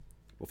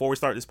Before we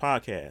start this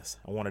podcast,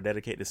 I want to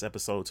dedicate this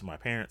episode to my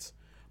parents,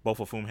 both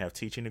of whom have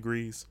teaching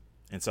degrees.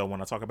 And so when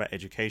I talk about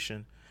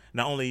education,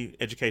 not only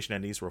education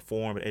that needs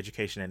reform, but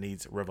education that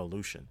needs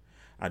revolution,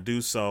 I do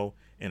so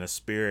in a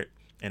spirit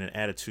and an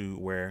attitude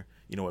where,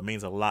 it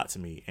means a lot to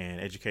me. And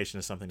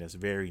education is something that's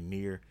very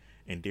near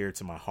and dear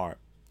to my heart.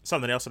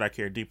 Something else that I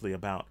care deeply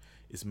about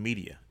is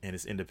media, and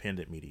it's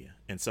independent media.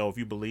 And so if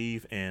you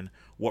believe in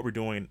what we're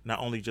doing, not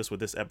only just with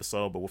this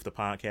episode, but with the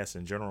podcast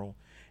in general,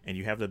 and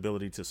you have the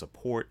ability to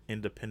support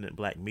independent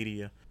Black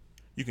media,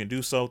 you can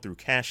do so through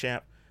Cash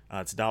App.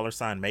 It's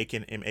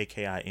 $Makin,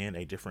 MAKIN,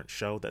 a different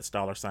show. That's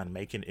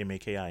 $Makin,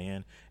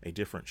 MAKIN, a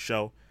different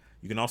show.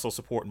 You can also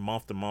support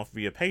month to month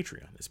via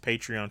Patreon. It's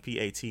Patreon,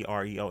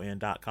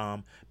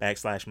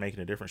 patreon.com/making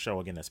a different show.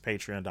 Again, that's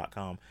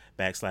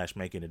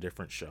patreon.com/making a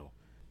different show.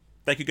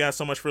 Thank you guys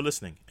so much for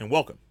listening, and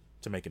welcome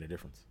to Making a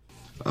Difference.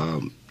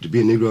 To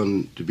be a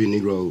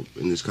Negro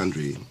in this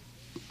country,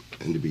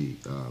 and to be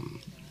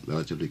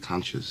relatively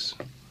conscious,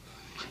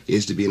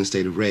 is to be in a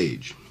state of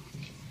rage.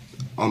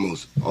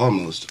 Almost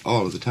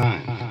all of the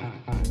time.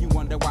 You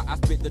wonder why I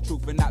spit the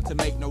truth and not to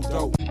make no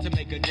dough. To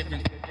make a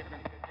difference.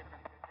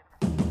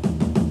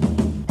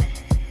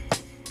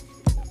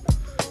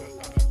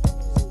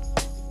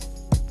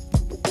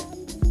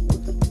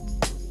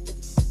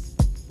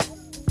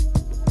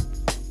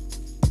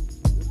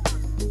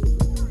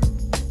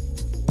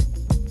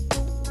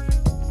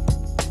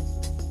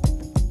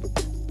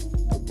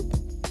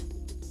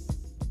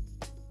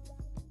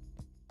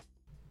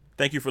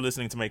 Thank you for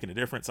listening to Making a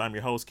Difference. I'm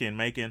your host, Ken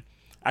Makin.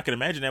 I can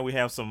imagine that we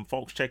have some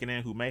folks checking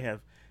in who may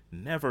have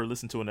never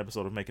listened to an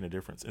episode of Making a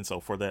Difference. And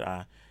so for that,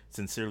 I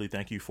sincerely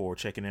thank you for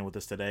checking in with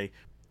us today.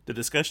 The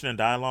discussion and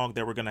dialogue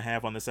that we're going to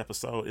have on this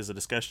episode is a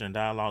discussion and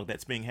dialogue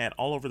that's being had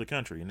all over the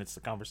country. And it's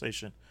a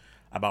conversation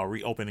about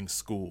reopening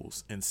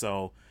schools. And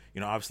so,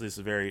 obviously it's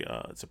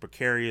it's a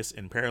precarious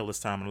and perilous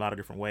time in a lot of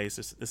different ways.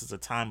 This is a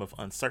time of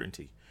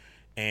uncertainty.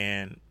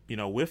 And,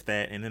 with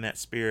that, and in that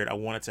spirit, I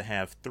wanted to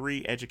have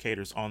three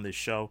educators on this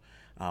show.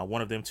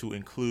 One of them to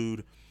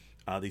include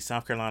the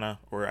South Carolina,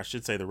 or I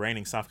should say the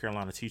reigning South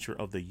Carolina Teacher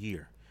of the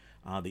Year.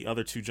 The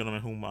other two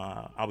gentlemen whom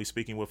I'll be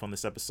speaking with on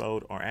this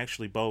episode are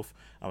actually both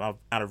out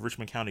of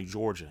Richmond County,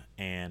 Georgia,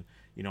 and,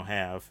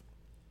 have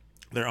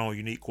their own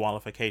unique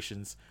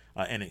qualifications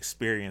and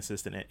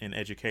experiences in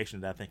education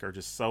that I think are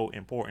just so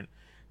important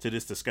to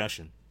this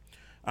discussion.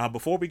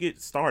 Before we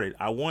get started,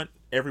 I want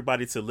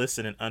everybody to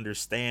listen and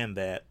understand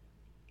that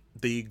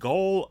the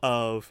goal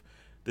of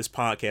this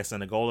podcast and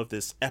the goal of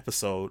this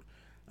episode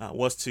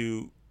was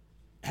to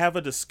have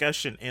a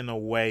discussion in a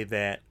way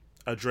that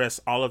address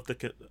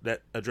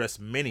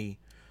many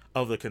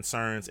of the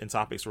concerns and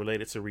topics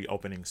related to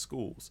reopening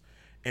schools.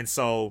 And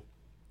so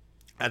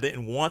I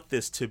didn't want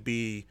this to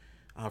be,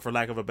 for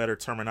lack of a better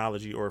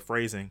terminology or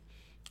phrasing,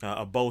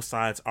 a both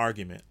sides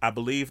argument. I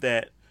believe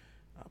that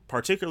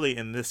particularly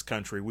in this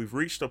country, we've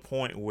reached a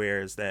point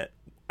where is that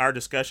our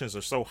discussions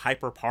are so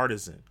hyper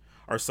partisan,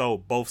 or so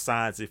both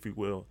sides, if you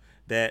will,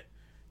 that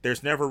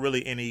there's never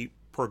really any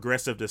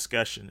progressive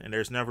discussion, and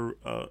there's never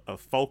a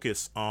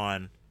focus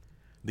on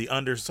the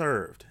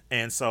underserved.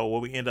 And so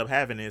what we end up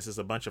having is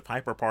a bunch of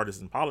hyper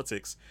partisan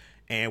politics,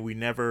 and we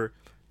never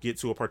get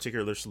to a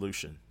particular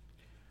solution.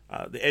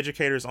 The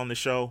educators on the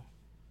show,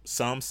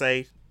 some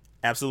say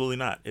absolutely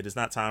not. It is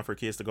not time for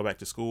kids to go back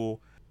to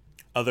school.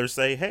 Others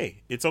say,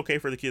 hey, it's okay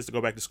for the kids to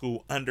go back to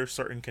school under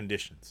certain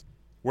conditions.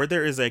 Where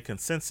there is a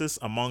consensus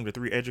among the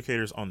three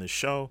educators on this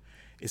show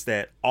is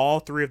that all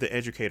three of the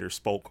educators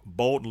spoke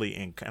boldly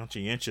and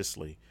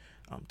conscientiously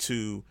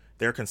to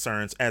their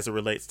concerns as it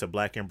relates to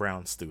Black and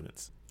brown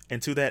students.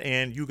 And to that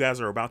end, you guys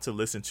are about to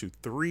listen to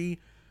three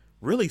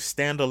really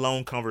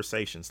standalone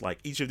conversations. Like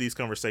each of these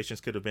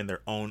conversations could have been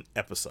their own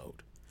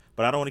episode.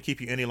 But I don't want to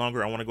keep you any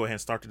longer. I want to go ahead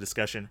and start the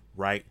discussion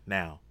right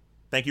now.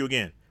 Thank you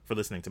again for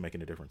listening to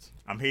Making a Difference.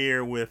 I'm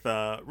here with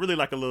really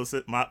like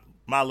my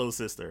little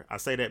sister. I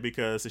say that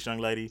because this young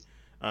lady,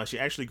 she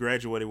actually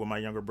graduated with my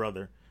younger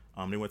brother.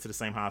 They went to the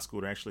same high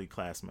school. They're actually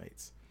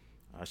classmates.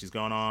 She's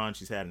gone on.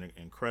 She's had an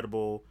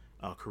incredible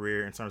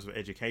career in terms of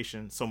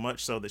education, so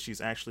much so that she's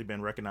actually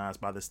been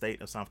recognized by the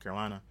state of South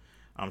Carolina.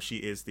 She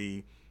is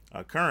the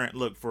current,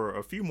 for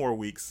a few more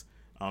weeks,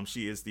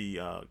 she is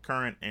the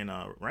current and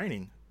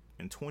reigning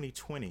in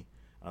 2020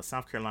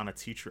 South Carolina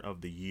Teacher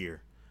of the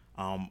Year.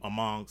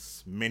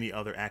 Amongst many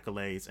other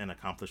accolades and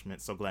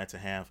accomplishments. So glad to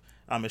have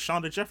Ms.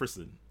 Shonda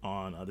Jefferson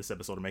on this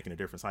episode of Making a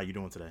Difference. How are you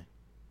doing today?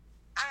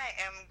 I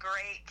am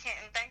great,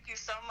 Kenton. Thank you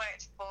so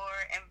much for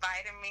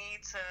inviting me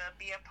to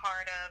be a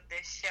part of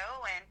this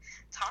show and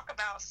talk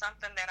about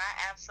something that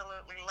I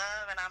absolutely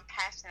love and I'm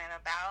passionate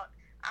about.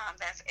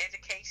 That's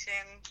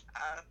education,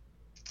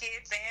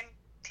 kids, and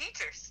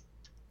teachers.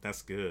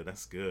 That's good.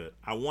 That's good.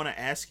 I want to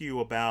ask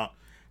you about,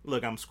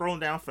 I'm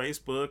scrolling down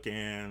Facebook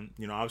and,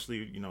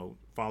 obviously,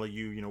 follow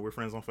you. We're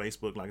friends on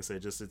Facebook. Like I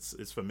said, just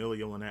it's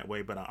familial in that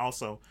way. But I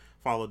also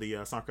follow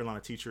the South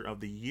Carolina Teacher of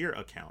the Year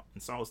account.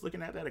 And so I was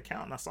looking at that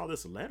account and I saw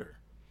this letter.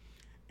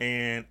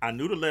 And I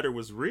knew the letter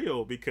was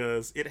real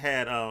because it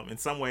had, in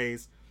some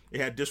ways, it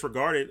had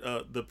disregarded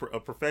a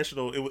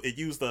professional. It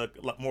used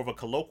more of a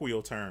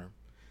colloquial term.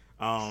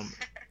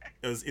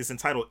 It's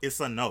entitled "It's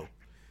a No,"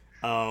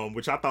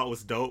 which I thought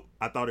was dope.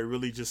 I thought it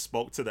really just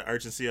spoke to the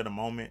urgency of the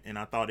moment, and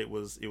I thought it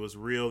was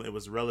real. It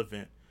was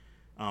relevant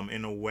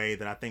in a way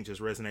that I think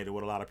just resonated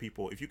with a lot of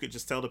people. If you could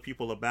just tell the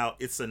people about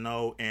 "It's a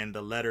No" and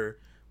the letter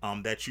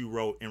that you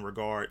wrote in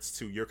regards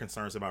to your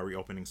concerns about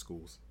reopening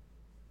schools.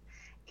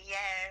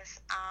 Yes.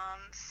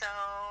 So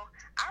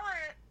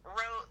I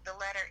wrote the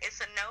letter, "It's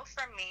a No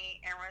for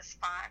me," in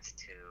response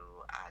to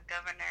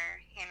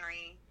Governor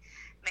Henry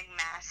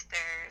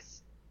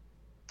McMaster's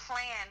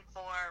plan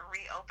for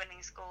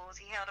reopening schools.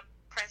 He held a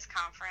press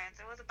conference.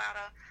 It was about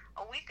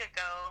a week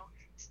ago,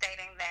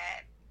 stating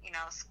that,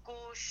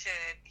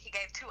 he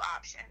gave two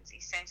options.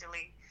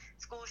 Essentially,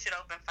 schools should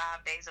open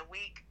 5 days a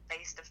week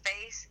face to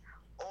face,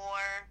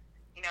 or,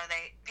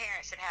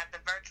 parents should have the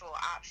virtual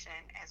option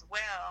as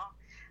well.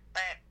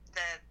 But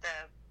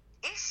the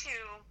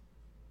issue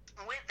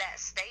with that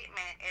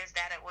statement is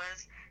that it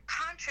was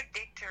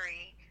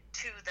contradictory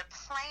to the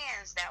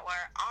plans that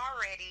were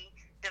already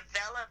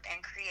developed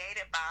and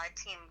created by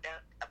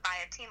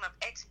a team of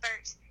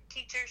experts,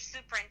 teachers,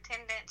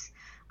 superintendents,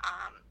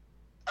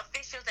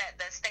 officials at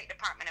the State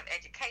Department of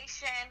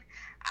Education.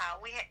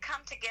 We had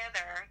come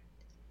together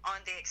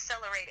on the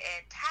Accelerate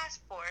Ed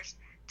Task Force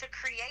to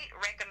create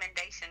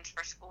recommendations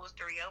for schools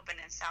to reopen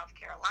in South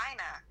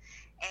Carolina.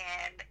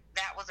 And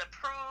that was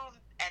approved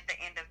at the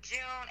end of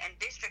June, and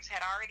districts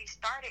had already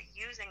started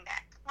using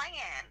that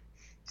plan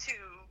to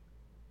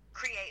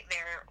create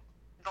their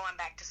going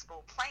back to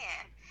school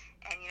plan.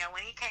 And,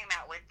 when he came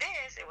out with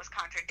this, it was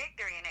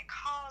contradictory, and it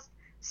caused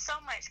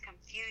so much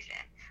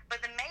confusion.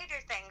 But the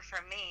major thing for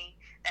me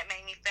that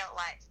made me feel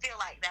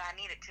like that I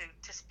needed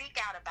to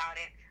speak out about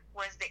it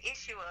was the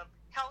issue of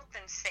health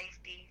and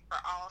safety for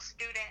all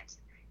students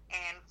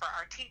and for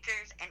our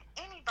teachers and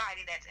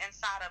anybody that's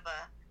inside of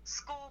a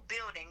school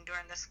building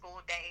during the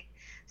school day.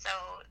 So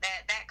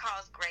that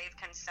caused grave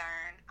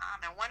concern.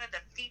 And one of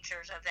the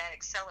features of that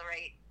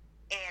Accelerate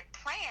Ed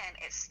plan,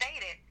 it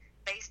stated,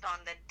 based on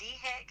the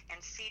DHEC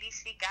and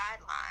CDC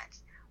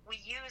guidelines, we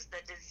use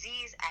the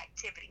disease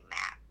activity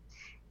map.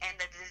 And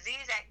the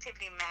disease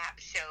activity map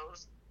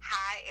shows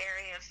high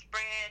area of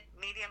spread,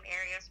 medium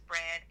area of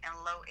spread, and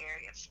low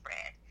area of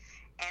spread.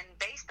 And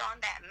based on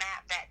that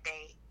map that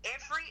day,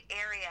 every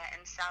area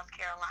in South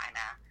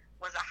Carolina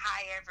was a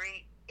high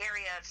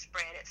area of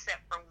spread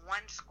except for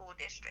one school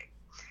district.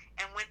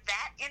 And with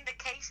that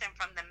indication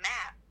from the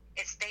map,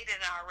 it stated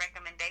in our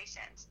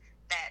recommendations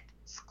that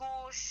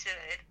schools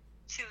should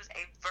choose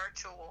a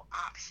virtual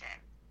option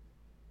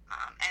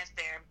as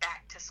their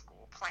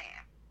back-to-school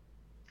plan.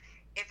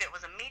 If it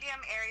was a medium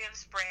area of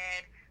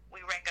spread,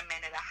 we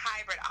recommended a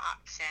hybrid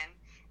option,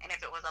 and if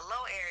it was a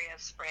low area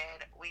of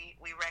spread, we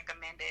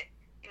recommended,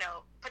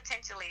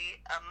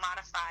 potentially a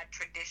modified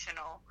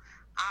traditional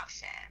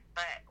option.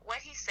 But what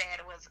he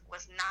said was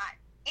not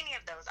any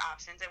of those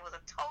options. It was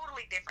a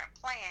totally different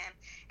plan,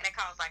 and it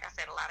caused, like I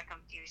said, a lot of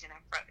confusion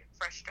and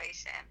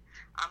frustration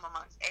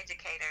amongst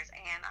educators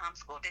and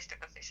school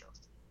district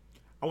officials.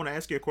 I want to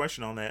ask you a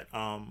question on that.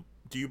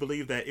 Do you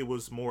believe that it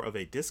was more of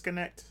a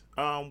disconnect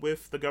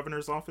with the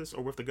governor's office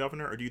or with the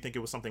governor, or do you think it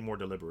was something more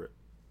deliberate?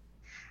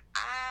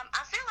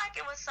 I feel like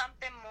it was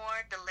something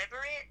more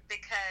deliberate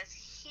because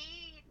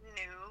he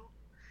knew,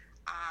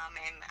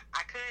 and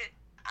I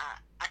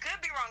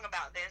could be wrong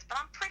about this, but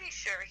I'm pretty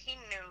sure he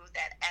knew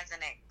that as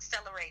an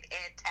Accelerate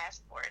Ed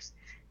Task Force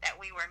that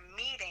we were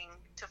meeting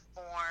to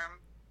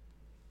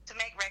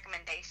make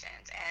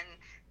recommendations.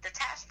 And the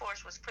task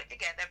force was put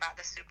together by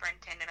the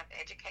Superintendent of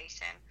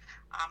Education,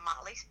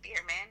 Molly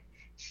Spearman.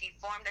 She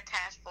formed a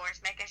task force,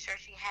 making sure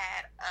she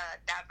had a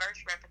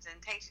diverse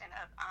representation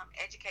of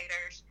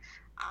educators,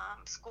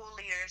 school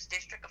leaders,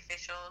 district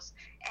officials,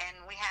 and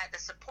we had the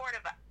support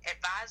of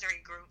advisory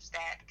groups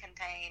that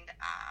contained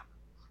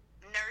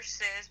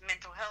nurses,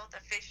 mental health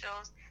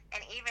officials,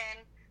 and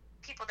even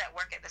people that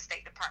work at the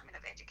State Department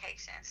of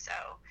Education. So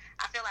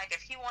I feel like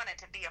if he wanted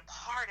to be a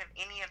part of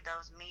any of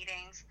those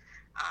meetings,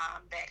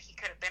 that he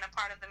could have been a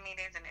part of the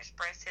meetings and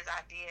expressed his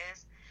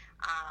ideas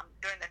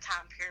during the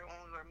time period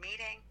when we were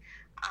meeting.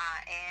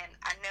 And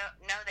I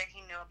know that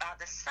he knew about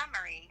the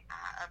summary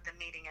of the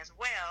meeting as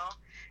well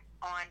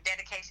on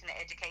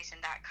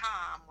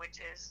dedicationtoeducation.com, which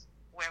is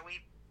where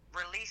we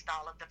released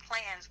all of the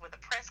plans with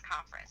a press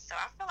conference. So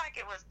I feel like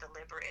it was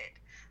deliberate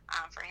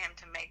for him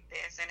to make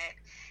this, and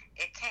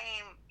it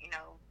came,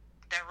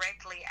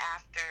 directly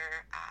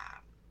after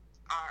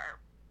our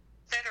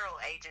federal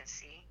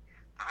agency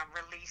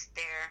released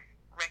their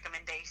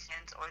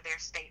recommendations or their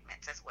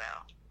statements as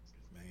well.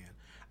 Man,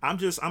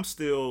 I'm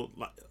still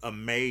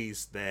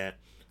amazed that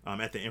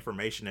at the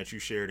information that you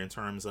shared in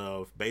terms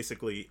of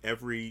basically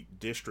every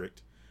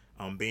district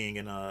being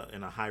in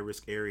a high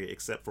risk area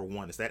except for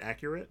one. Is that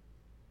accurate?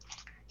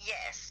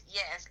 Yes.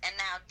 And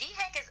now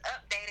DHEC is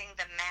updating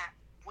the map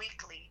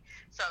weekly.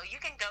 So you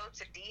can go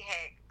to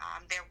DHEC,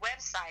 their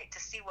website, to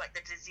see what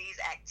the disease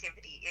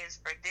activity is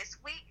for this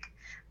week.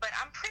 But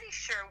I'm pretty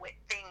sure with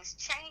things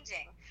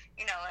changing,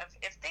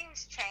 if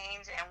things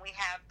change and we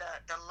have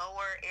the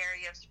lower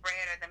area of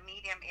spread or the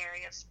medium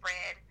area of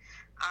spread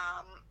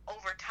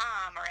over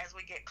time, or as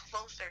we get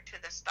closer to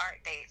the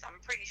start dates, I'm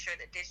pretty sure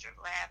the district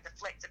will have the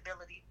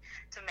flexibility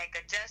to make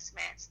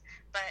adjustments.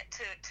 But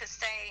to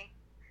say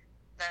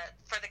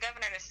for the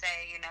governor to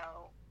say,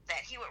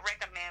 that he would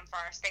recommend for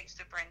our state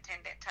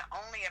superintendent to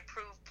only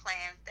approve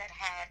plans that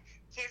had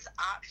his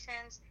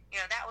options,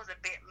 that was a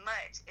bit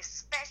much,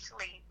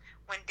 especially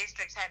when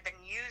districts have been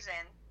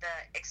using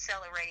the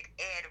Accelerate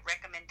Ed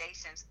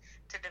recommendations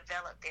to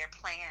develop their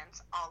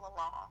plans all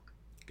along.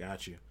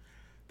 Got you.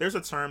 There's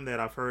a term that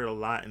I've heard a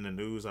lot in the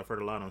news. I've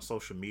heard a lot on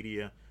social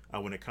media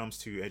when it comes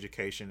to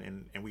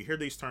education, and we hear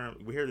this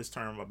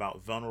term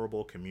about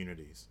vulnerable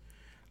communities.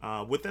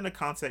 Within the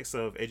context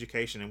of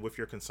education and with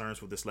your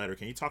concerns with this letter,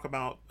 can you talk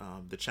about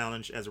the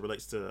challenge as it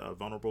relates to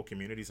vulnerable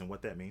communities and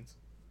what that means?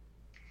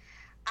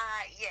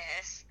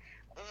 Yes.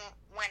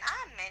 When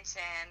I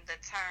mention the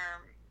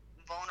term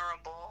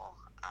vulnerable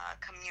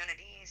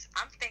communities,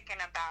 I'm thinking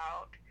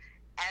about,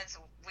 as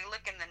we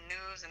look in the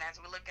news and as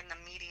we look in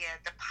the media,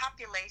 the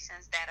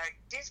populations that are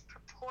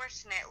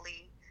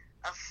disproportionately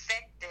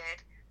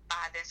affected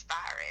by this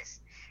virus.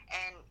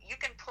 And you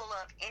can pull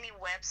up any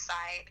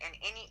website in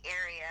any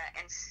area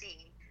and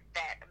see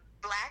that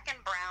Black and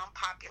brown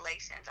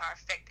populations are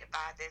affected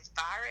by this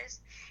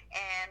virus.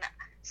 And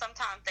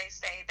sometimes they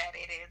say that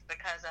it is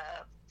because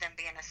of them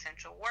being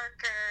essential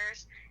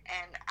workers.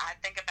 And I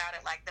think about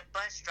it like the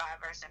bus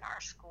drivers in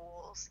our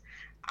schools,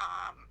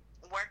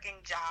 working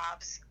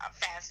jobs,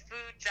 fast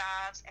food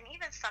jobs, and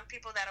even some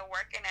people that are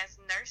working as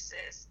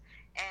nurses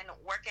and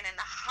working in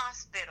the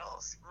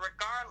hospitals,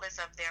 regardless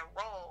of their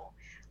role.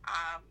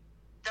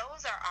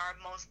 Those are our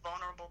most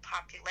vulnerable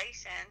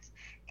populations,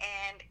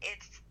 and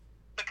it's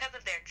because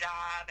of their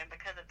job and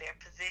because of their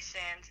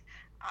positions.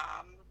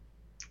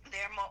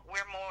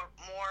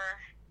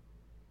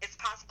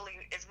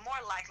 It's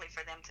more likely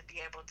for them to be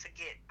able to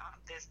get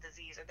this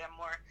disease, or they're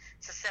more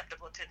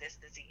susceptible to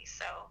this disease.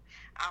 So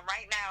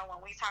right now,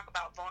 when we talk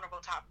about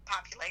vulnerable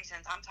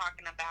populations, I'm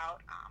talking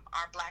about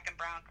our Black and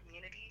brown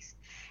communities,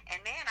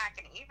 and then I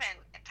can even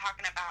talk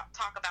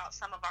about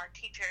some of our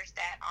teachers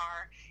that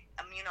are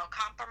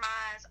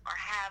immunocompromised or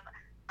have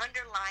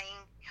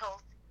underlying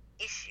health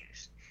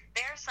issues.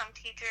 There are some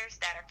teachers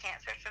that are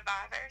cancer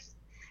survivors.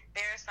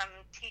 There are some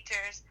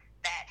teachers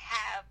that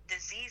have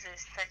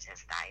diseases such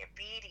as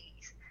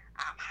diabetes,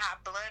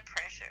 high blood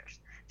pressures,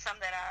 some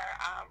that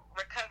are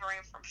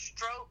recovering from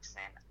strokes,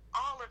 and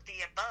all of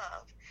the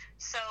above.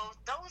 So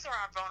those are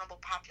our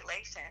vulnerable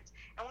populations,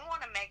 and we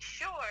want to make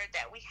sure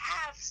that we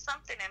have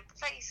something in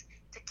place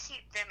to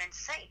keep them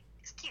safe.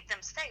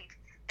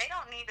 They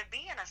don't need to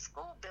be in a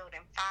school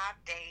building 5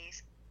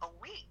 days a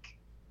week.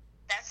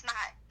 That's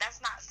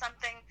not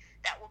something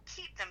that will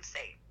keep them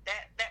safe.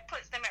 That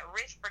puts them at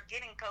risk for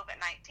getting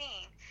COVID-19,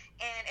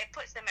 and it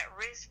puts them at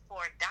risk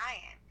for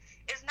dying.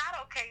 It's not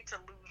okay to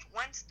lose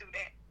one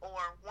student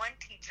or one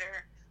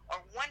teacher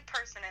or one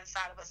person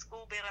inside of a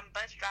school building,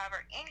 bus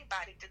driver,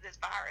 anybody to this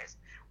virus,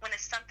 when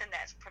it's something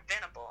that's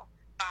preventable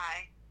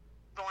by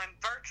going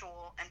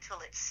virtual until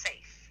it's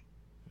safe.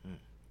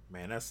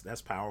 Man,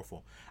 that's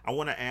powerful. I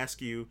want to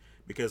ask you,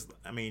 because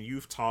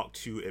you've talked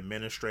to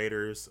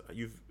administrators.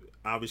 You've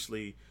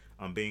obviously,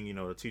 being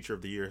the teacher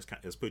of the year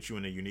has put you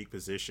in a unique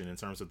position in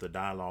terms of the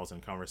dialogues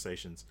and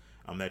conversations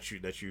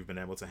that you've been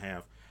able to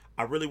have.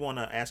 I really want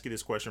to ask you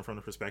this question from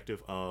the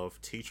perspective of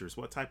teachers.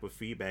 What type of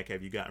feedback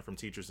have you gotten from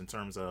teachers in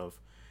terms of,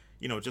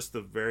 just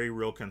the very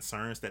real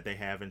concerns that they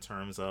have in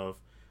terms of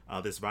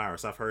this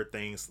virus? I've heard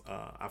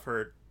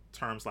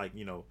terms like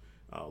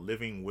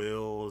living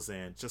wills,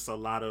 and just a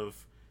lot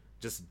of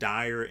just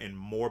dire and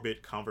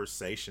morbid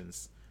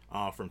conversations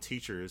from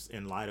teachers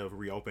in light of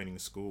reopening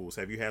schools.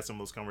 Have you had some of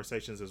those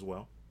conversations as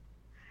well?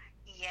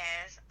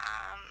 Yes.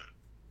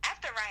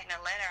 After writing a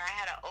letter, I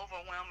had an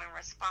overwhelming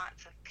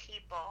response of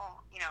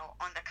people,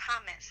 on the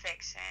comment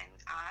section.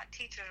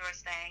 Teachers were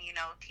saying,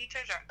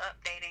 teachers are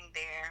updating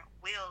their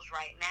wills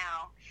right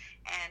now.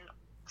 And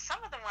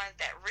some of the ones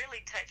that really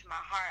touched my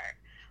heart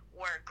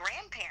were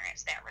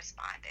grandparents that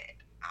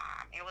responded.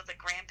 It was a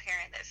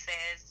grandparent that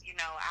says,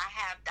 I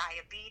have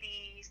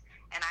diabetes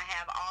and I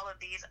have all of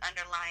these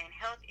underlying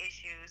health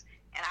issues,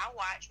 and I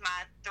watch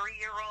my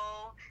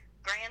 3-year-old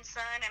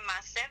grandson and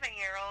my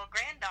 7-year-old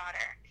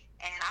granddaughter,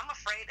 and I'm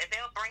afraid that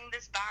they'll bring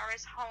this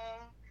virus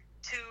home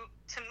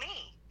to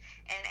me.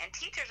 And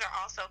teachers are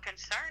also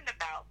concerned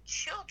about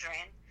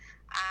children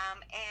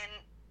and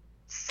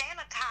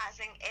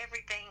sanitizing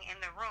everything in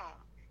the room.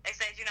 They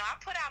said, I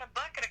put out a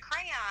bucket of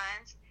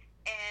crayons,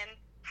 and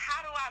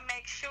how do I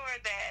make sure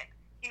that,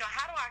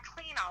 how do I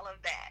clean all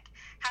of that?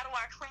 How do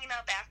I clean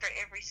up after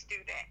every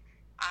student?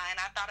 And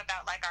I thought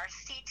about like our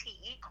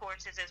CTE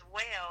courses as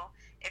well.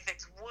 If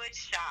it's wood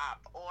shop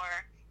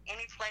or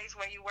any place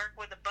where you work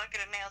with a bucket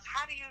of nails,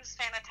 how do you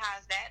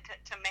sanitize that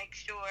to make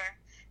sure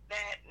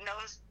that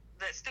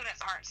the students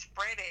aren't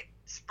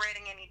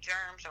spreading any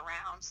germs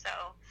around. So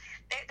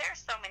there's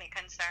so many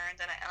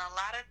concerns, and a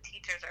lot of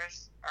teachers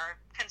are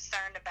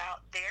concerned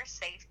about their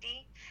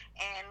safety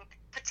and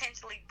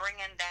potentially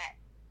bringing that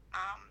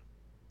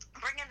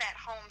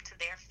home to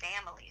their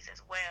families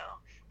as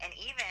well. And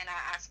even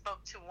I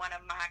spoke to one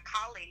of my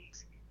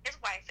colleagues. His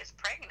wife is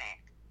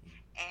pregnant,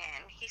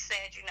 and he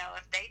said,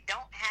 if they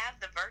don't have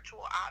the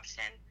virtual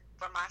option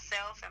for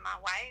myself and my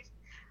wife,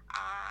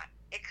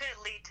 it could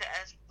lead to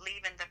us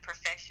leaving the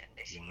profession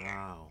this year.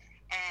 Wow.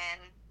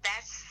 And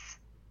that's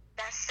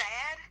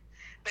sad,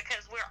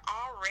 because we're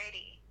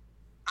already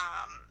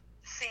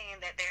seeing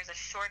that there's a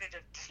shortage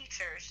of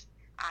teachers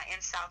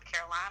in South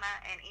Carolina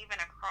and even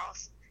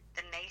across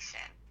the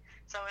nation.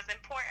 So it's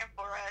important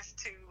for us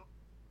to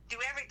do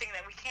everything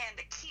that we can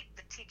to keep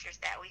the teachers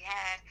that we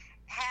have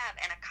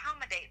and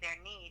accommodate their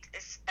needs,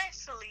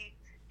 especially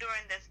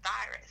during this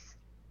virus.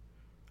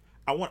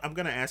 I'm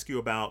going to ask you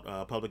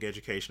about public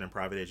education and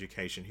private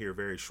education here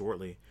very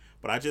shortly,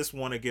 but I just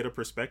want to get a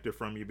perspective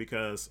from you,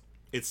 because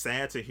it's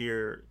sad to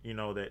hear,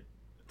 that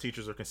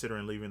teachers are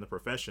considering leaving the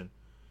profession,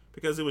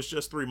 because it was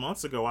just 3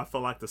 months ago. I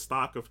felt like the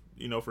stock of,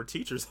 for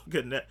teachers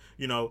couldn't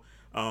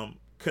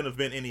have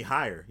been any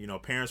higher.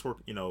 Parents were,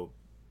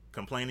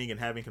 complaining and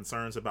having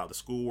concerns about the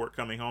schoolwork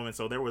coming home, and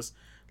so there was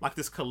like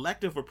this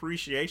collective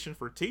appreciation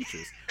for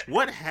teachers.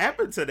 What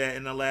happened to that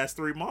in the last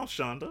 3 months,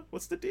 Shonda?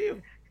 What's the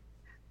deal?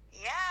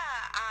 Yeah,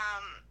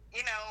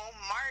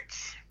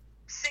 March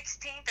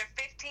 16th or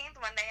 15th,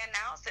 when they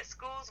announced that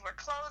schools were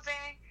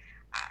closing,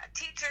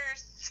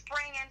 teachers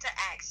sprang into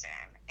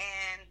action,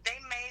 and they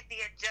made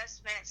the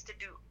adjustments to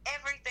do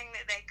everything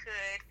that they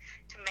could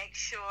to make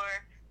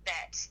sure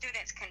that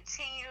students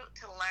continue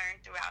to learn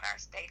throughout our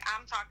state.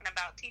 I'm talking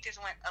about teachers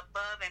went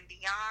above and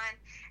beyond.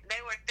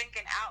 They were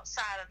thinking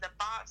outside of the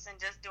box and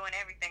just doing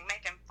everything,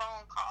 making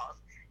phone calls,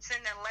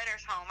 sending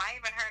letters home. I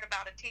even heard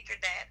about a teacher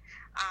that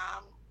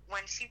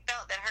when she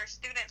felt that her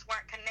students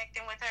weren't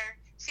connecting with her,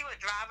 she would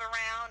drive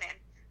around and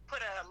put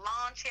a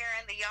lawn chair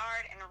in the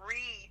yard and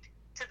read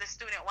to the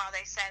student while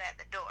they sat at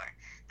the door.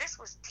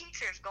 This was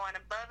teachers going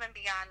above and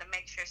beyond to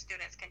make sure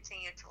students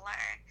continue to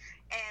learn.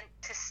 And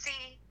to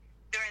see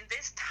during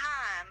this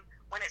time,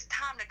 when it's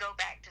time to go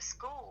back to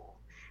school,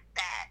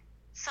 that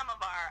some of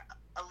our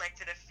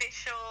elected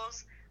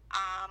officials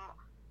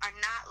are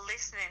not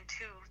listening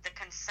to the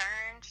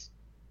concerns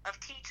of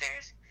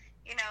teachers,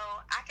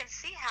 I can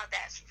see how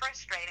that's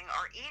frustrating,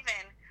 or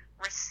even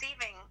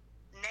receiving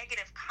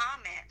negative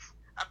comments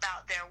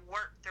about their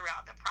work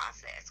throughout the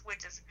process,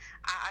 which is,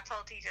 I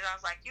told teachers, I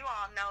was like, you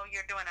all know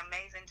you're doing an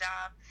amazing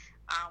job.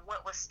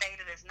 What was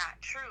stated is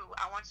not true.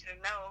 I want you to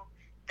know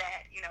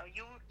that,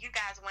 you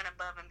guys went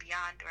above and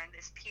beyond during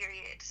this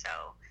period. So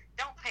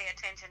don't pay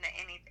attention to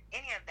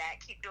any of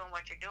that. Keep doing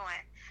what you're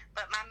doing.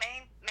 But my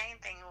main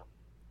thing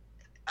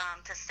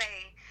to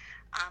say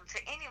to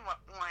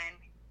anyone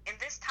in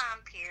this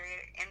time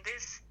period, in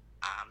this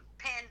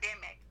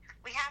pandemic,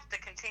 we have to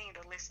continue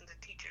to listen to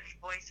teachers'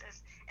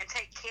 voices and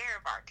take care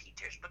of our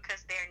teachers,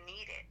 because they're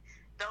needed.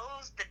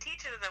 The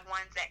teachers are the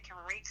ones that can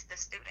reach the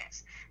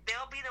students.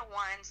 They'll be the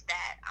ones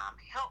that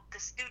help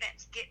the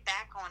students get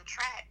back on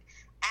track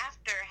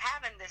after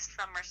having this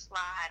summer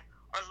slide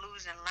or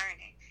losing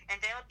learning. And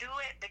they'll do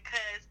it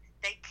because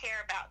they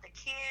care about the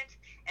kids,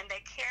 and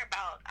they care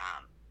about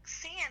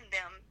seeing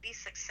them be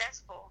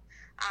successful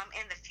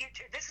in the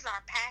future. This is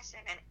our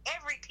passion, and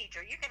every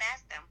teacher, you can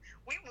ask them,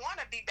 we want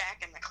to be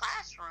back in the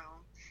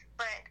classroom,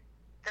 but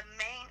the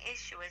main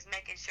issue is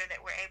making sure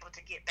that we're able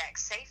to get back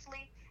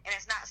safely, and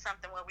it's not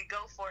something where we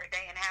go for a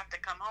day and have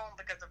to come home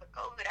because of a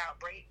COVID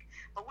outbreak,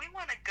 but we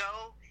want to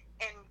go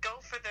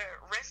for the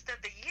rest of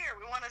the year.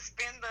 We want to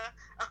spend the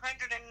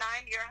 190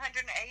 or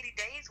 180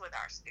 days with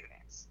our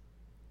students.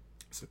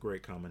 It's a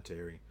great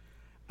commentary.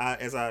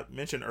 As I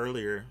mentioned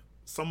earlier,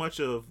 so much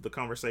of the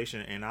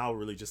conversation, and I'll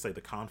really just say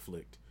the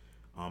conflict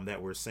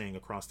that we're seeing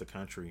across the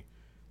country,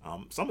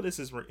 some of this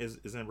is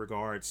in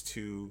regards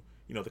to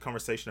the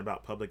conversation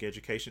about public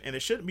education, and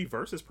it shouldn't be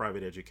versus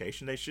private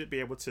education. They should be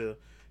able to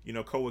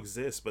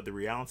coexist, but the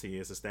reality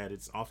is that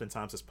it's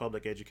oftentimes it's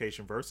public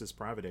education versus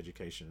private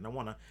education. And I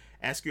want to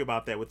ask you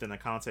about that within the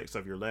context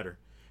of your letter,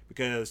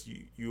 because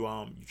you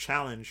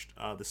challenged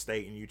the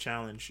state, and you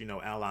challenged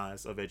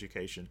allies of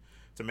education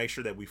to make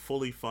sure that we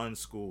fully fund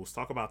schools.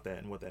 Talk about that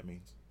and what that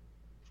means.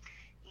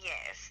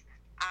 Yes.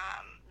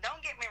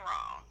 Don't get me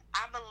wrong.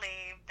 I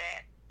believe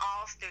that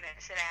all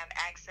students should have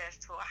access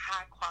to a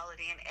high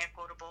quality and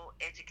equitable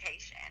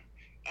education.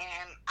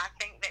 And I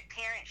think that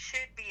parents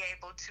should be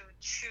able to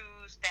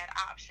choose that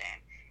option.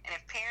 And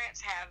if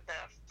parents have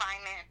the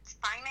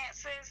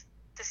finances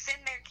to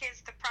send their kids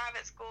to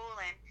private school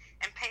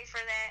and pay for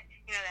that,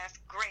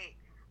 that's great.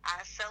 I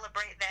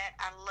celebrate that.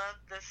 I love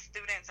the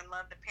students and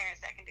love the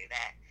parents that can do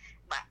that.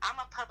 But I'm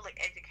a public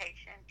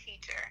education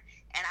teacher,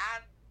 and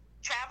I've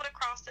traveled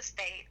across the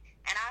state,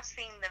 and I've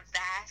seen the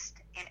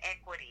vast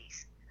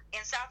inequities.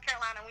 In South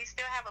Carolina, we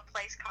still have a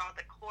place called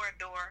the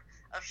Corridor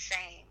of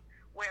Shame,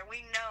 where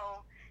we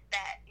know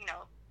that,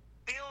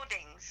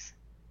 buildings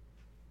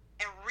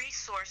and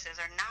resources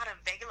are not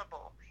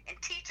available, and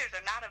teachers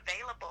are not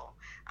available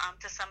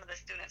to some of the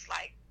students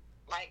like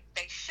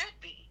they should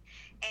be.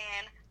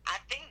 And I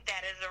think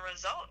that is a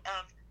result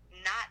of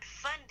not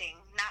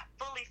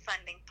fully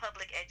funding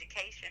public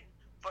education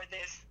for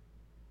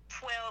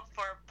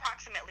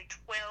approximately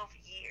 12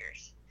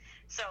 years.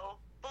 So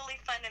fully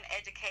funding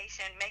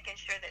education, making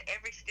sure that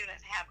every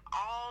student have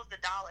all the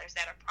dollars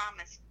that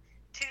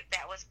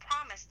was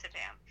promised to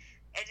them.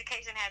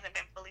 Education hasn't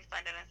been fully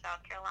funded in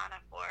South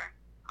Carolina for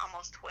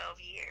almost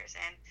 12 years,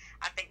 and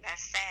I think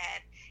that's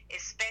sad,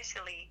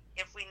 especially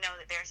if we know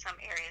that there are some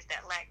areas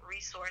that lack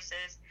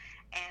resources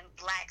and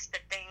lacks the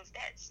things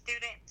that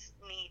students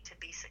need to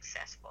be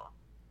successful.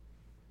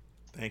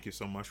 Thank you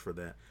so much for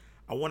that.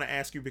 I want to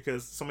ask you,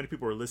 because so many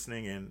people are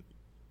listening, and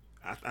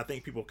I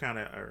think people kind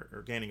of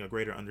are gaining a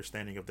greater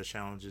understanding of the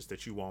challenges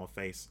that you all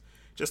face.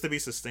 Just to be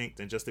succinct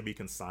and just to be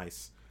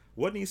concise,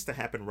 what needs to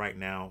happen right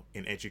now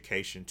in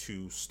education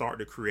to start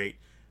to create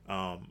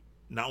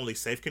not only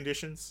safe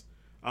conditions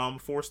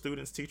for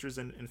students, teachers,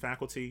 and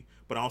faculty,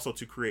 but also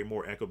to create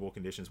more equitable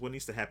conditions? What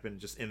needs to happen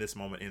just in this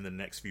moment, in the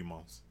next few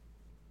months?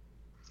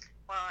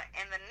 Well,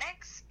 in the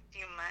next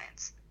few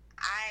months,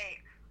 I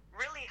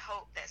really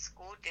hope that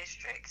school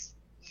districts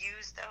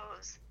use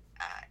those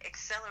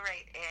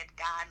Accelerate Ed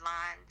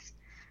guidelines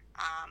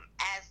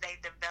as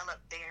they develop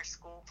their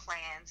school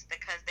plans,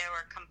 because there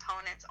were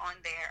components on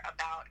there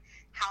about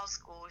how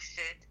schools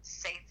should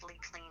safely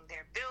clean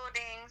their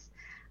buildings,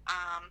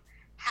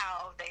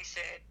 how they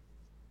should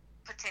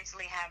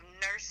potentially have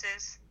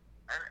nurses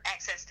or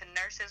access to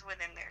nurses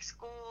within their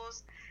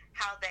schools,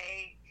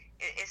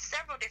 it's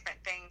several different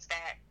things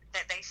that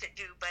they should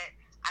do. But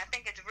I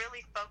think it's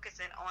really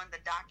focusing on the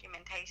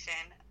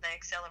documentation, the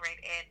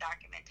Accelerate Ed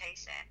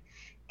documentation,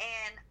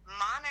 and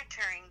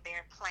monitoring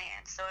their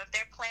plan. So if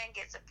their plan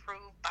gets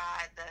approved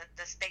by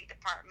the State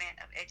Department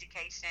of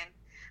Education,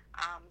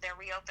 their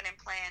reopening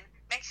plan,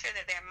 make sure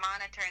that they're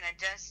monitoring,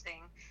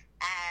 adjusting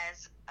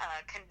as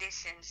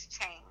conditions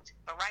change.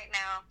 But right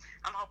now,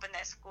 I'm hoping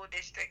that school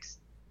districts,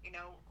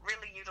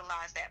 really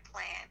utilize that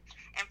plan.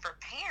 And for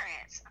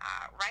parents,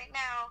 right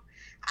now,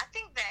 I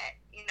think that,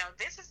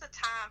 this is the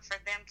time for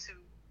them to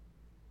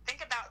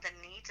think about the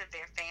needs of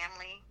their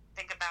family,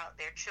 think about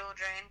their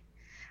children,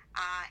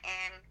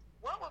 and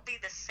what would be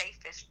the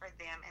safest for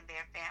them and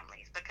their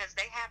families, because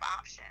they have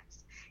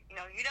options.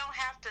 You don't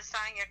have to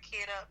sign your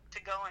kid up to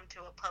go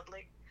into a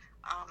public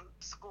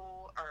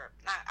school, or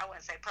not, I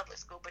wouldn't say public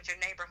school, but your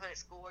neighborhood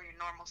school or your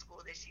normal school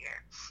this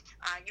year.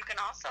 You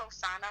can also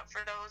sign up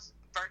for those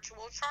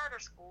virtual charter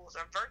schools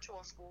or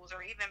virtual schools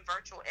or even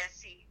virtual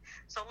SC.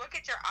 So look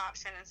at your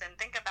options and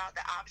think about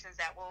the options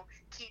that will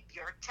keep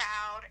your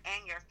child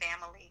and your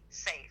family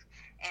safe.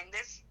 And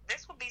this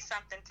will be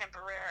something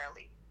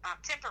temporary.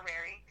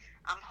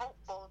 I'm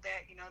hopeful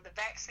that the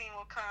vaccine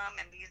will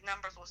come and these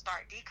numbers will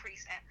start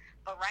decreasing.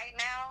 But right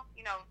now,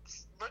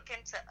 look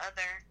into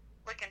other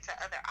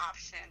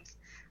options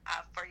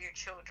for your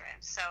children.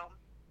 So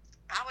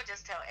I would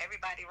just tell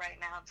everybody right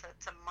now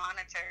to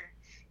monitor,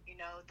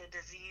 the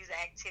disease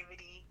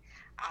activity,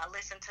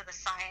 listen to the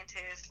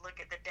scientists, look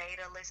at the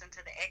data, listen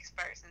to the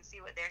experts and see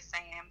what they're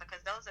saying,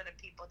 because those are the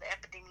people, the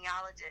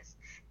epidemiologists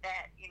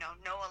that,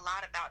 know a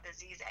lot about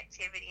disease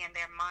activity, and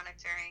they're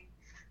monitoring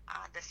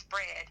the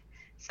spread.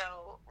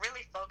 So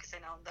really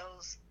focusing on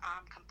those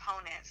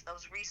components,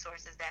 those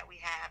resources that we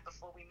have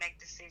before we make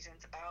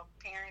decisions about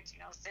parents,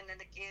 sending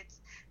the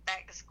kids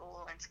back to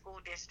school, and school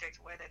districts,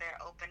 whether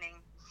they're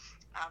opening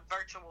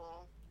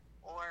virtual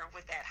or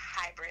with that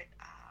hybrid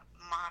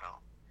model.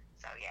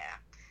 So yeah,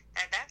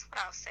 that's what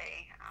I'll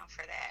say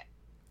for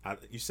that.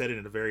 You said it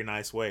in a very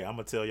nice way. I'm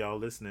gonna tell y'all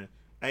listening,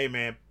 hey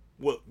man,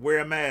 wear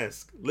a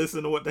mask.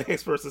 Listen to what the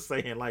experts are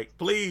saying. Like,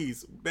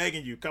 please,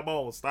 begging you, come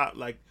on, stop.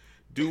 Like,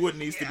 do what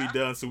needs to be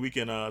done so we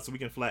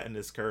can flatten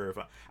this curve.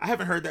 I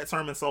haven't heard that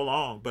term in so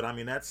long, but I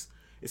mean, it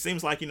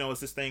seems like, as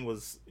this thing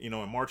was, in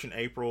March and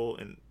April,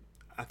 and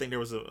I think there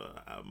was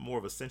a more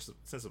of a sense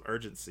of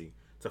urgency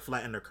to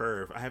flatten the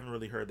curve. I haven't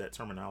really heard that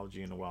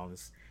terminology in a while, and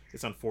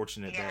it's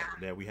unfortunate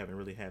that we haven't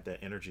really had that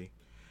energy.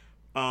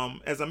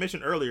 As I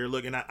mentioned earlier,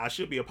 look, and I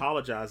should be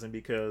apologizing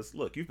because,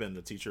 look, you've been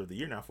the teacher of the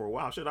year now for a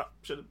while. Should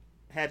have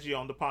had you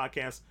on the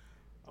podcast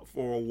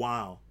for a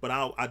while, but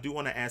I do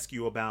want to ask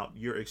you about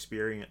your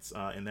experience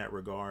in that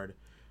regard,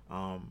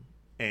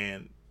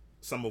 and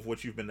some of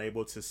what you've been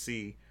able to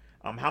see.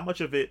 How much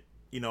of it,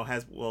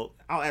 I'll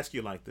ask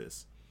you like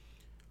this.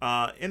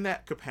 In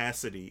that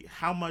capacity,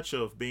 how much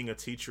of being a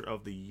teacher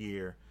of the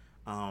year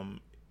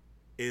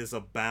is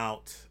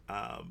about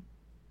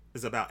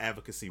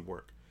advocacy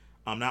work?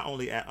 Not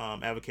only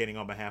advocating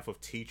on behalf of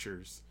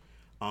teachers,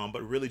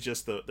 but really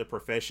just the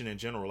profession in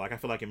general. Like, I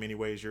feel like in many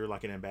ways you're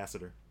like an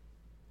ambassador.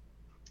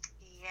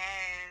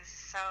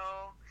 Yes. So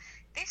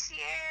this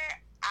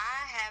year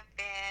I have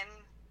been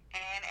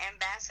an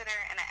ambassador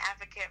and an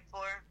advocate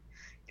for,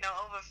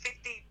 over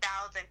 50,000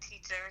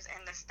 teachers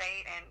in the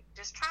state, and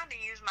just trying to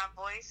use my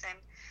voice in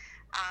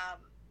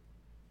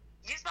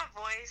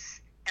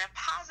a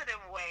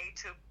positive way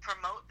to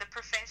promote the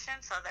profession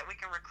so that we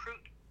can recruit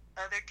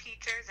other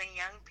teachers and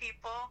young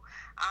people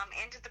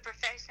into the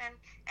profession,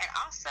 and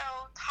also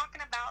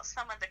talking about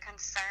some of the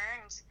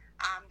concerns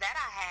that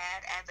I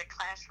had as a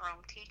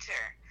classroom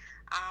teacher,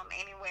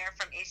 anywhere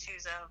from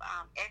issues of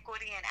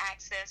equity and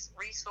access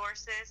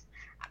resources,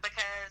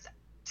 because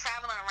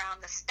traveling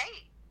around the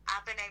state,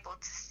 I've been able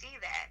to see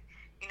that,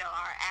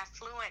 our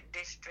affluent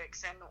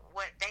districts and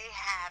what they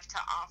have to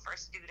offer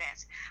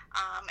students,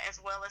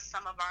 as well as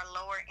some of our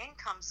lower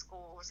income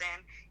schools,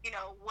 and,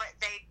 what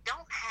they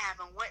don't have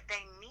and what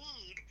they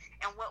need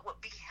and what would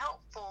be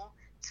helpful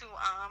to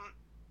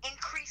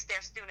increase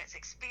their students'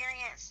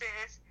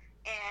 experiences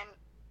and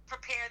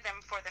prepare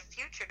them for the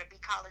future to be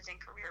college and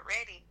career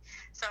ready.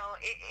 So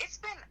it's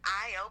been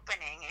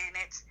eye-opening, and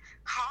it's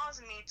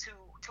caused me to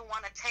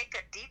want to take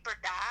a deeper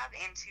dive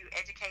into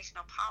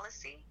educational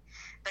policy,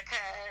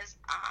 because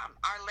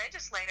our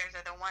legislators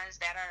are the ones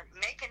that are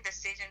making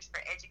decisions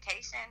for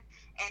education,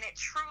 and it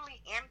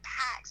truly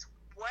impacts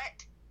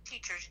what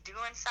teachers do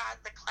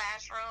inside the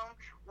classroom,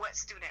 what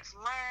students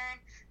learn.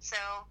 So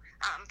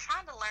I'm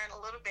trying to learn a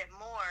little bit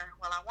more.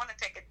 Well, I want to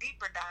take a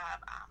deeper dive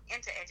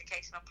into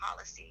educational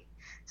policy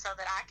so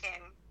that I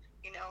can,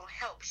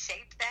 help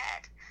shape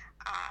that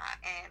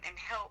and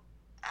help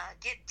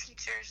get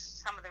teachers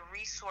some of the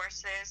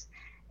resources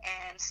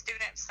and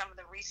students some of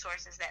the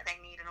resources that they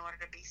need in order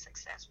to be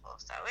successful.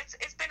 So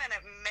it's been an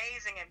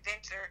amazing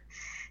adventure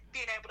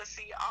being able to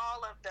see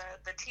all of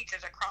the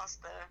teachers across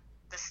the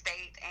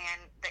state,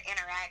 and the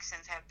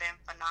interactions have been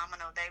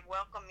phenomenal. They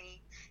welcome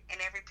me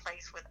in every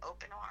place with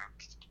open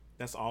arms.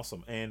 That's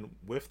awesome. And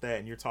with that,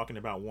 and you're talking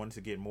about wanting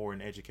to get more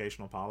in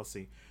educational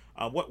policy,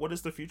 what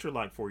is the future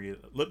like for you?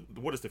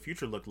 What does the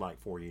future look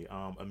like for you?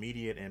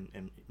 Immediate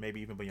and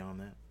maybe even beyond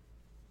that?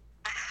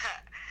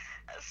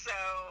 So,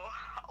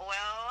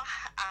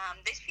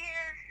 this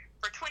year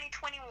for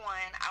 2021,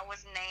 I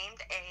was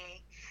named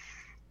an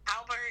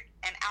Albert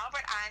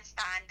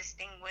Einstein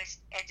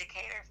Distinguished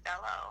Educator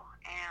Fellow.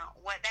 And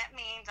what that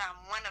means, I'm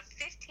one of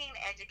 15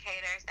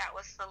 educators that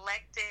was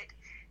selected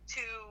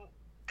to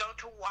go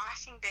to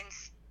Washington,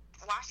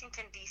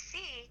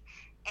 D.C.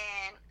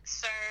 and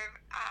serve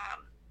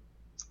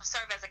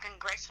as a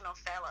congressional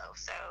fellow.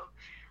 So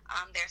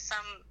there's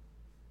some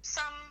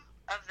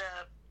of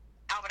the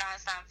Albert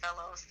Einstein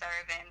Fellows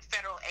serve in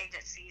federal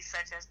agencies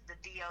such as the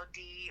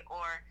DOD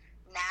or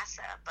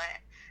NASA,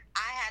 but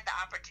I had the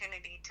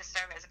opportunity to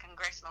serve as a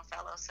congressional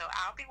fellow, so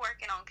I'll be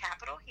working on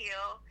Capitol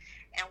Hill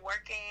and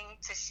working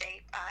to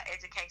shape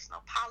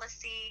educational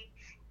policy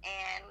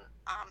and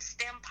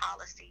STEM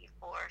policy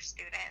for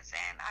students.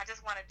 And I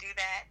just want to do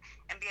that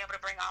and be able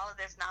to bring all of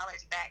this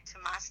knowledge back to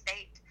my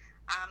state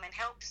and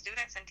help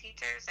students and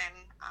teachers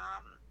and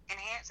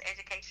enhance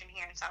education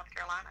here in South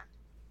Carolina.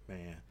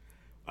 Man.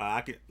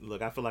 I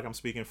feel like I'm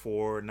speaking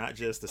for not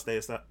just the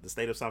state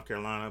of South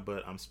Carolina,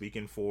 but I'm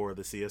speaking for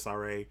the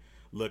CSRA.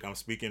 Look, I'm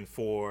speaking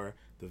for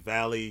the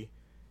Valley.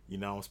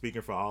 I'm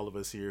speaking for all of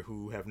us here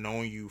who have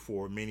known you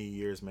for many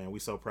years, man. We're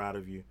so proud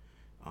of you.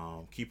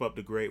 Keep up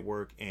the great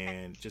work,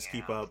 and just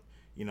keep up,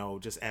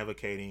 just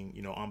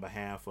advocating, on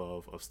behalf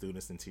of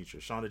students and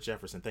teachers. Shonda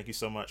Jefferson, thank you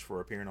so much for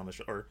appearing on the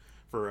show, or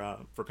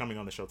for coming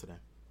on the show today.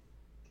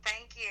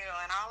 Thank you.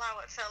 And all I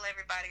would tell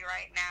everybody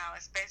right now,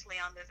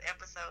 especially on this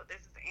episode,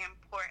 this is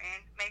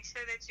important. Make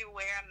sure that you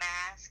wear a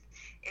mask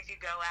if you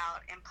go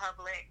out in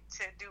public,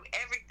 to do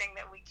everything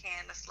that we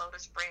can to slow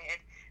the spread,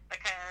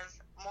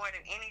 because more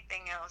than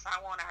anything else, I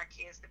want our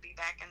kids to be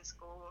back in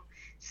school,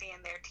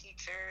 seeing their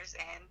teachers,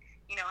 and,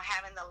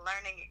 having the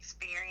learning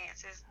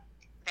experiences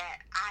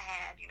that I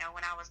had,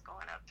 when I was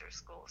going up through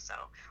school.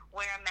 So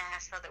wear a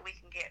mask so that we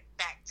can get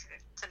back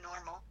to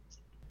normal.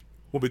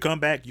 When we come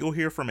back, you'll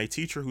hear from a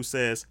teacher who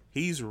says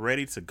he's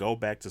ready to go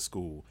back to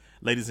school.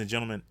 Ladies and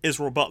gentlemen,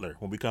 Israel Butler,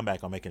 when we come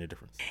back on Making a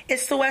Difference.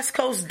 It's the West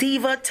Coast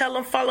Diva. Tell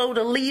them follow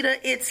the leader.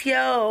 It's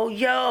yo.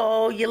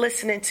 You're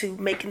listening to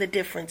Making the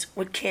Difference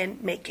with Ken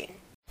Making.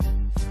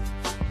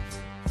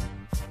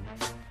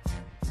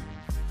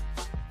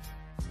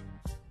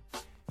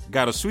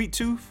 Got a sweet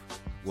tooth?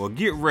 Well,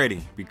 get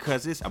ready,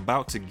 because it's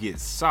about to get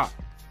socked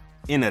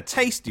in a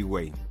tasty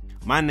way.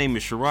 My name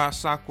is Sherrod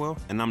Sockwell,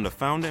 and I'm the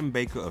founder and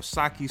baker of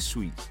Saki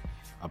Sweets.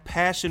 A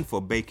passion for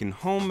baking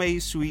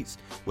homemade sweets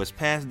was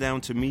passed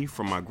down to me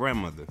from my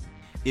grandmother.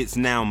 It's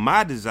now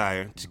my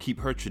desire to keep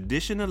her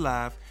tradition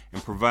alive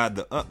and provide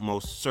the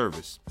utmost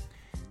service.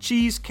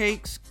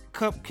 Cheesecakes,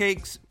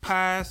 cupcakes,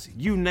 pies,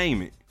 you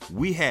name it,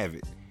 we have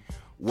it.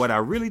 What I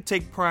really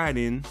take pride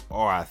in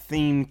are our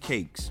themed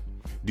cakes.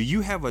 Do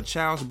you have a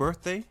child's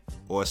birthday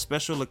or a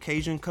special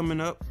occasion coming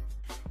up?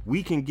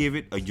 We can give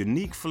it a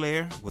unique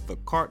flair with a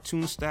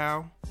cartoon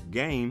style,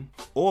 game,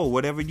 or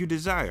whatever you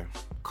desire.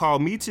 Call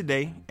me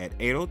today at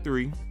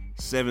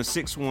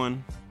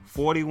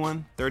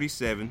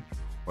 803-761-4137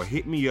 or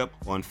hit me up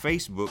on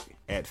Facebook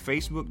at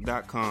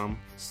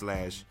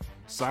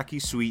facebook.com/Saki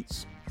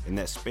Sweets, and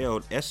that's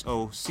spelled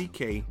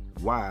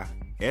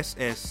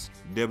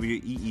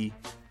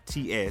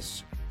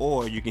SOCKYSSWEETS,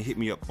 or you can hit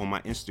me up on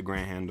my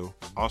Instagram handle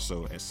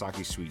also at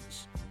Saki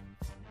Sweets.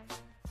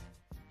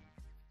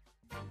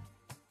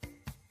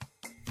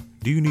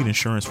 Do you need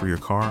insurance for your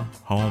car,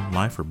 home,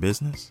 life, or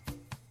business?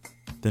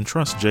 Then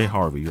trust Jay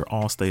Harvey, your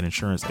Allstate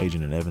insurance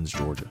agent in Evans,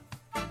 Georgia.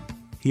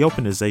 He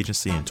opened his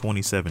agency in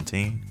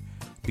 2017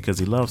 because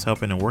he loves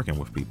helping and working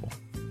with people.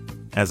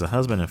 As a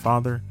husband and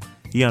father,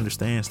 he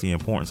understands the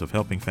importance of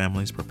helping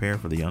families prepare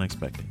for the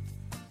unexpected.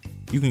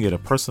 You can get a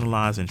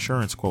personalized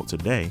insurance quote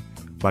today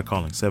by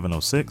calling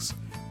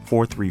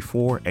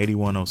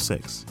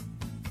 706-434-8106.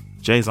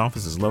 Jay's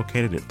office is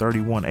located at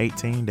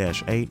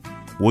 3118-8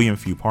 William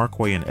Few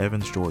Parkway in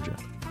Evans, Georgia.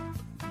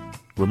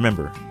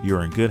 Remember,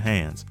 you're in good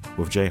hands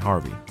with Jay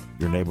Harvey,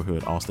 your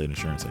neighborhood Allstate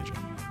insurance agent.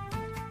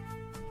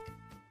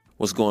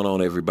 What's going on,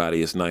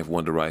 everybody? It's Ninth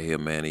Wonder right here,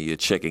 man, and you're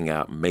checking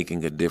out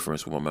Making a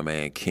Difference with my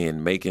man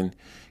Ken Macon.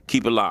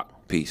 Keep it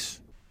locked.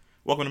 Peace.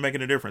 Welcome to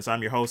Making a Difference.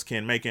 I'm your host,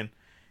 Ken Macon,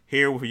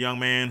 here with a young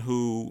man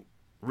who,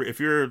 if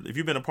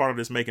you've been a part of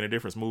this Making a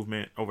Difference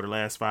movement over the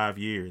last 5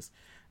 years,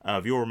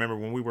 if you'll remember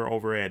when we were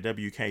over at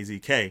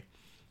WKZK,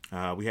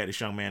 we had this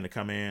young man to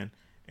come in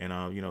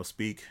and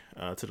speak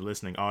to the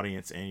listening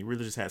audience, and he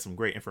really just had some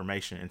great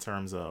information in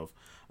terms of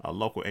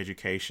local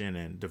education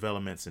and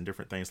developments and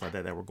different things like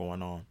that were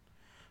going on.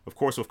 Of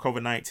course, with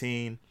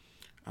COVID-19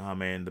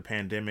 and the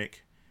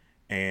pandemic,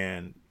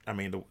 and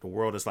the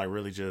world is like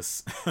really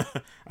just,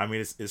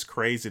 it's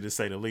crazy to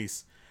say the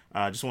least.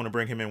 I just want to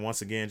bring him in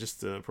once again just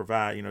to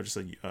provide, just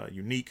a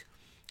unique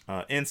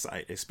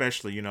insight,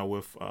 especially,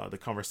 with the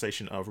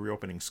conversation of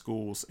reopening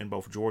schools in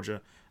both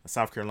Georgia,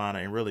 South Carolina,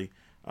 and really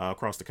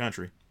across the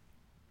country.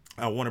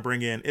 I want to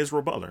bring in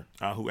Israel Butler,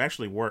 who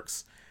actually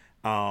works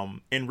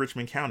in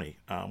Richmond County,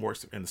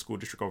 works in the school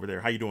district over there.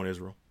 How you doing,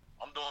 Israel?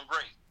 I'm doing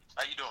great.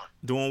 How you doing?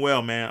 Doing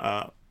well,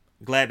 man.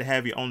 Glad to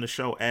have you on the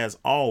show as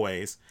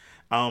always.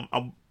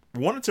 I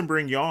wanted to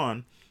bring you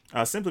on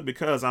simply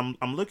because I'm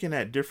looking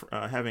at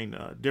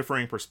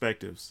differing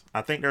perspectives.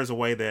 I think there's a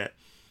way that,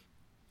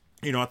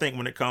 I think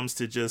when it comes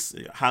to just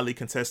highly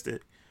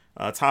contested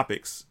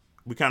topics,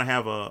 we kind of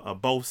have a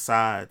both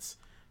sides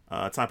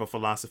type of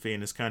philosophy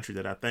in this country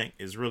that I think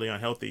is really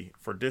unhealthy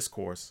for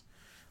discourse.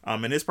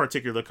 In this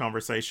particular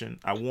conversation,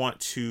 I want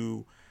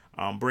to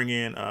bring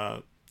in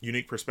a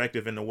unique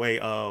perspective in the way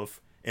of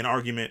an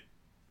argument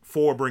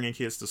for bringing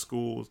kids to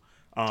schools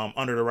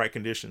under the right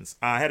conditions.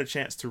 I had a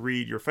chance to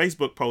read your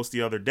Facebook post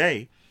the other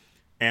day,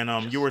 and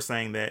Yes. you were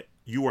saying that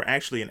you were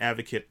actually an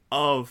advocate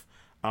of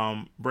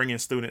bringing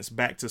students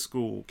back to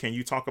school. Can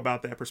you talk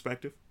about that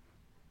perspective?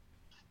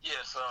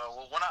 Yes.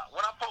 Well, when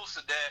I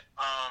posted that,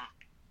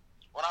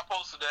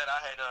 I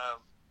had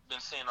been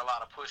seeing a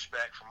lot of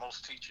pushback from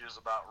most teachers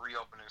about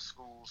reopening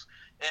schools,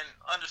 and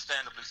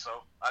understandably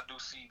so. I do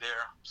see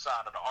their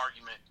side of the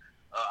argument.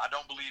 I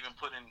don't believe in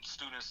putting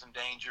students in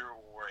danger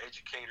or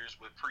educators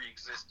with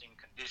pre-existing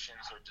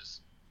conditions or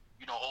just,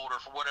 older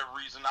for whatever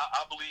reason.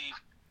 I believe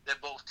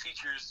that both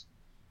teachers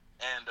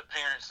and the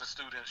parents and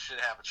students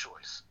should have a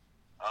choice.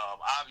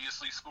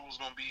 Obviously, school's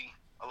going to be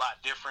a lot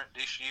different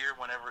this year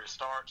whenever it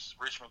starts.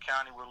 Richmond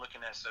County, we're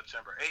looking at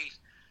September 8th,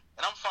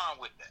 and I'm fine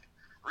with that.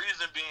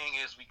 Reason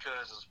being is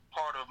because as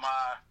part of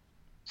my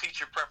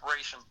teacher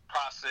preparation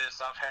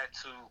process, I've had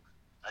to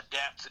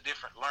adapt to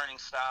different learning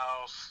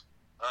styles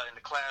in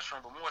the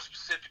classroom, but more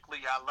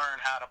specifically, I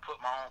learned how to put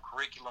my own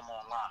curriculum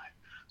online.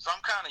 So I'm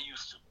kind of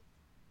used to it.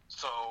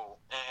 So,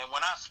 and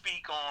when I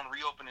speak on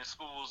reopening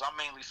schools, I'm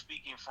mainly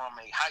speaking from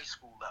a high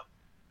school level.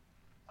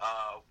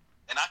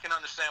 And I can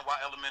understand why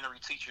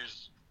elementary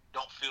teachers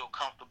don't feel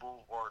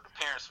comfortable, or the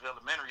parents of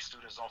elementary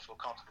students don't feel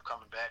comfortable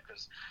coming back,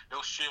 because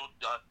those children,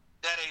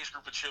 that age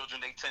group of children,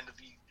 they tend to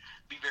be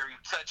very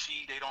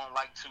touchy. They don't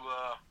like to,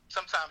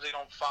 sometimes they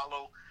don't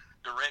follow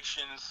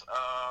directions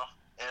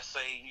as,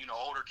 say,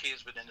 older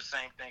kids, but then the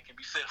same thing can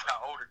be said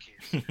about older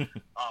kids.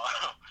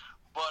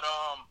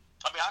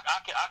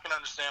 I can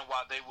understand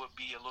why they would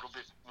be a little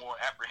bit more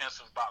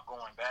apprehensive about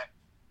going back.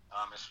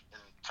 In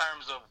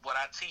terms of what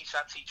I teach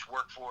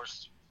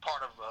workforce,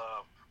 part of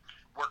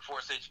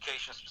workforce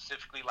education,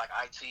 specifically like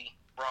IT,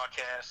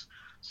 broadcast.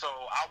 So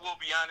I will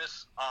be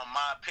honest,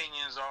 my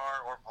opinions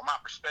are, or my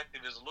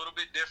perspective is a little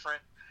bit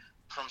different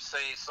from,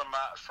 say,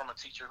 from a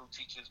teacher who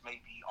teaches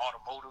maybe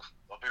automotive,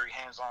 a very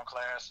hands-on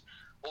class,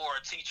 or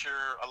a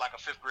teacher like a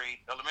fifth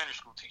grade elementary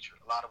school teacher.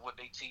 A lot of what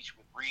they teach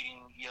with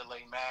reading,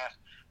 ELA, math,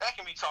 that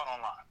can be taught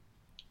online.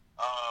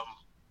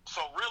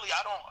 So really,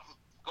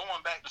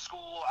 going back to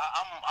school,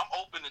 I'm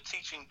open to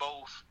teaching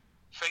both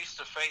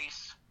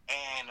face-to-face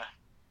and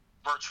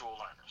virtual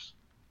learners.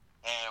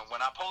 And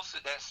when I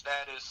posted that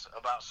status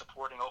about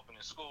supporting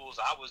opening schools,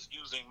 I was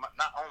using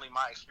not only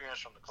my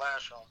experience from the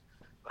classroom,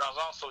 but I was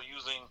also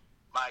using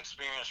my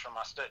experience from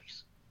my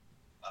studies.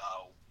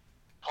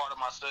 Part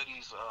of my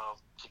studies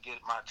to get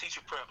my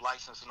teacher prep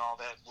license and all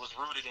that was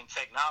rooted in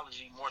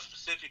technology, more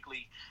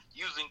specifically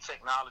using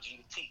technology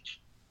to teach.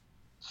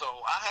 So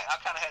I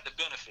kind of had the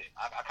benefit.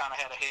 I kind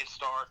of had a head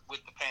start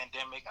with the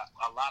pandemic.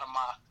 A lot of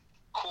my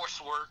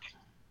coursework,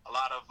 a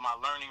lot of my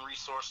learning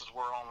resources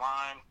were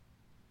online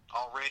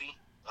already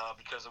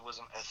because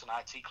it's an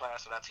IT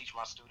class that I teach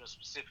my students,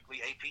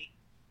 specifically AP.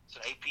 It's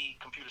an AP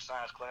computer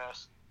science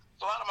class.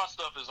 So a lot of my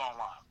stuff is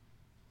online.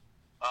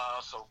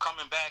 So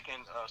coming back in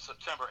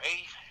September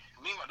 8th,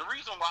 the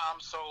reason why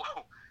I'm so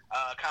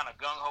kind of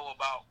gung-ho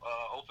about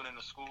opening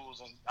the schools,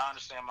 and I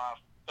understand my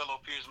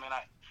fellow peers may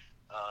not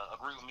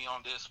agree with me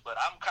on this, but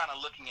I'm kind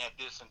of looking at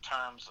this in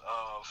terms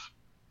of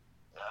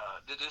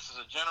this is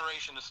a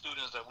generation of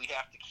students that we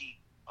have to keep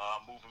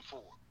moving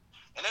forward.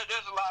 And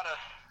there's a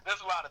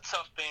lot of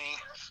tough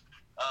things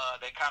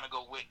that kind of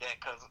go with that,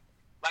 because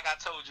like I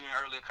told you in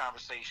earlier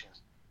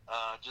conversations,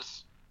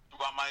 just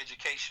throughout my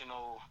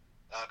educational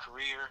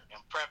career and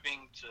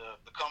prepping to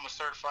become a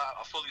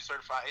fully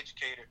certified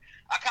educator,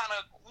 I kind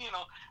of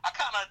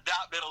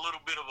adopted a little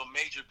bit of a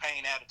major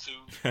pain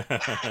attitude,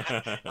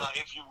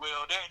 if you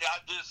will. I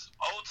just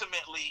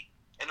ultimately,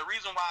 and the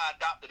reason why I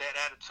adopted that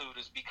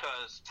attitude is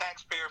because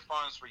taxpayer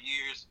funds for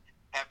years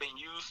have been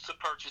used to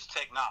purchase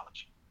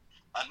technology,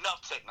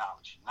 enough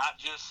technology, not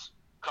just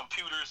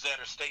computers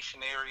that are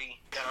stationary,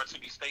 that are to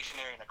be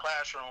stationary in the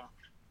classroom,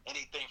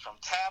 anything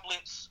from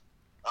tablets,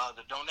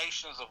 the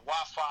donations of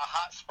Wi-Fi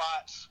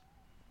hotspots,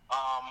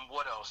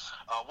 what else?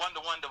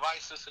 One-to-one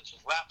devices such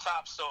as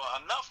laptops. So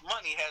enough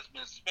money has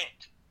been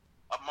spent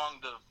among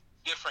the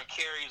different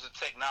carriers of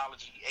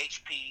technology,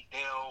 HP,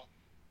 Dell,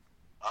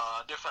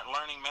 different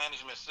learning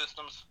management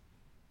systems.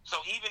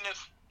 So even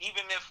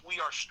if we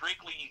are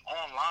strictly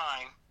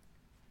online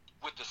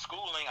with the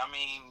schooling, I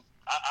mean,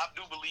 I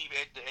do believe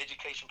the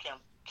education can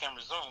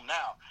resume.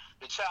 Now,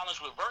 the challenge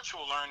with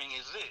virtual learning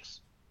is this.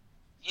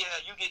 Yeah,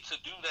 you get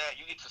to do that.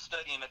 You get to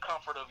study in the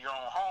comfort of your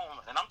own home.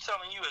 And I'm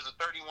telling you, as a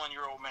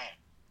 31-year-old man,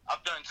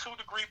 I've done 2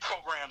 degree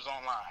programs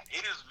online.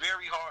 It is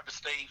very hard to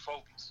stay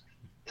focused.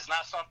 It's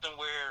not something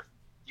where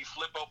you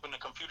flip open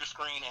the computer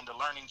screen and the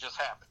learning just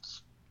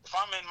happens. If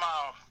I'm in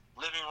my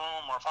living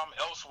room or if I'm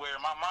elsewhere,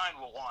 my mind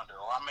will wander,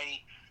 or I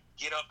may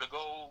get up to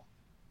go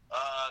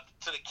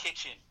to the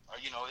kitchen, or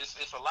it's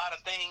a lot of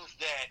things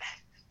that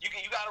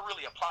you got to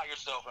really apply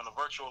yourself in a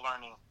virtual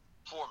learning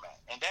format,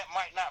 and that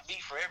might not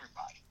be for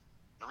everybody.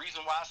 The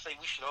reason why I say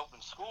we should open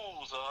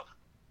schools up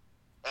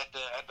at the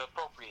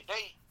appropriate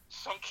date,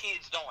 some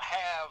kids don't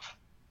have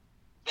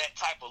that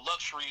type of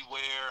luxury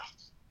where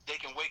they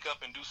can wake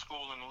up and do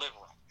school in the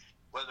living room,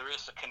 whether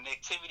it's a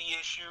connectivity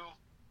issue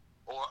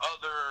or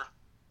other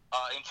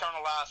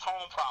internalized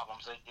home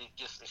problems.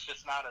 It's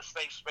just not a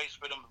safe space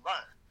for them to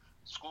learn.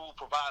 School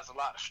provides a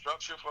lot of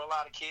structure for a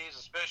lot of kids,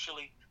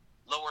 especially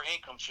lower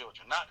income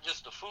children. Not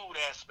just the food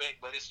aspect,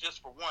 but it's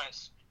just for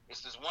once.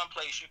 It's this one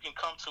place you can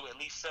come to at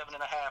least 7.5, 8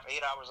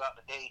 hours out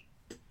the day,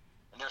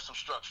 and there's some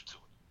structure to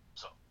it.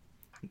 So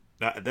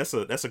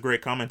that's a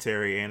great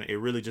commentary, and it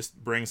really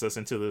just brings us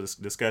into the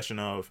discussion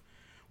of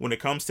when it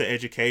comes to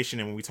education,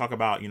 and when we talk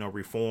about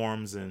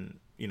reforms and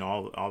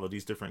all of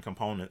these different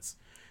components.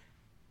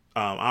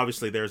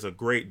 Obviously, there's a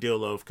great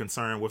deal of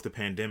concern with the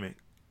pandemic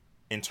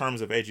in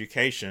terms of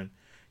education.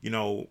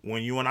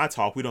 When you and I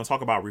talk, we don't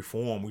talk about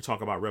reform; we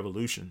talk about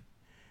revolution.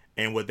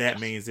 And what that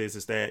means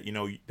is that,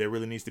 there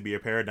really needs to be a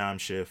paradigm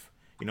shift.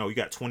 You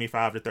got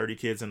 25 to 30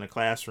 kids in the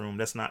classroom.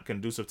 That's not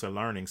conducive to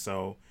learning.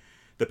 So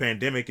the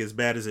pandemic, as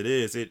bad as it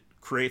is, it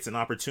creates an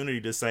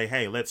opportunity to say,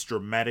 hey, let's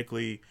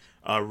dramatically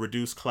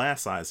reduce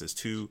class sizes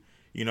to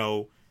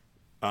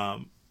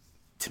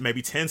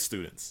maybe 10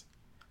 students.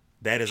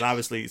 That is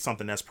obviously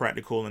something that's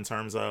practical in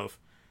terms of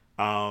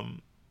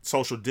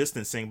social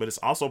distancing, but it's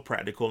also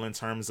practical in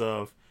terms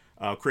of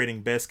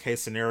creating best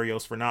case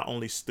scenarios for not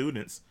only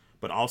students,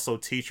 but also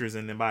teachers,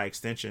 and then by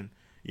extension,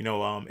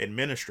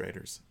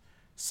 administrators.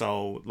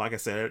 So, like I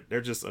said,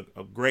 there's just a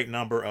great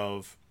number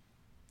of,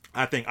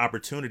 I think,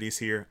 opportunities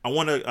here. I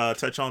want to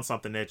touch on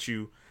something that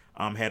you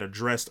had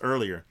addressed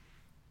earlier,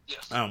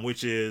 yes.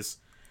 Which is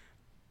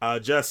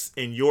just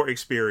in your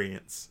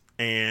experience.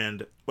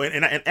 And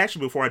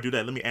actually, before I do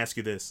that, let me ask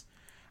you this.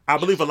 I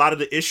believe a lot of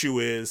the issue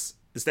is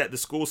that the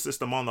school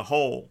system on the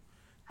whole,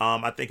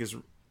 I think, is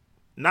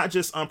not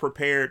just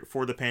unprepared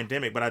for the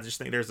pandemic, but I just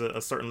think there's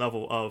a certain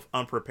level of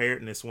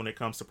unpreparedness when it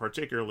comes to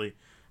particularly,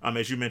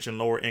 as you mentioned,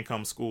 lower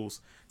income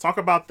schools. Talk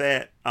about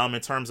that in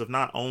terms of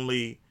not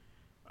only,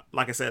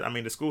 like I said,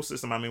 the school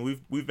system.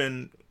 We've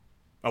been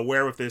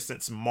aware of this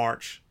since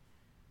March,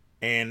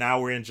 and now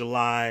we're in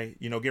July,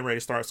 getting ready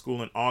to start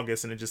school in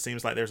August, and it just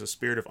seems like there's a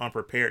spirit of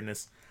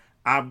unpreparedness.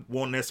 I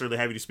won't necessarily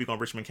have you to speak on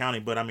Richmond County,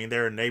 but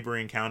there are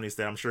neighboring counties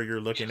that I'm sure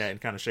you're looking at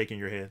and kind of shaking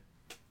your head.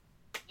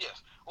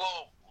 Yes.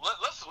 Well,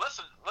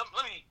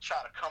 let me try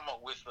to come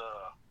up with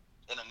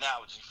an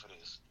analogy for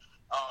this.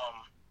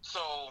 So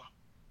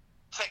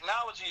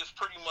technology is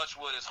pretty much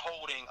what is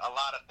holding a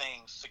lot of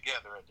things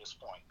together at this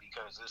point,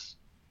 because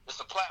it's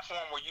a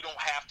platform where you don't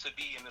have to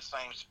be in the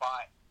same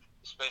spot,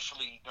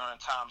 especially during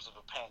times of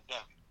a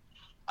pandemic.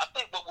 I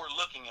think what we're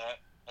looking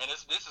at, and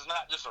this is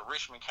not just a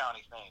Richmond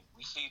County thing.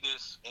 We see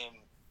this it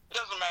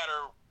doesn't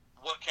matter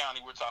what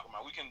county we're talking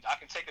about. I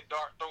can take a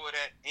dart, throw it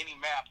at any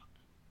map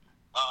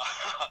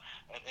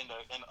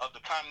of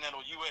the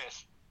continental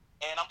U.S.,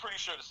 and I'm pretty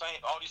sure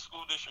all these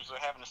school districts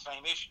are having the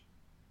same issue.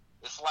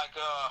 It's like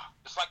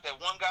that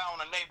one guy in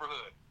the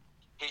neighborhood.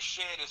 His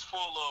shed is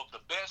full of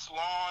the best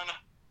lawn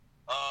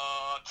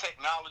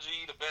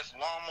technology, the best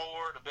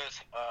lawnmower, the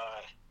best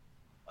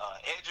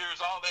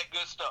edgers, all that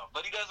good stuff,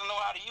 but he doesn't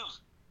know how to use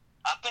it.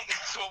 I think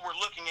that's what we're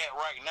looking at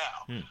right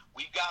now.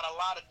 We've got a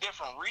lot of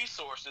different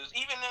resources,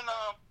 even in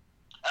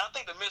and I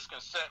think the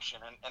misconception,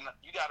 and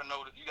you got to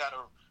know that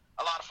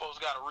a lot of folks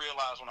got to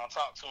realize when I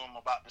talk to them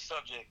about the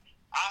subject,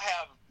 I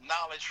have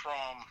knowledge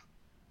from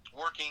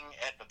working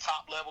at the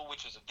top level,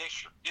 which is a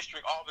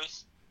district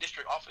office.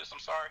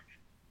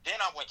 Then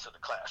I went to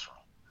the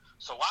classroom,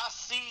 so I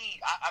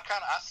see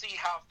I see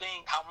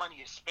how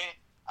money is spent.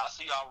 I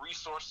see how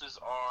resources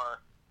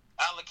are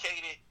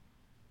allocated,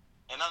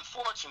 and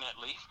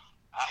unfortunately,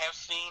 I have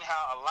seen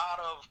how a lot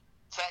of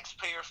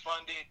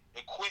taxpayer-funded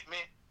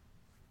equipment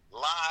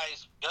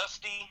lies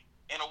dusty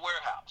in a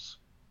warehouse.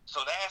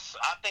 So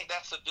I think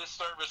that's a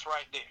disservice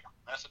right there.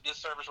 That's a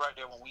disservice right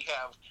there when we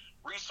have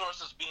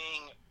resources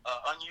being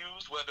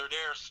unused, whether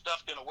they're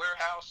stuffed in a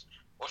warehouse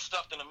or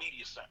stuffed in a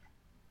media center.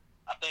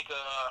 I think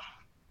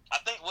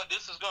what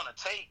this is going to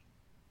take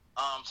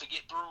to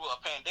get through a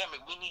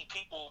pandemic, we need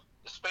people,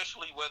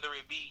 especially whether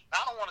it be,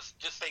 I don't want to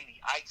just say the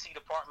IT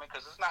department,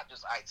 because it's not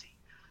just IT.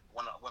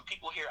 When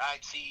people hear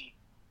IT,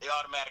 they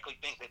automatically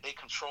think that they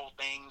control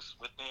things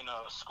within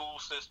a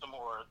school system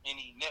or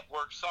any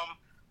network.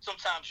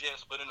 Sometimes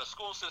yes, but in a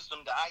school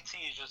system, the IT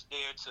is just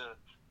there to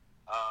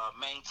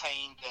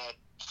maintain that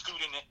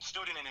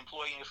student and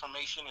employee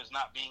information is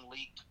not being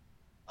leaked.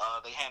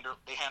 They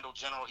handle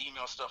general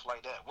email stuff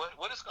like that.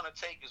 What it's going to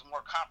take is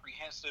more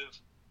comprehensive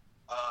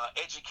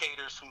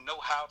educators who know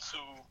how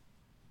to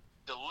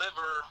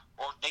deliver,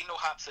 or they know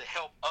how to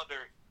help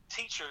other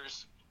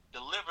teachers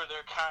deliver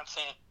their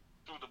content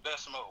through the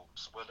best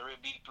modes, whether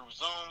it be through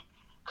Zoom.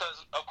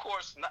 Because, of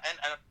course, and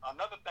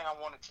another thing I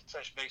wanted to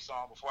touch base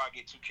on before I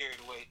get too carried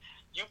away,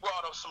 you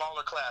brought up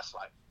smaller class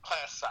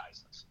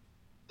sizes.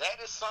 That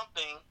is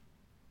something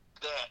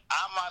that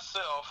I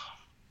myself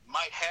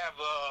might have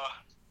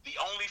the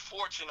only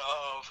fortune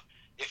of,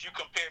 if you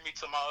compare me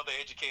to my other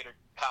educator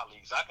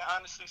colleagues. I can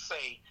honestly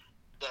say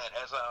that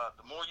as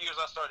the more years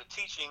I started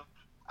teaching,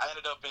 I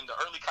ended up in the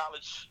early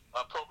college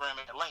program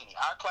at Laney.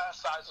 Our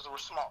class sizes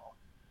were small.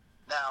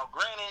 Now,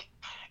 granted,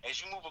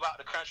 as you move about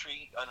the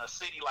country in a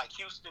city like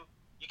Houston,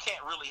 you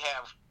can't really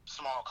have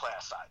small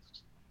class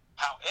sizes.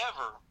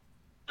 However,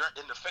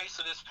 in the face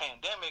of this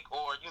pandemic,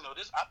 or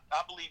this,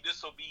 I believe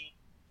this will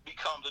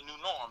become the new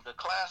norm. The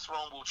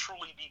classroom will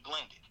truly be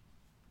blended.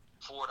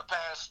 For the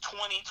past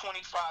 20,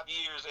 25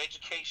 years,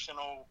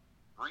 educational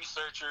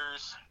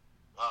researchers,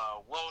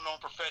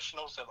 well-known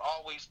professionals have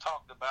always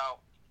talked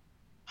about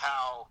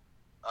how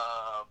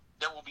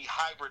there will be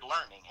hybrid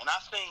learning, and I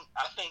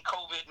think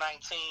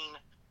COVID-19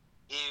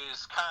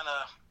 is kind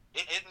of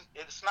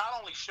it's not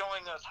only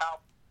showing us how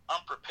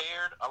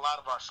unprepared a lot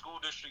of our school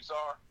districts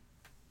are,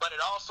 but it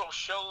also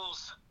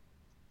shows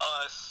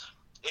us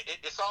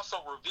it's also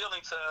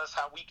revealing to us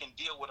how we can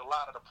deal with a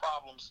lot of the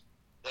problems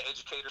that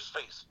educators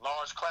face.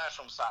 Large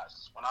classroom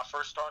sizes. When I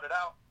first started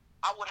out,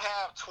 I would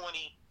have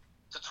 20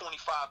 to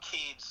 25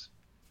 kids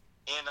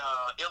in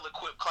an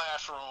ill-equipped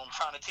classroom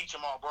trying to teach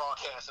them all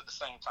broadcast at the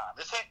same time.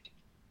 It's hectic.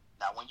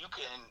 Now, when you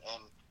can,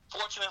 and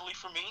fortunately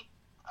for me,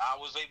 I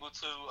was able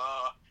to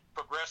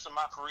progress in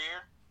my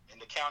career,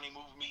 and the county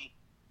moved me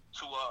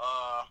to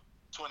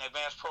an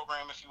advanced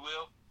program, if you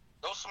will.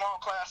 Those small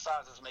class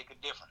sizes make a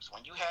difference.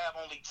 When you have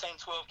only 10,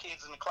 12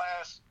 kids in the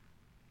class,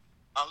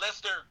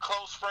 unless they're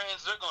close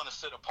friends, they're going to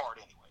sit apart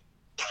anyway.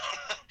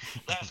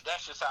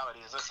 That's just how it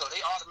is. And so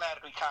they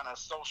automatically kind of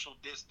social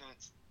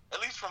distance, at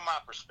least from my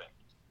perspective.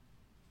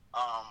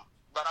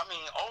 But I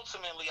mean,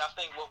 ultimately, I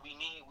think what we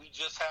need, we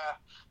just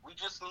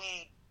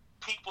need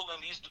people in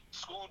these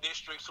school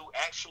districts who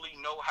actually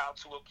know how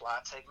to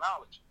apply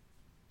technology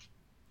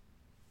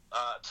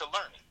to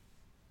learning.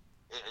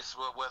 It's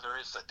whether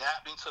it's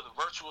adapting to the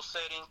virtual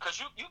setting, because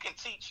you can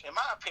teach. In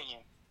my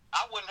opinion,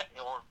 I wouldn't,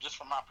 or just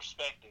from my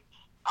perspective,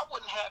 I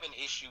wouldn't have an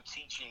issue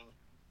teaching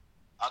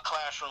a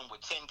classroom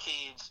with 10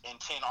 kids and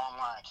 10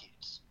 online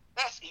kids.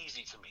 That's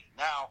easy to me.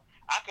 Now,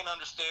 I can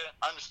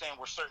understand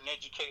where certain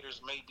educators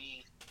may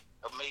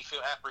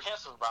feel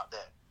apprehensive about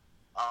that.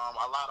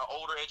 A lot of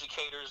older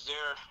educators,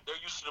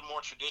 they're used to the more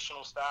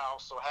traditional style,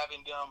 so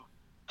having them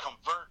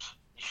convert,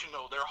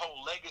 their whole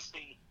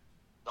legacy,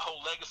 the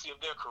whole legacy of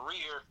their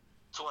career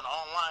to an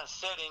online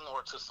setting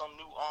or to some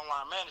new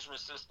online management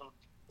system,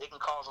 it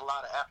can cause a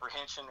lot of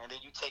apprehension. And then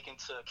you take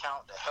into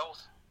account the health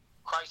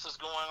crisis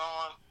going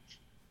on.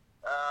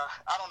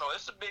 I don't know.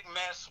 It's a big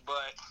mess,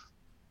 but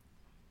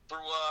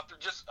through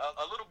just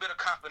a little bit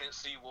of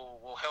competency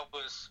will help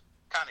us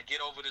kind of get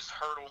over this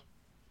hurdle,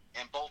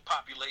 and both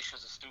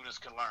populations of students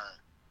can learn.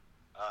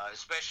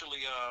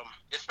 Especially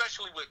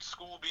with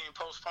school being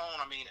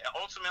postponed. I mean,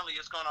 ultimately,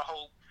 it's going to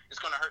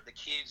hurt the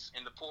kids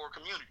in the poor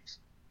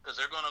communities, because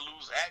they're going to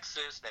lose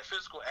that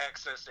physical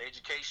access to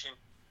education.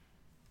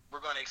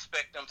 We're going to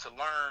expect them to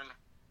learn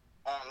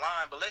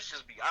online, but let's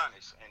just be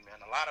honest. And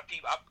a lot of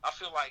people, I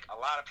feel like a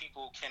lot of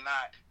people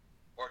cannot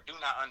or do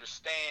not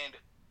understand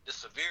the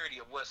severity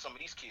of what some of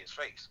these kids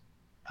face.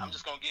 I'm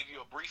just going to give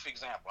you a brief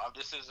example.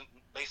 This isn't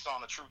based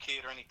on a true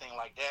kid or anything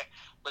like that,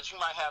 but you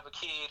might have a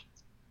kid,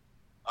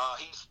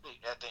 he's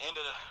at the end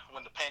of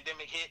when the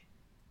pandemic hit,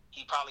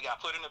 He probably got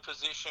put in a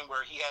position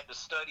where he had to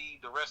study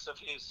the rest of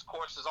his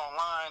courses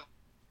online,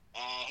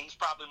 and he's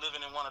probably living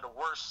in one of the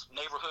worst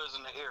neighborhoods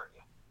in the area.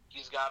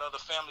 He's got other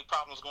family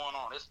problems going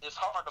on. It's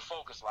hard to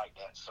focus like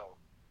that. So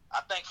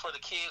I think for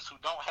the kids who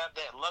don't have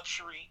that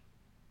luxury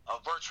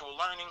of virtual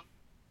learning,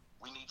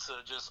 we need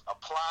to just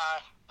apply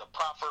the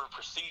proper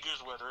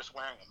procedures, whether it's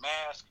wearing a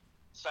mask,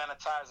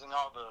 sanitizing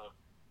all the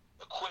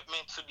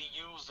equipment to be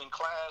used in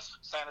class,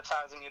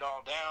 sanitizing it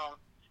all down,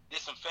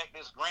 disinfect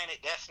this. Granted,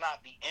 that's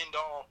not the end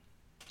all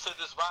to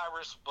this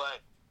virus, but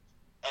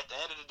at the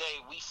end of the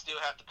day, we still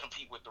have to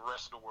compete with the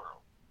rest of the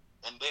world.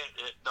 And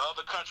the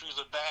other countries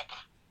are back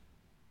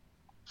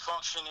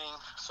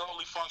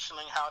solely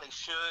functioning how they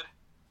should.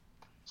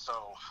 So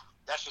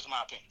that's just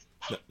my opinion.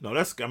 No,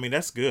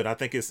 that's good. I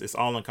think it's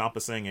all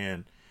encompassing,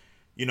 and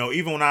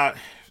even when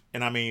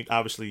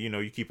obviously,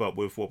 you keep up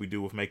with what we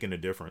do with Making a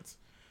Difference.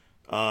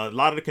 A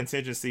lot of the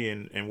contingency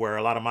and where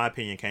a lot of my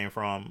opinion came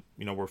from,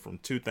 were from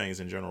two things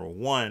in general.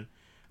 One,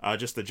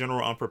 just the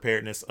general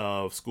unpreparedness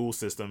of school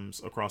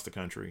systems across the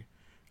country.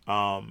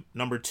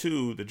 Number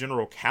two, the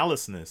general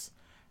callousness.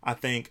 I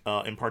think,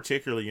 in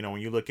particular,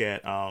 when you look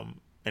at,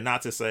 and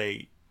not to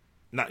say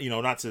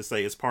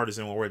it's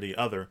partisan one way or the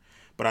other,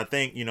 but I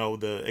think,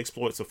 the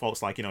exploits of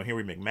folks like,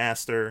 Henry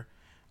McMaster.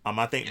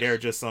 I think there are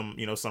just some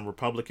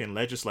Republican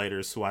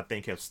legislators who I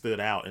think have stood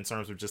out in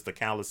terms of just the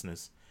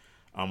callousness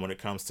when it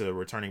comes to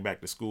returning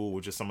back to school,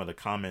 with just some of the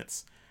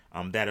comments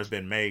that have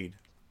been made.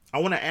 I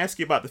want to ask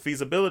you about the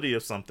feasibility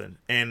of something,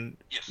 and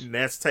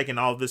that's taking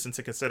all of this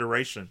into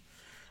consideration.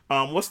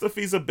 What's the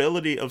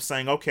feasibility of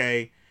saying,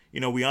 okay,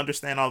 we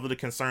understand all of the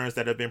concerns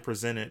that have been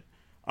presented.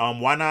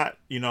 Why not,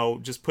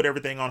 just put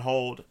everything on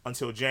hold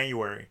until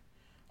January,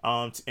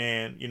 and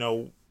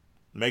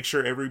make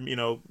sure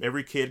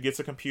every kid gets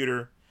a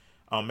computer.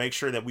 Make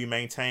sure that we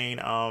maintain,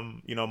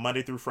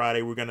 Monday through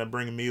Friday, we're going to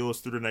bring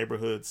meals through the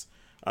neighborhoods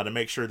to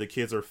make sure the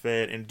kids are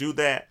fed, and do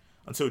that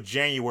until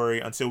January,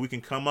 until we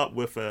can come up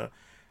with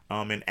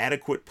an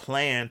adequate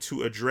plan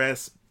to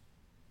address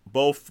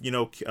both,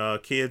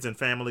 kids and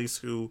families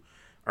who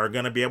are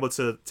going to be able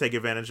to take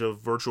advantage of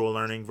virtual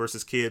learning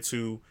versus kids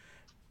who,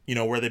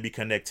 whether it be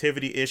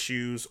connectivity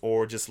issues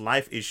or just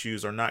life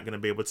issues, are not going to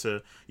be able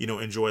to,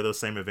 enjoy those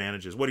same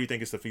advantages. What do you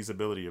think is the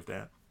feasibility of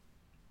that?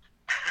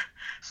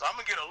 So I'm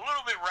going to get a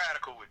little bit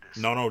radical with this.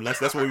 No,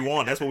 that's what we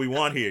want. That's what we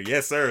want here.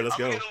 Yes, sir. Let's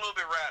go. I'm going to get a little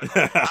bit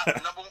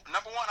radical.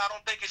 Number one, I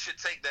don't think it should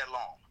take that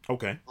long.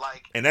 Okay.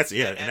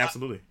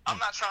 Absolutely. I'm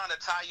not trying to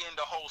tie in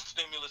the whole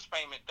stimulus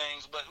payment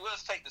things, but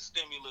let's take the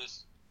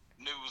stimulus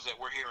news that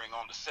we're hearing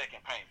on the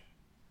second payment.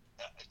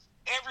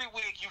 Every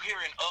week you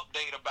hear an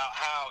update about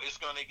how it's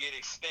going to get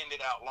extended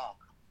out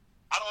longer.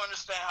 I don't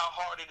understand how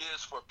hard it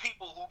is for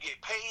people who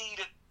get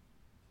paid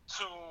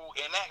to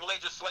enact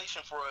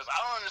legislation for us. I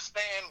don't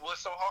understand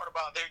what's so hard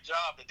about their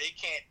job that they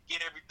can't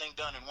get everything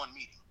done in one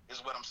meeting,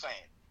 is what I'm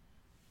saying.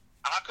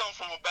 I come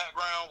from a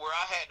background where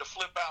I had to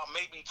flip out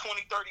maybe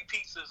 20, 30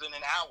 pizzas in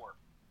an hour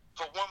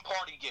for one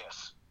party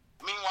guest.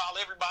 Meanwhile,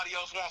 everybody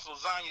else wants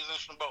lasagnas and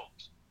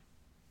shamboas.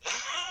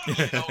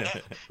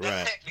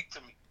 That's hectic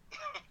to me.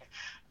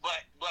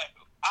 But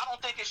I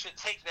don't think it should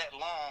take that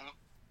long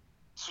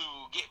to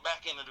get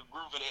back into the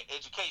groove of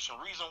education.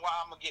 Reason why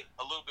I'm going to get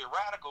a little bit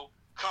radical,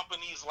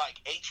 companies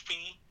like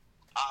HP,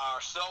 our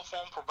cell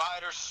phone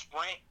providers,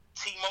 Sprint,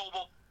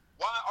 T-Mobile,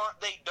 why aren't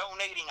they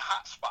donating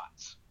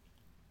hotspots?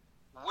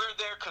 We're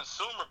their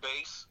consumer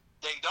base.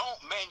 They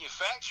don't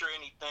manufacture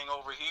anything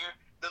over here.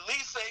 The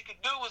least they could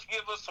do is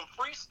give us some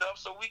free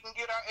stuff so we can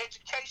get our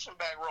education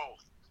back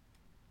rolling.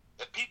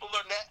 If people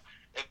are not,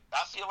 if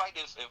I see it like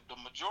this, if the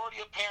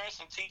majority of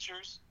parents and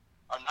teachers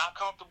are not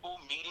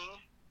comfortable meeting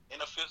in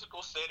a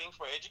physical setting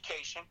for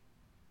education,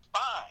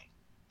 fine.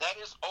 That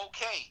is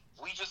okay.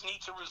 We just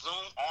need to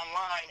resume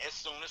online as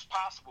soon as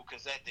possible,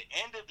 because at the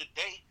end of the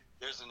day,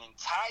 there's an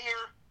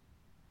entire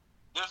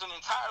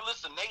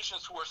list of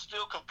nations who are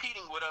still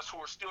competing with us, who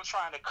are still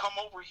trying to come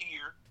over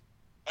here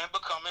and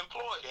become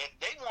employed. And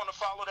they want to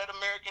follow that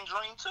American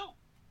dream too.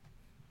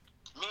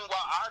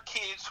 Meanwhile, our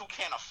kids who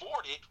can't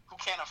afford it, who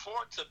can't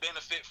afford to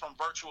benefit from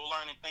virtual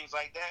learning, things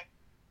like that,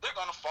 they're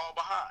going to fall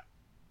behind.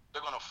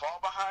 They're going to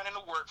fall behind in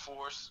the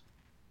workforce.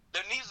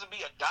 There needs to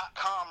be a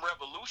 .com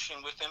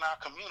revolution within our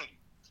community,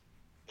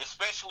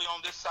 especially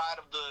on this side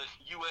of the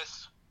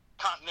U.S.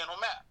 continental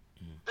map.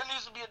 There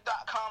needs to be a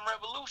 .com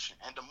revolution.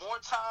 And the more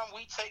time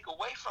we take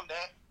away from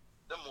that,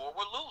 the more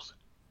we're losing.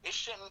 It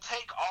shouldn't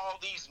take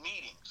all these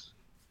meetings.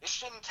 It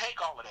shouldn't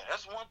take all of that.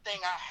 That's one thing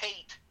I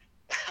hate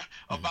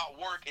about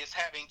work, is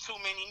having too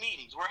many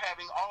meetings. We're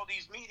having all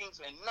these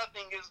meetings and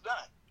nothing is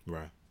done.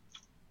 Right.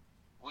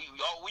 We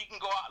can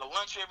go out to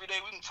lunch every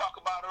day. We can talk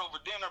about it over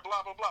dinner,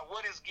 blah, blah, blah.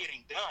 What is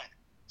getting done?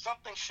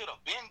 Something should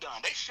have been done.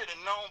 They should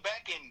have known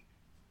back in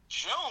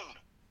June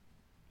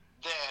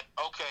that,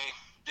 okay,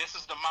 this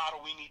is the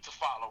model we need to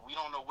follow. We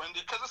don't know when,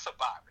 because it's a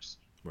virus.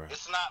 Right.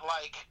 It's not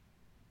like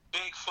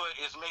Bigfoot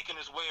is making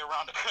his way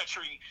around the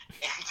country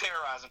and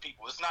terrorizing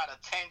people. It's not a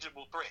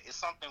tangible threat. It's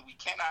something we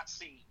cannot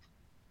see.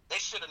 They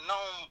should have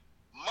known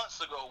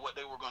months ago what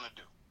they were going to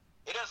do.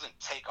 It doesn't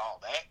take all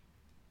that.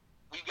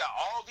 we've got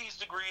all these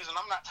degrees, and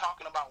I'm not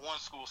talking about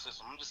one school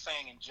system. I'm just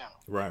saying in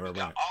general. Right. We've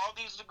got all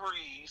these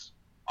degrees,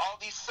 all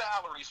these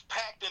salaries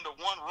packed into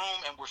one room,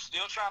 and we're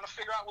still trying to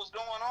figure out what's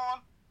going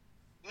on?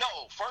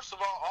 No. First of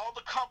all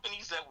the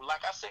companies that,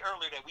 like I said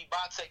earlier, that we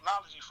buy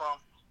technology from,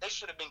 they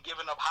should have been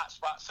giving up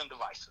hotspots and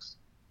devices.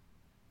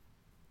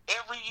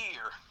 Every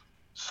year,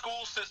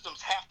 school systems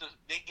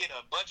they get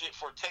a budget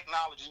for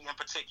technology in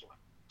particular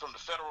from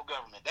the federal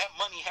government. That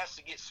money has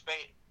to get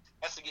spent.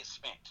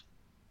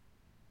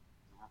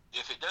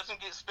 If it doesn't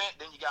get spent,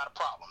 then you got a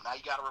problem. Now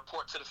you got to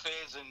report to the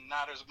feds, and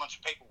now there's a bunch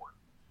of paperwork.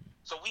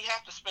 So we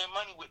have to spend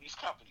money with these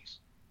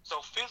companies. So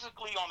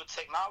physically, on the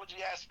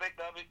technology aspect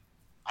of it,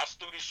 our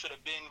students should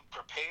have been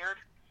prepared.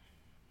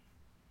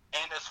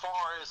 And as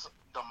far as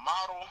the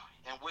model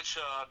in which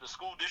the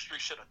school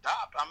district should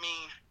adopt, I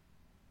mean,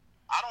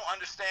 I don't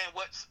understand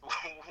what's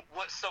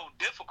so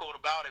difficult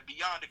about it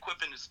beyond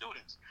equipping the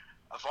students.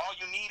 If all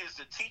you need is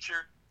the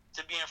teacher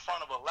to be in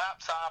front of a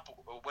laptop,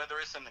 or whether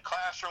it's in the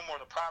classroom or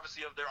the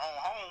privacy of their own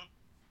home,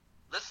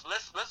 let's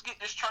get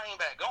this train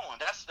back going.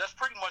 That's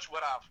pretty much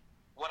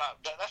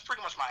that's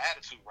pretty much my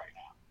attitude right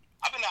now.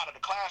 I've been out of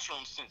the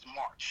classroom since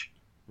March.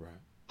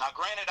 Right. Now,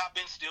 granted, I've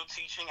been still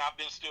teaching. I've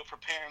been still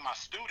preparing my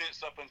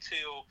students up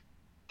until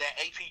that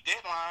AP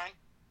deadline,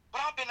 but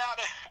I've been out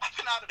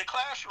of the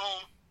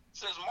classroom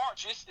since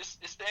March. It's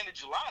the end of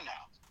July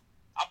now.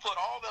 I put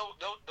all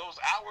those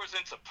hours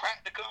into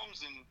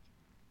practicums and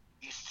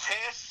these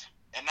tests,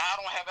 and now I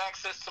don't have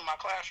access to my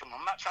classroom.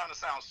 I'm not trying to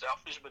sound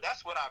selfish, but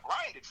that's what I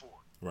grinded for.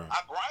 Right.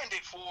 I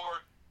grinded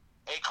for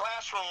a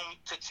classroom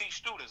to teach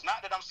students.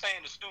 Not that I'm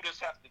saying the students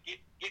have to get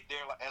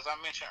there. As I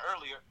mentioned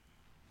earlier,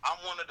 I'm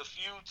one of the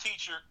few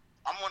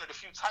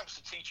types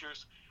of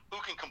teachers who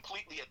can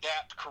completely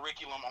adapt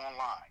curriculum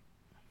online.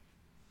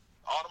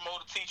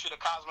 Automotive teacher, the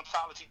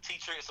cosmetology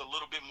teacher, it's a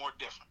little bit more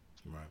different.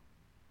 Right.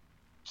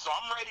 So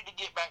I'm ready to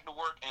get back to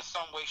work in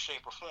some way,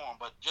 shape, or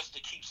form, but just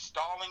to keep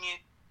stalling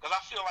it, because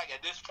I feel like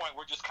at this point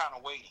we're just kind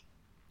of waiting.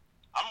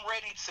 I'm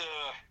ready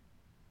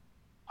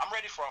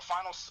for a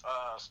final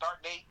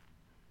start date,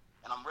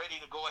 and I'm ready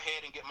to go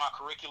ahead and get my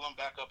curriculum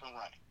back up and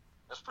running.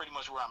 That's pretty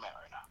much where I'm at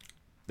right now.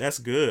 That's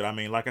good. I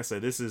mean, like I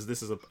said, this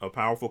is a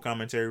powerful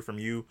commentary from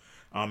you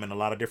in a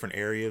lot of different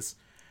areas.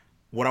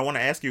 What I want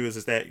to ask you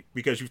is that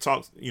because you've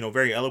talked,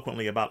 very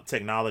eloquently about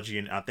technology,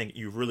 and I think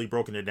you've really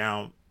broken it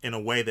down in a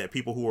way that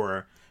people who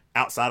are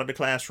outside of the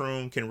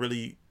classroom can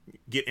really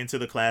get into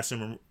the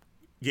classroom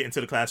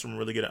and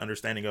really get an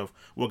understanding of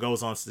what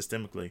goes on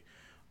systemically.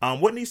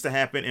 What needs to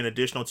happen in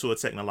additional to a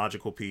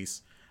technological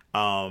piece,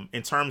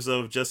 in terms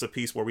of just a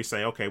piece where we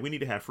say, okay, we need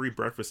to have free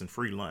breakfast and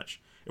free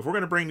lunch. If we're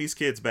going to bring these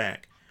kids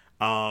back,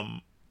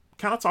 kind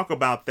of talk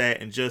about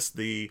that, and just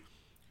the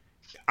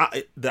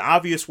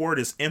obvious word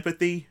is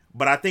empathy,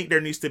 but I think there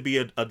needs to be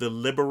a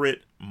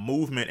deliberate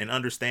movement and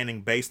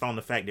understanding based on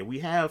the fact that we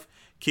have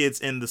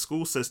kids in the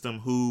school system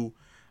who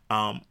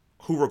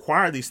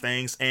require these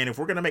things. And if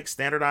we're going to make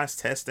standardized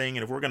testing,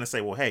 and if we're going to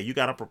say, well, hey, you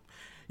got to,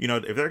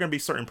 if there are going to be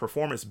certain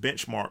performance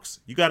benchmarks,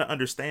 you got to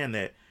understand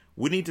that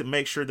we need to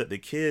make sure that the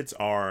kids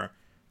are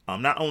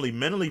not only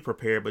mentally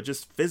prepared, but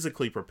just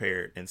physically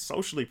prepared and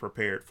socially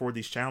prepared for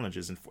these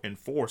challenges and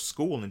for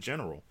school in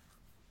general.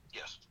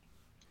 Yes.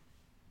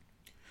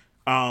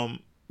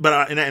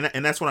 But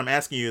and that's what I'm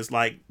asking you is,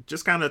 like,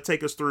 just kind of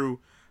take us through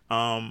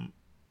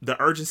the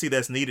urgency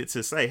that's needed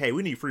to say, hey,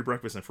 we need free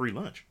breakfast and free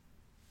lunch.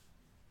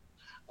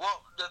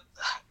 Well,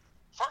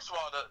 first of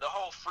all, the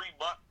whole free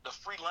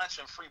lunch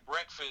and free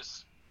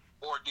breakfast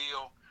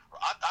ordeal,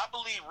 I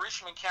believe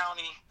Richmond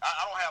County,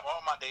 I don't have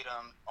all my data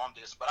on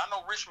this, but I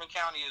know Richmond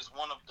County is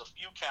one of the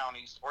few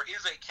counties, or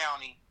is a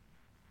county,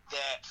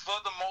 that for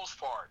the most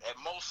part, at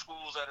most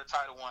schools that are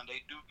Title I,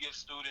 they do give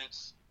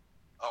students,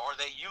 or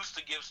they used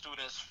to give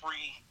students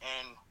free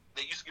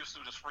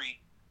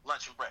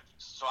lunch and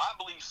breakfast. So I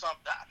believe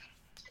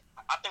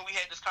I think we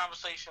had this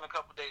conversation a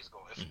couple of days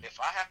ago. If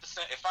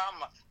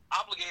I'm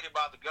obligated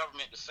by the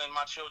government to send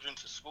my children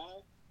to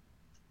school,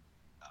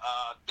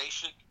 they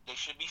should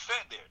be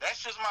fed there.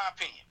 That's just my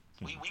opinion.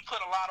 We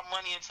put a lot of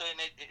money into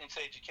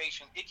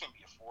education. It can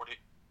be afforded.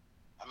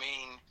 I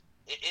mean,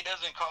 it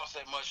doesn't cost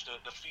that much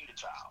to feed a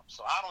child.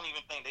 So I don't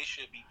even think they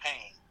should be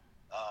paying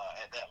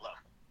at that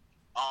level.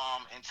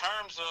 In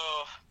terms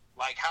of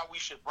like how we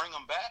should bring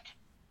them back,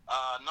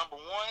 number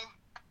one,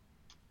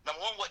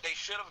 what they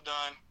should have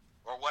done,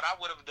 or what I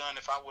would have done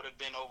if I would have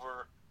been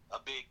over a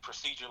big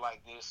procedure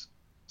like this,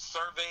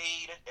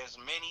 surveyed as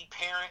many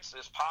parents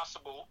as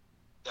possible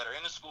that are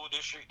in the school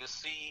district to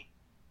see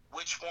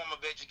which form of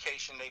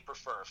education they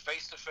prefer,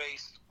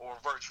 face-to-face or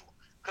virtual.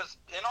 Because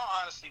in all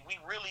honesty,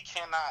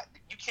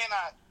 you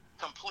cannot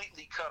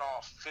completely cut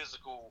off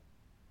physical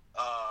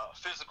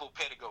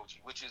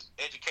pedagogy, which is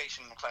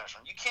education in the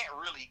classroom. You can't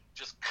really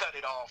just cut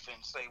it off and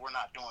say we're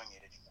not doing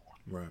it anymore.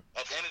 Right.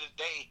 At the end of the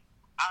day,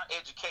 our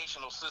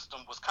educational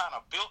system was kind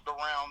of built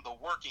around the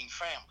working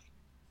family,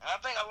 and I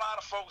think a lot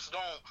of folks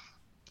kind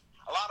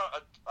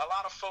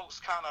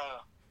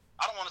of,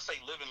 I don't want to say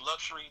live in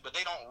luxury, but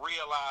they don't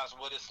realize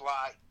what it's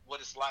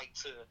like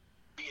to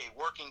be a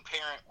working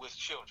parent with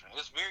children.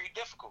 It's very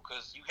difficult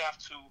because you have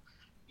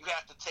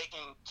to take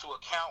into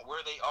account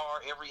where they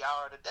are every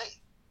hour of the day.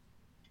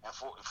 And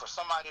for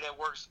somebody that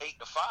works 8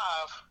 to 5,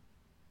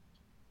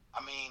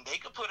 I mean, they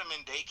could put them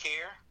in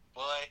daycare,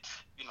 but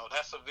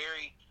that's a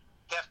very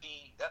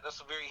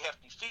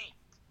hefty fee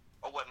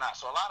or whatnot.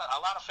 So a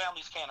lot of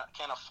families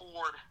can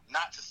afford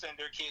not to send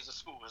their kids to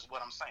school, is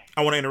what I'm saying.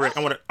 I want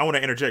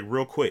to interject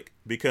real quick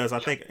because I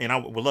think, and I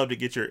would love to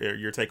get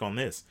your take on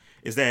this,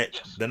 is that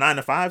the 9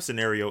 to 5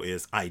 scenario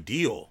is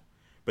ideal,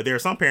 but there are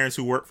some parents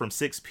who work from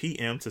 6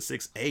 p.m. to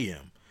 6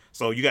 a.m.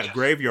 So you got a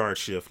graveyard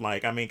shift.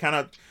 Like, I mean, kind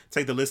of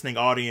take the listening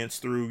audience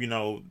through,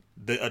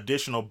 the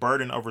additional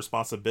burden of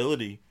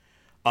responsibility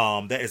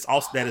that is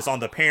on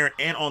the parent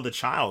and on the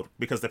child,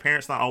 because the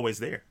parent's not always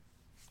there.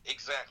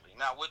 Exactly.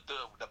 Now with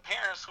the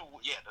parents who,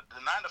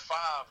 the 9 to 5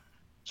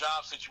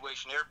 job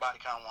situation, everybody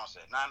kind of wants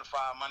that 9 to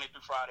 5, Monday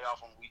through Friday,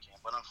 off on the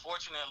weekend. But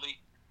unfortunately,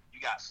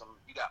 you got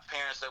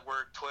parents that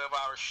work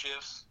 12-hour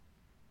shifts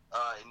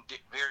in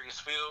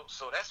various fields.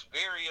 So that's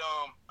very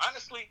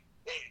honestly.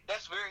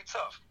 That's very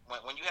tough.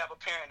 When you have a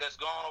parent that's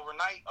gone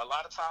overnight, a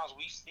lot of times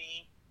we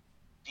see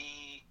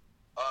the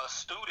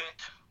student.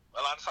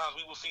 A lot of times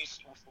we will see.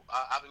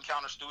 I've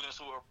encountered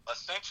students who are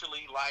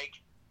essentially like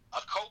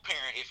a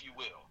co-parent, if you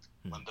will.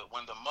 When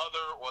the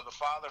mother or the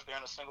father, if they're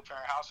in a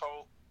single-parent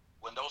household,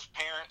 when those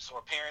parents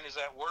or parent is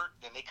at work,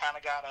 then they kind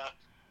of gotta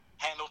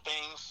handle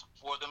things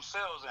for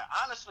themselves. And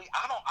honestly,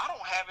 I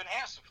don't have an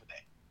answer for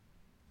that.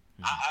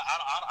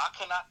 I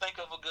cannot think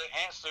of a good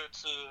answer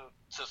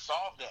to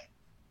solve that.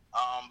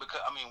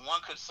 Because I mean,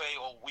 one could say,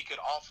 we could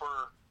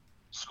offer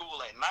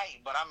school at night,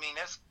 but I mean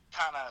that's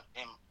kind of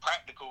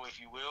impractical, if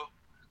you will.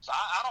 So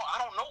I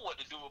don't know what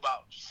to do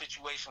about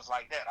situations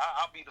like that.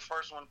 I'll be the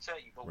first one to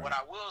tell you. But what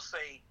I will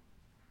say,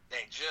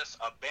 that just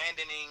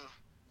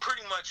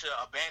pretty much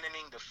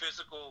abandoning the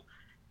physical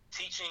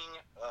teaching,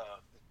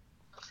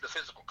 the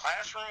physical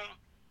classroom,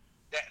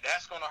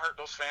 that's going to hurt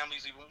those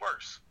families even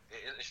worse.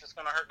 It's just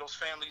going to hurt those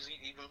families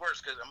even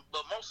worse.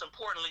 But most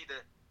importantly,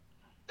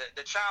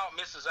 the child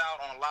misses out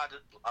on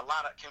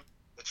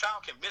the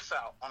child can miss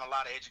out on a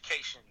lot of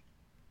education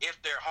if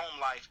their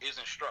home life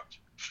isn't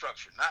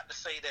structured. Not to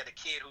say that a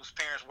kid whose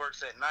parents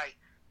works at night,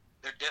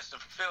 they're destined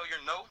for failure.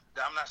 No,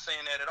 I'm not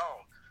saying that at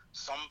all.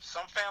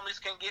 Some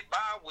families can get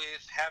by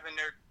with having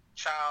their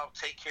child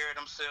take care of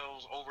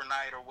themselves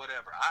overnight or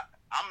whatever.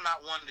 I'm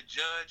not one to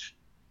judge.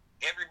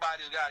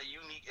 Everybody's got a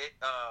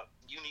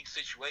unique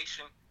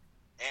situation,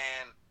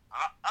 and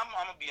I'm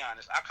gonna be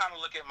honest. I kind of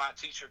look at my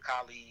teacher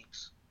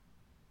colleagues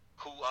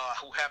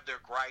who have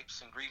their gripes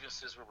and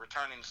grievances with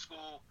returning to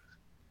school.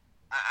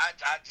 I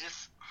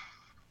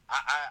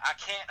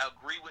can't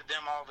agree with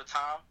them all the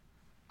time.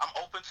 I'm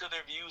open to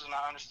their views and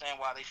I understand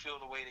why they feel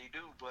the way they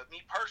do. But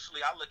me personally,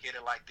 I look at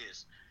it like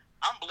this.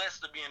 I'm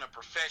blessed to be in a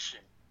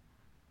profession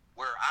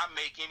where I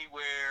make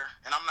anywhere,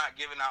 and I'm not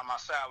giving out my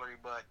salary,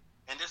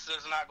 and this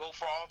does not go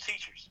for all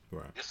teachers.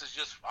 Right. This is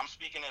just, I'm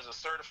speaking as a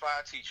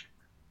certified teacher.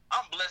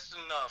 I'm blessed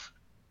enough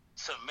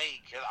to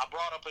make, I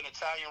brought up an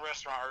Italian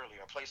restaurant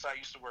earlier, a place I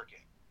used to work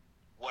at.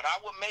 What I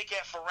would make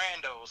at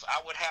Ferrando's, I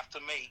would have to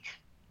make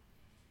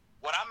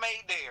what I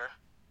made there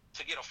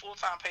to get a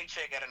full-time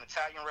paycheck at an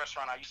Italian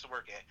restaurant I used to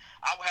work at.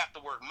 I would have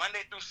to work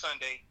Monday through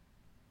Sunday,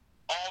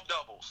 all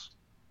doubles,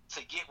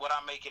 to get what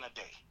I make in a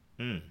day.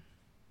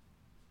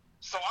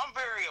 So I'm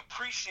very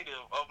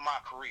appreciative of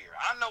my career.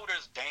 I know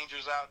there's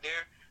dangers out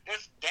there.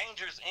 There's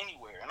dangers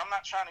anywhere, and I'm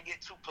not trying to get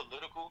too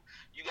political.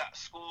 You got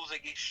schools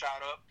that get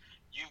shot up.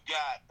 You've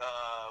got,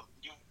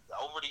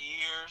 over the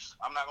years,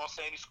 I'm not going to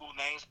say any school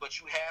names, but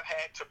you have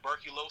had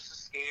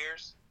tuberculosis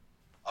scares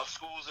of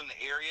schools in the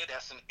area.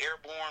 That's an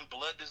airborne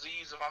blood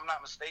disease, if I'm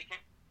not mistaken.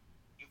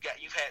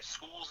 You've had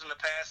schools in the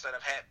past that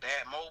have had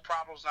bad mold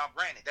problems. Now,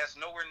 granted, that's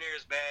nowhere near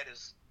as bad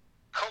as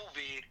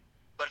COVID,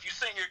 but if you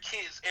send your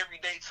kids every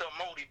day to a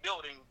moldy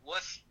building,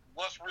 what's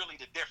really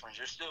the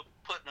difference? You're still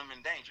putting them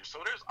in danger.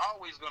 So there's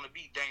always going to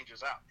be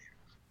dangers out there.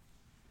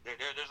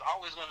 There's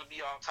always going to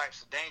be all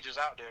types of dangers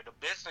out there. The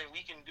best thing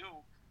we can do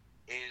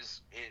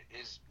is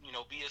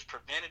be as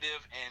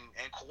preventative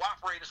and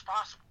cooperate as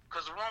possible.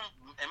 Because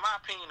in my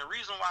opinion, the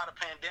reason why the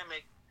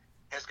pandemic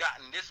has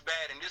gotten this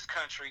bad in this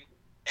country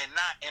and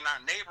not in our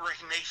neighboring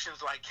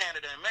nations like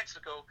Canada and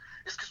Mexico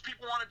is because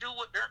people want to do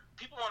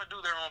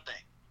their own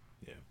thing.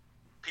 Yeah.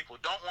 People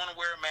don't want to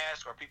wear a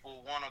mask, or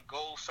people want to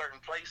go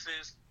certain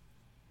places.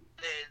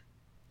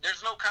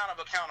 There's no kind of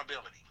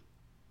accountability.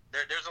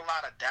 There's a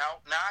lot of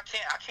doubt. Now I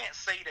can't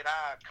say that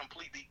I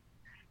completely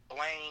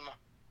blame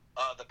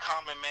the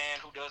common man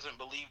who doesn't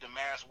believe the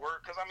mask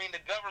work, because I mean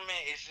the government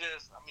is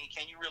just,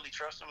 can you really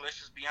trust them? Let's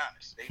just be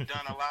honest. They've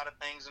done a lot of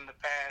things in the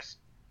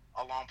past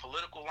along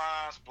political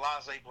lines,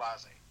 blase.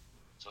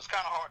 So it's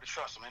kind of hard to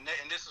trust them, and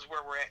this is where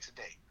we're at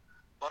today.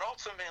 But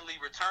ultimately,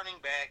 returning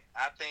back,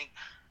 I think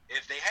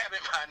if they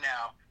haven't by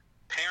now,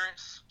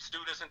 parents,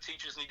 students, and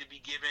teachers need to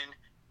be given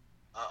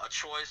a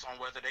choice on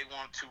whether they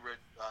want to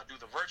do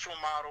the virtual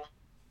model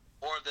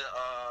or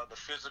the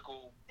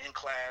physical in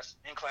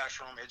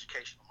classroom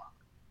educational model.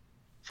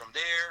 From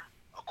there,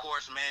 Of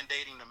course,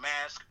 mandating the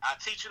mask. I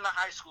teach in the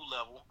high school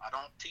level. I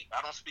don't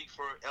speak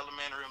for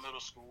elementary or middle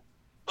school.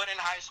 But in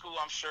high school,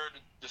 I'm sure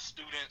the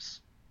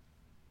students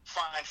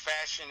find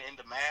fashion in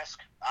the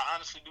mask. I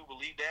honestly do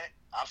believe that.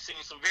 I've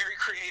seen some very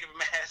creative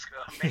masks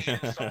made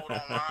and sold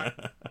online.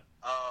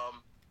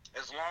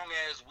 As long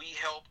as we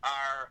help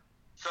our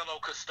fellow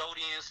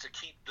custodians to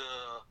keep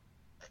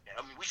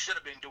we should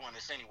have been doing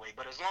this anyway,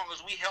 but as long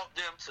as we help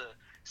them to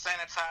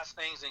sanitize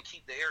things and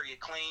keep the area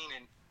clean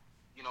and,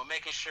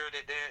 making sure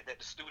that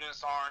the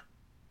students aren't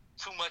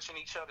too much in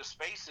each other's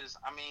spaces,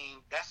 I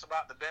mean, that's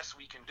about the best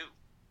we can do.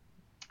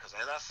 Because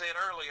as I said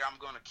earlier, I'm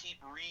going to keep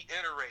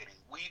reiterating,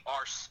 we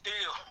are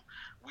still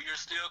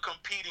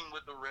competing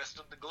with the rest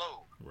of the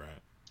globe. Right.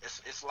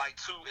 It's like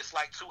two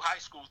high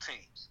school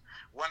teams.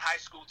 One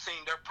high school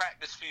team, their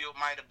practice field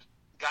might have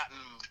gotten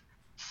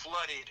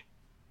flooded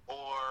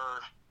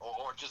or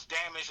just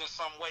damaged in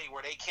some way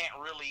where they can't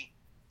really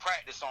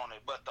practice on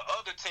it. But the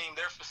other team,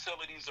 their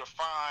facilities are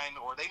fine,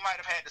 or they might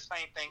have had the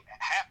same thing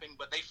happen,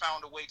 but they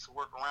found a way to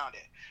work around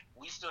it.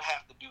 We still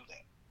have to do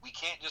that. We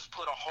can't just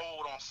put a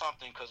hold on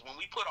something, because when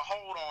we put a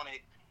hold on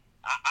it,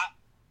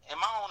 in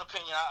my own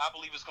opinion, I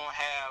believe it's going to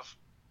have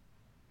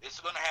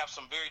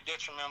some very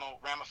detrimental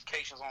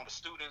ramifications on the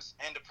students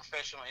and the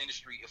professional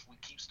industry if we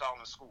keep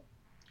stalling school.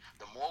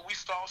 The more we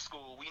stall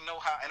school, we know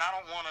how, and I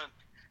don't want to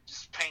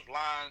just paint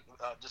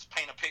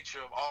a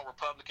picture of all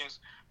Republicans,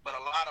 but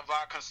a lot of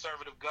our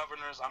conservative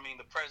governors, I mean,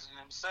 the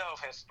president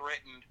himself has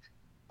threatened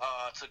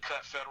to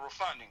cut federal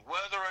funding.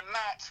 Whether or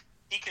not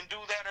he can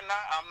do that or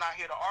not, I'm not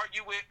here to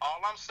argue it.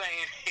 All I'm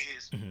saying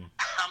is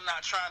I'm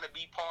not trying to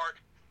be part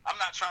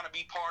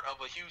of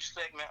a huge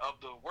segment of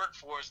the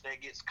workforce that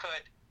gets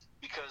cut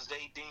because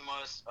they deem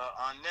us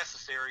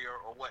unnecessary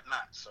or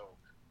whatnot. So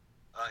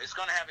it's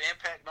going to have an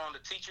impact on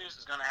the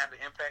teachers. It's going to have an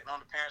impact on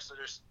the parents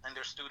and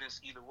their students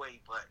either way.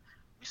 But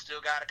we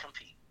still got to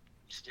compete.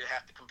 We still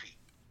have to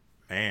compete.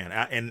 Man,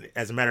 and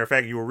as a matter of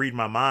fact, you were reading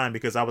my mind,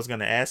 because I was going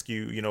to ask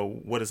you,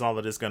 what is all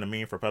of this going to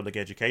mean for public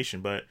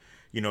education? But,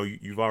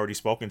 you've already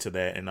spoken to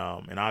that. And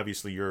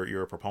obviously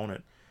you're a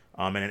proponent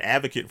and an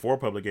advocate for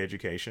public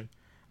education.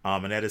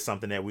 And that is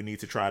something that we need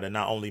to try to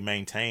not only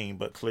maintain,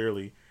 but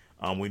clearly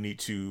we need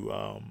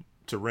to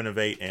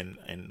renovate and,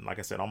 like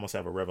I said, almost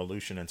have a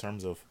revolution in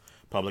terms of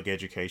public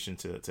education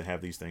to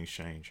have these things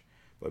change.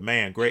 But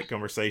man, great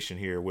conversation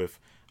here with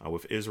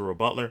Israel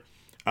Butler.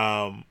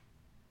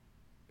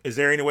 Is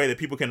there any way that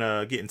people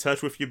can get in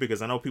touch with you?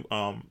 Because I know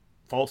people,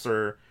 folks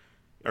are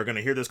going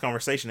to hear this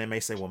conversation. They may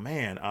say, well,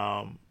 man,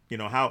 how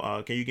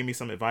can you give me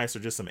some advice or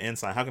just some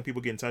insight? How can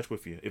people get in touch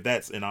with you if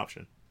that's an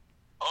option?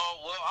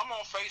 Well, I'm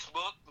on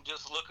Facebook.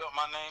 Just look up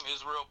my name,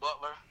 Israel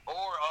Butler.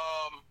 Or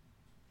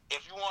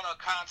if you want to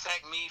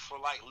contact me for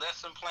like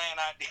lesson plan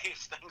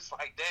ideas, things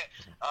like that,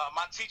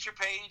 my teacher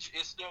page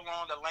is still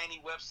on the Laney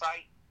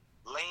website,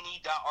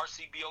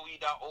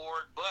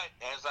 laney.rcboe.org. But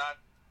as I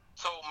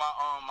told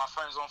my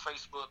friends on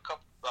Facebook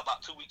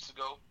about 2 weeks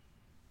ago,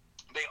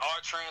 they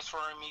are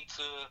transferring me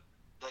to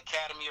the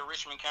Academy of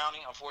Richmond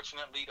County.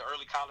 Unfortunately, the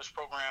early college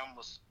program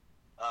was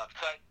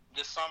cut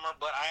this summer,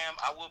 but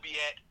I will be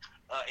at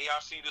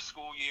ARC this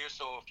school year.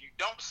 So if you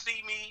don't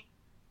see me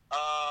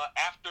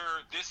after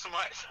this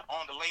month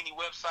on the Laney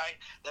website,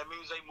 that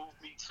means they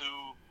moved me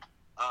to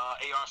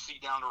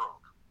ARC down the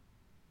road.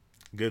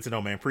 Good to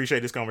know, man.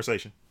 Appreciate this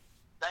conversation.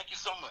 Thank you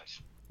so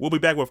much. We'll be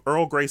back with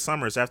Earl Grey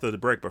Summers after the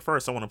break, but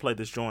first I want to play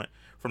this joint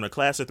from the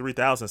Class of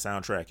 3000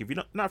 soundtrack. If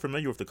you're not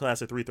familiar with the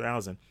Class of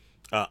 3000,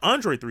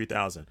 Andre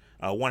 3000,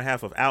 one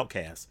half of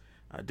Outkast,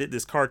 did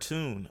this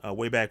cartoon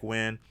way back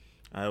when.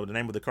 The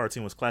name of the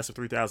cartoon was Class of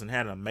 3000,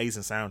 had an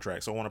amazing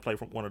soundtrack, so I want to play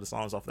from one of the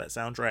songs off that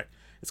soundtrack.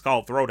 It's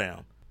called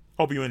Throwdown.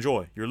 Hope you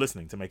enjoy. You're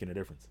listening to Making a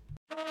Difference.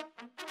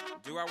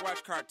 Do I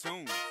watch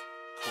cartoons?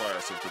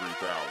 Class of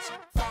 3000.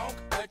 Funk,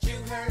 what you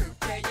heard,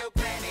 tell your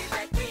granny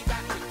that we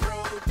got to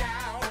throw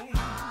down.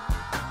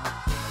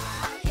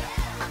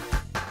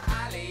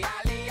 Ollie,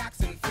 ollie,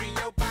 oxen, free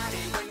your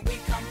body when we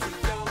come to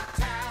your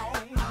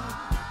town.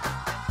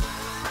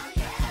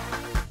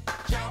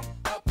 Jump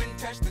up and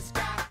touch the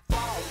sky,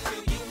 fall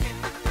till you hit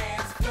the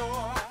dance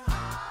floor.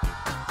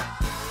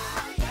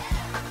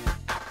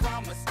 I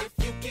promise if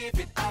you give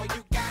it all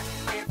you got,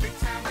 every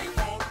time they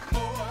want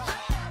more.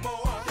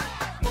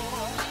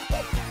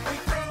 We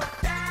throw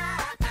down.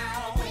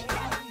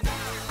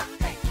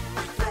 Hey,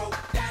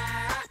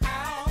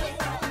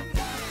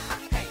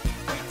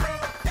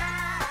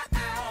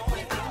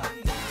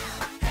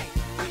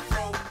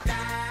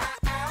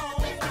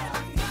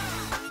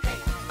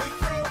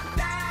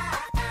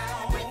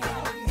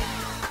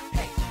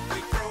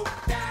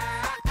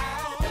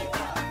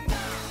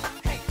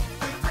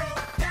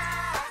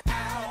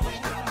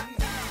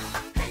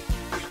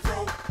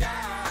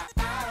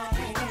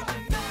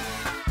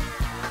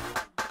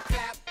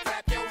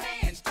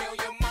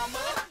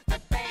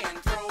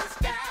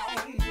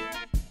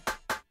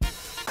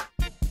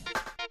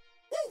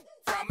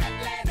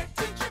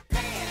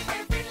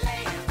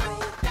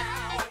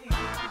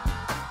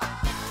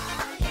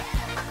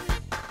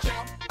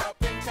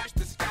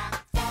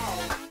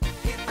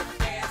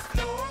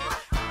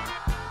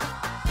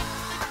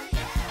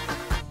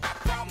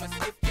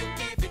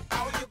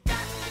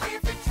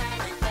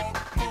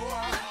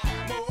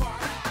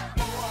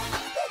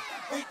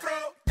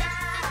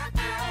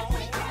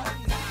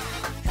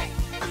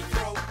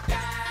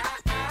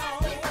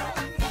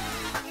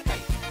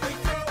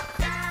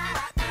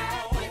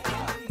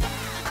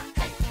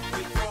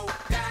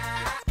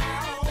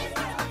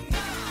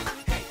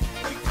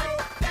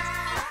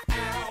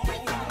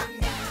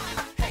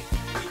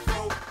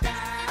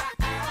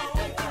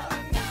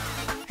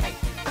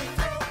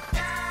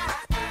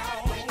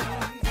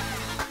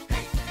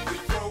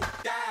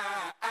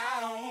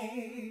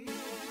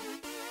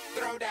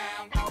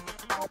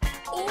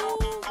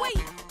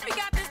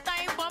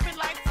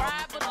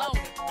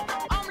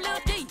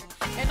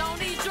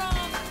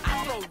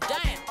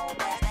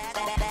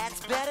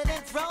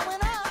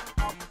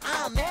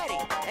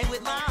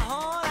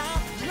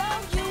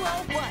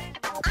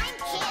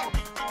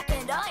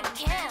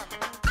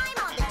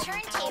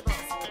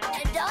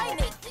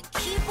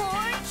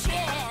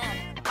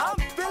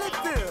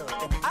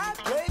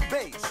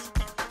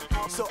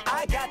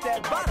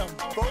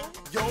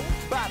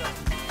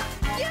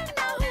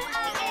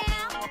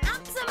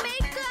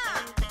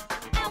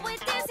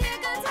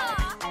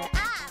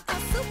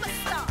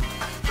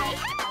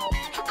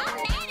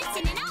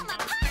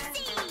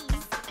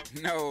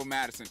 No,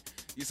 Madison.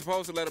 You're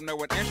supposed to let them know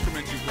what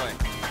instrument you play.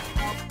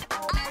 I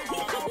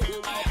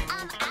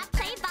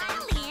play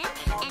violin,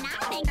 and I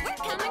think we're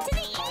coming to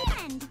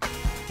the end.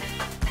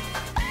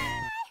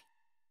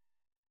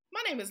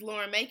 My name is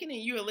Lauren Macon,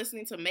 and you are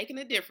listening to Making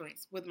a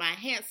Difference with my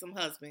handsome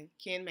husband,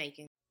 Ken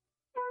Macon.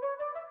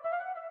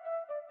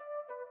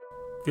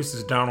 This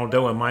is Donald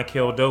Doe and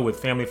Michael Doe with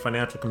Family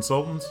Financial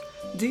Consultants.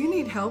 Do you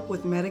need help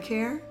with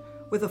Medicare,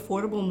 with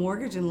affordable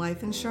mortgage and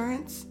life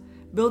insurance,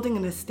 building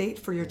an estate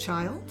for your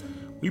child?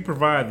 We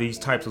provide these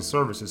types of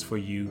services for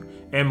you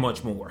and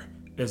much more.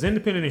 As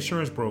independent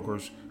insurance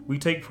brokers, we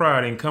take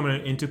pride in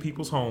coming into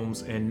people's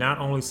homes and not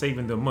only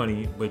saving them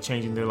money, but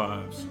changing their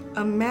lives.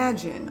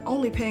 Imagine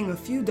only paying a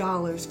few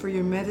dollars for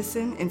your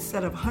medicine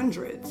instead of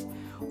hundreds,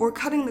 or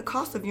cutting the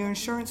cost of your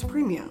insurance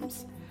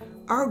premiums.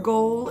 Our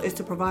goal is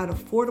to provide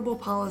affordable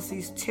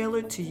policies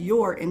tailored to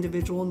your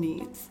individual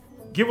needs.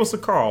 Give us a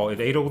call at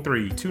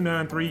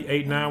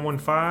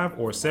 803-293-8915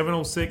 or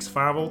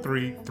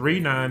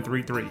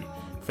 706-503-3933.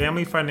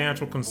 Family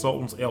Financial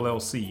Consultants,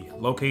 LLC,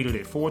 located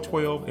at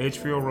 412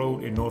 Edgefield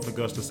Road in North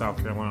Augusta, South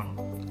Carolina.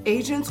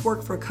 Agents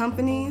work for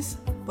companies,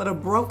 but a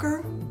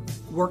broker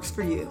works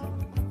for you.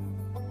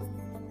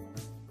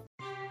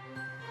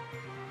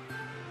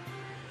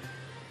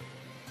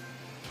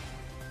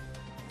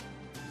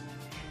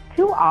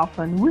 Too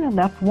often, we are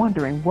left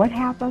wondering what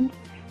happened,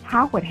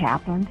 how it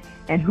happened,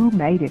 and who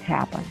made it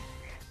happen.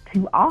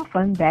 Too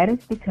often, that is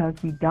because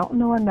we don't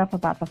know enough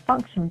about the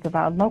functions of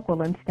our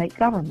local and state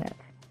governments.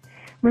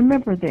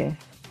 Remember this,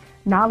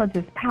 knowledge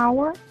is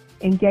power,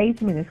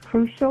 engagement is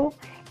crucial,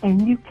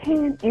 and you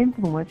can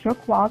influence your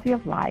quality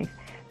of life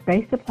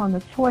based upon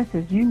the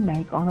choices you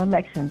make on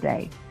Election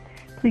Day.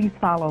 Please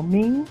follow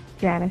me,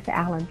 Janice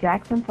Allen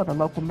Jackson, for the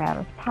Local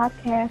Matters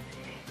podcast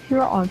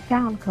here on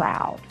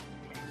SoundCloud.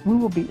 We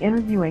will be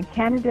interviewing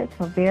candidates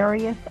for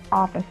various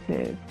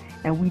offices,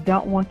 and we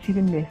don't want you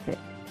to miss it.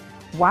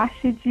 Why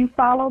should you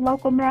follow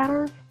Local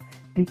Matters?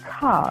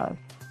 Because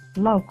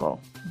local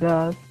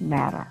does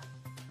matter.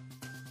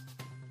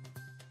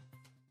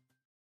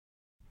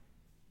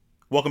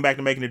 Welcome back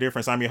to Making a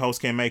Difference. I'm your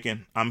host, Ken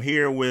Macon. I'm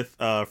here with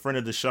a friend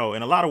of the show.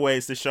 In a lot of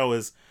ways, this show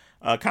has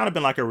kind of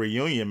been like a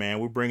reunion, man.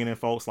 We're bringing in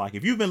folks like,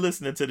 if you've been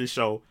listening to this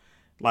show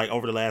like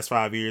over the last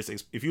 5 years,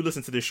 if you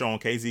listen to this show on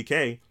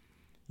KZK,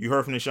 you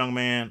heard from this young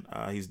man.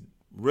 He's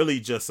really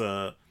just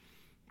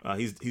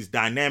he's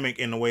dynamic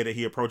in the way that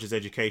he approaches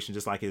education,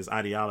 just like his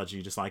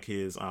ideology, just like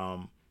his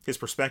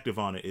perspective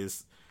on it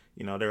is.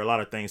 You know, there are a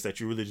lot of things that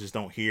you really just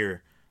don't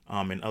hear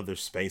in other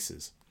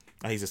spaces.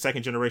 He's a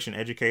second generation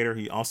educator.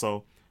 He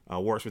also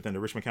works within the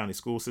Richmond County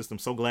school system.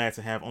 So glad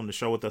to have on the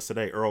show with us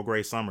today, Earl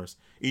Gray Summers.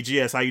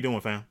 EGS, how you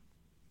doing, fam?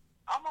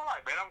 I'm all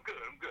right, man. I'm good.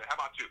 How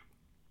about you?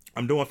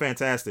 I'm doing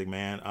fantastic,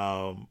 man.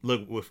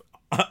 Look, with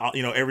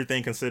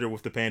everything considered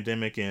with the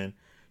pandemic and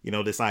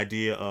this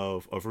idea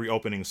of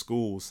reopening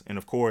schools, and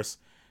of course,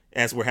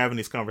 as we're having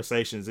these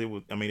conversations,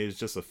 it's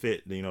just a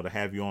fit, to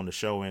have you on the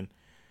show, and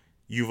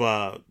you've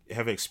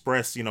have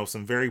expressed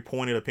some very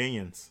pointed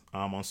opinions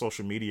on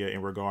social media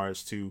in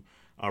regards to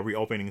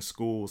reopening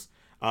schools.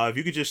 If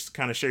you could just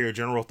kind of share your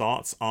general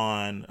thoughts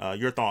on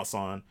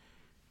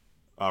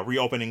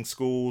reopening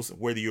schools,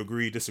 whether you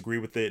agree, disagree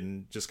with it,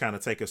 and just kind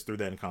of take us through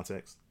that in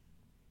context.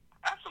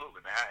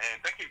 Absolutely, man.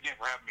 And thank you again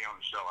for having me on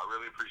the show. I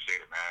really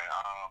appreciate it, man.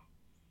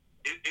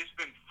 It's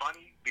been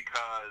funny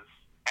because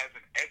as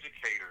an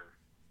educator,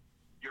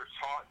 you're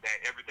taught that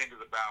everything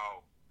is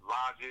about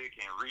logic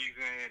and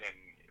reason and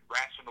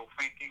rational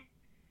thinking.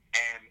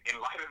 And in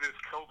light of this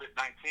COVID-19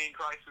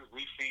 crisis,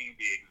 we've seen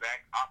the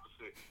exact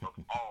opposite of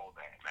all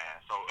that,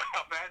 man. So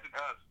imagine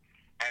us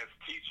as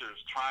teachers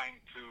trying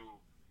to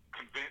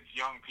convince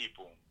young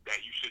people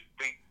that you should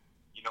think,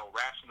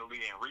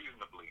 rationally and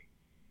reasonably,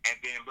 and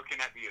then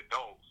looking at the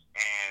adults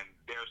and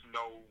there's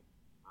no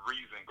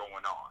reason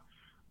going on.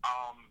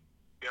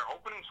 They're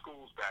opening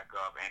schools back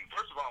up, and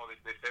first of all, they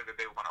said that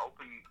they were going to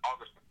open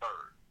August the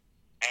 3rd.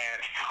 And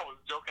I was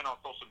joking on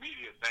social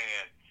media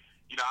saying,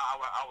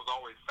 I was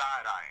always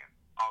side-eyeing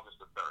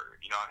August the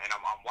 3rd, and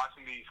I'm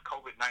watching these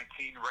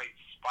COVID-19 rates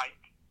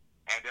spike,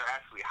 and they're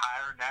actually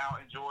higher now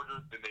in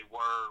Georgia than they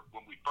were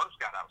when we first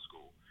got out of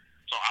school.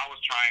 So I was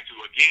trying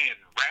to, again,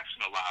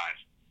 rationalize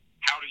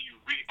how do you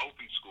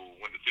reopen school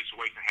when the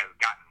situation has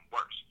gotten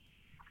worse.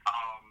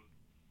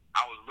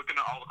 I was looking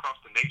all across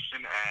the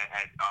nation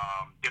at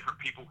different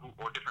people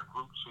or different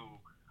groups who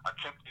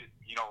attempted,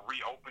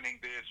 reopening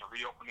this and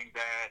reopening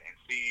that, and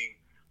seeing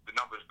the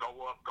numbers go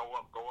up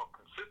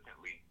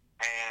consistently.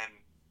 And,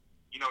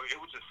 it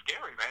was just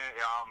scary, man.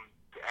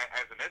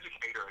 As an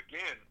educator,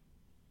 again,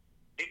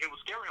 it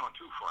was scary on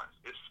two fronts.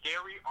 It's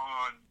scary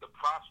on the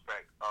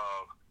prospect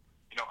of,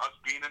 us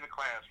being in the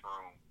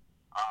classroom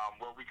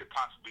where we could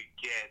possibly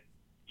get,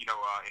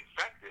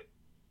 infected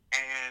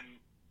and,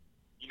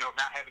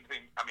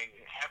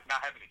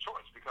 not having a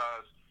choice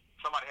because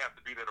somebody has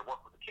to be there to work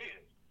with the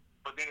kids.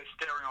 But then it's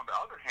scary on the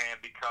other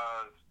hand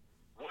because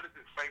what does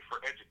it say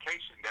for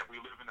education that we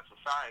live in a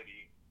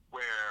society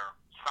where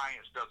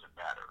science doesn't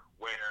matter,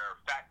 where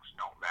facts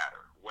don't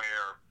matter,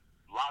 where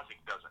logic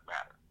doesn't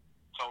matter?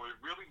 So it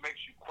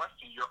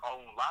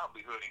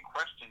livelihood and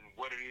question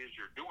what it is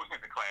you're doing in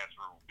the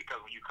classroom,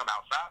 because when you come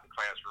outside the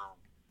classroom,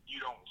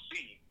 you don't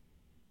see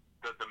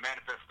the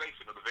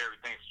manifestation of the very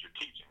things that you're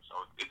teaching.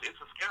 So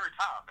it's a scary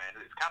time, man.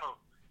 It's kind of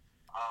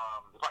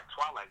it's like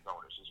Twilight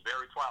Zone-ish. It's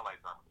very Twilight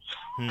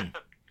Zone-ish.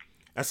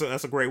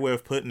 That's a great way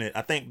of putting it.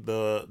 I think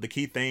the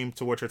key theme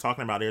to what you're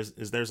talking about is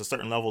there's a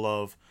certain level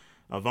of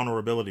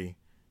vulnerability,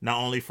 not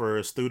only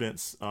for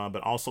students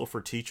but also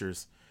for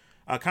teachers.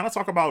 Kind of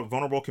talk about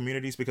vulnerable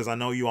communities, because I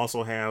know you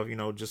also have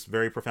just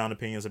very profound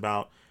opinions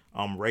about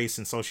race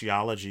and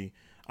sociology.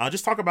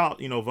 Just talk about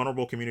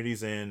vulnerable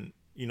communities and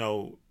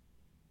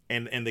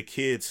and the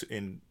kids,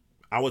 and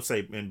I would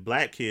say in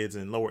black kids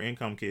and lower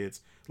income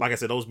kids. Like I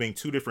said, those being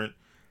two different.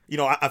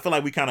 I feel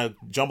like we kind of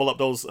jumble up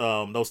those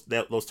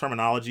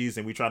terminologies,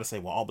 and we try to say,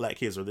 well, all black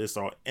kids are this,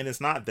 and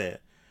it's not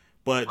that.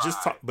 But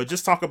right.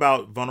 just talk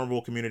about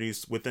vulnerable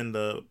communities within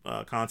the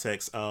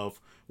context of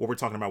what we're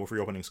talking about with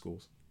reopening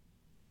schools.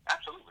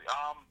 Absolutely.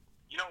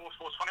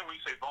 What's funny when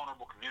you say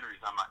vulnerable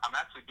communities, I'm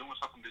actually doing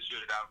something this year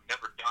that I've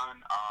never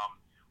done,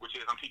 which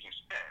is I'm teaching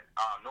SPED.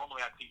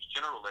 Normally I teach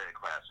general ed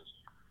classes.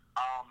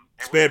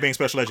 SPED being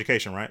special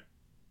education, right?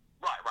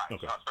 Right.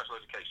 Okay. Special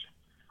education.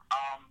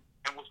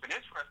 And what's been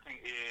interesting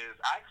is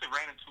I actually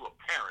ran into a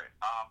parent.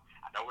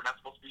 I know we're not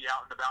supposed to be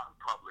out and about in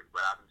public,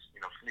 but I've been,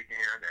 sneaking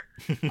here and there.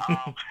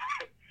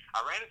 I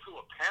ran into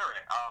a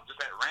parent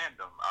just at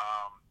random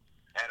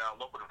at a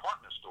local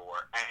department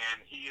store,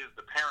 and he is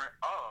the parent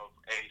of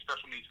a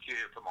special needs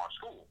kid from our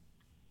school.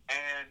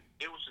 And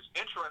it was just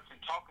interesting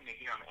talking to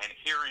him and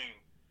hearing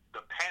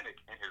the panic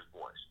in his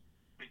voice,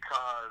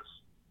 because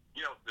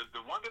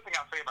the one good thing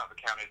I'll say about the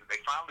county is that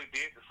they finally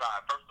did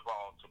decide, first of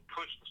all, to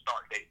push the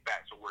start date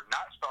back. So we're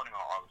not starting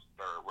on August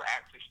 3rd. We're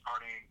actually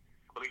starting,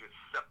 I believe it's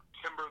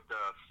September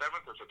the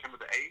 7th or September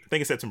the 8th. I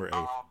think it's September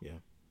 8th,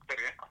 yeah. Say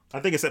it again? I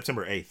think it's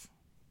September 8th.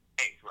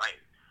 8th, right.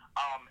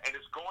 And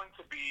it's going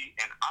to be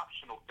an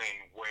optional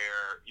thing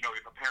where,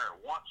 if a parent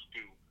wants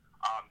to,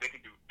 they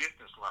can do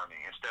distance learning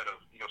instead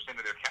of,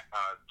 sending their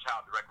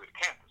child directly to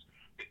campus.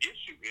 The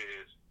issue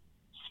is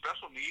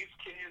special needs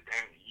kids,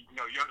 and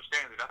you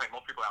understand that. I think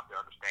most people out there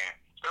understand.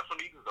 Special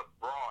needs is a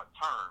broad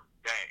term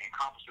that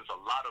encompasses a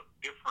lot of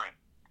different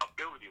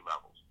ability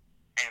levels,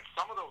 and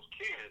some of those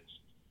kids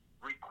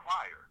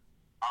require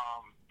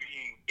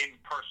being in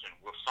person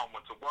with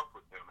someone to work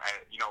with them.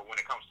 When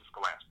it comes to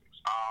scholastics,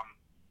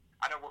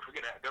 I never will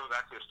forget that there was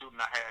actually a student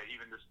I had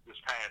even this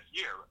past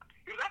year.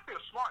 He was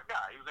actually a smart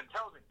guy. He was an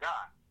intelligent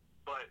guy,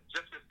 but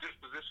just his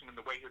disposition and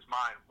the way his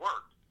mind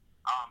worked,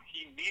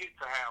 he needed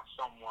to have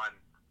someone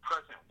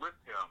present with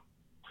him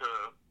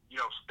to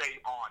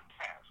stay on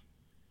task.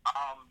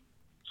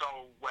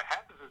 So what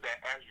happens is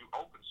that as you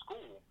open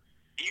school,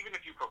 even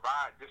if you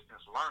provide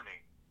distance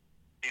learning,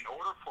 in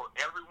order for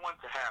everyone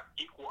to have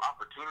equal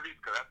opportunities,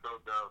 because that's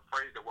the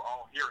phrase that we're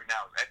all hearing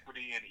now is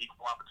equity and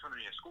equal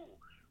opportunity in school,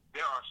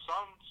 there are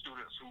some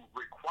students who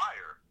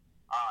require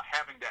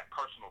having that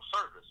personal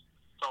service.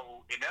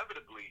 So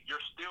inevitably,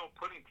 you're still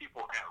putting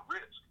people at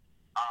risk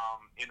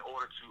in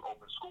order to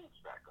open schools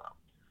back up.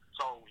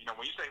 So,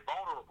 when you say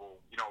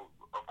vulnerable,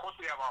 of course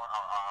we have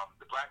our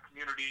the black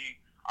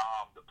community,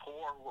 the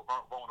poor who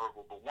are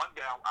vulnerable, but one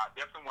thing I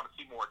definitely want to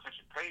see more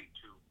attention paid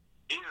to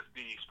is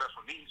the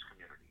special needs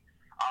community.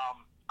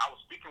 I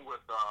was speaking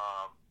with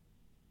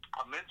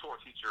a mentor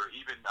teacher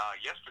even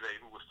yesterday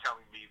who was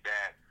telling me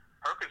that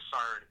her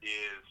concern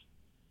is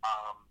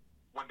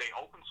when they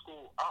open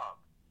school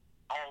up,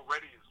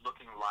 already it's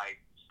looking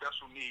like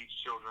special needs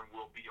children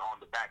will be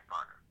on the back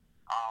burner.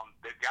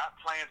 They've got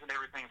plans and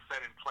everything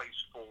set in place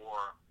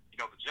for,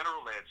 the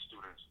general ed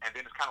students. And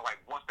then it's kind of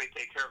like once they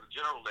take care of the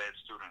general ed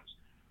students,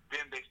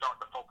 then they start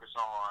to focus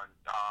on,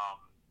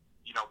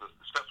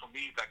 the special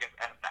needs, I guess,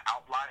 as the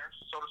outliers,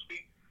 so to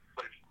speak.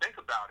 But if you think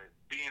about it,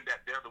 being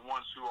that they're the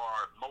ones who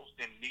are most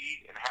in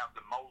need and have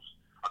the most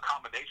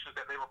accommodations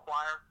that they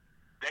require,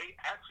 they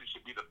actually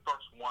should be the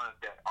first ones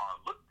that are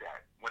looked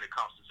at when it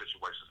comes to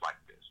situations like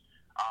this.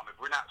 If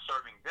we're not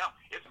serving them,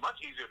 it's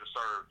much easier to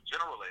serve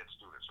general ed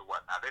students or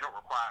whatnot. They don't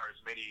require as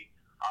many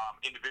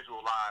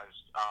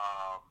individualized,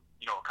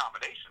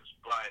 accommodations.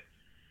 But,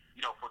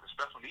 for the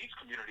special needs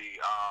community,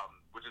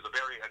 which is a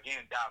very,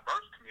 again,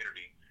 diverse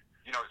community,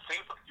 it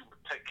seems like you would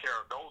take care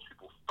of those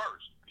people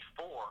first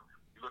before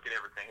you look at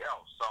everything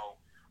else. So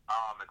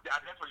I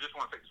definitely just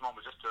want to take this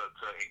moment just to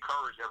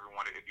encourage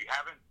everyone. If you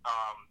haven't,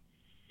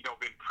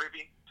 been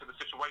privy to the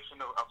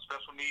situation of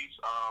special needs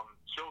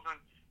children,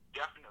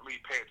 definitely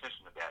pay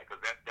attention to that,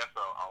 because that's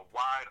a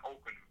wide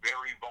open,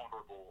 very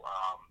vulnerable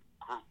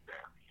group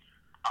there.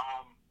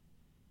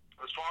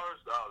 As far as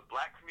the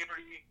black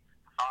community,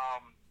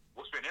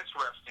 what's been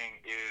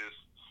interesting is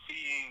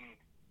seeing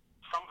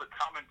some of the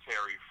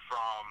commentary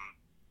from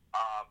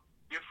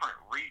different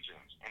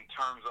regions in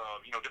terms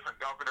of, different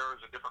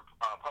governors and different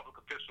public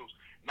officials,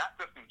 not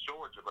just in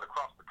Georgia, but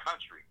across the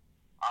country.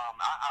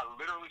 I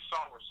literally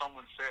saw where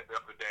someone said the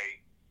other day,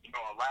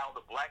 allow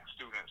the black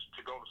students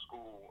to go to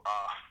school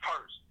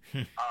first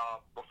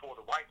before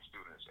the white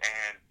students.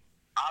 And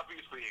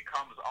obviously it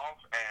comes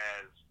off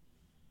as,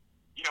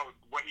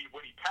 what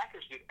he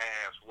packaged it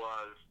as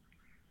was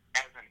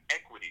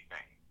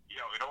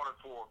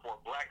for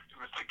black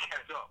students to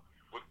catch up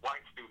with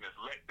white students,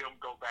 let them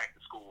go back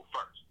to school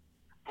first.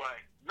 But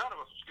none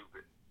of us are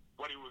stupid.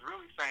 What he was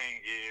really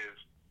saying is,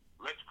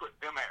 let's put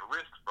them at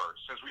risk first.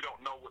 Since we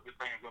don't know what this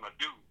thing is going to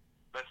do,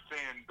 let's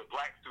send the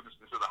black students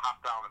into the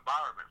hostile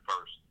environment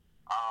first,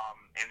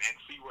 and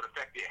see what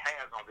effect it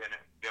has on them.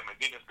 And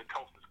then if the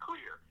coast is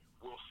clear,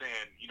 we'll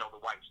send, the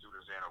white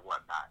students in or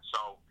whatnot.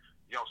 So,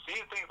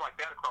 seeing things like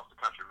that across the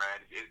country, man,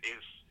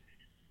 is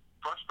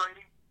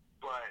frustrating,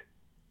 but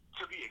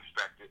to be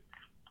expected.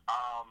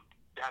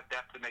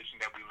 That's the nation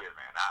that we live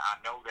in.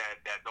 I know that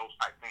those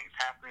type things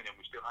happen, and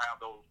we still have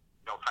those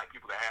type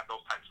people that have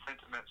those type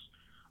sentiments.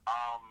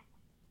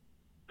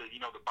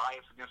 The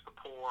bias against the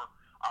poor.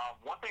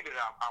 One thing that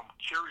I'm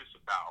curious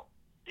about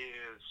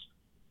is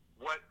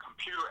what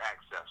computer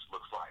access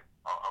looks like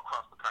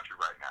across the country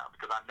right now,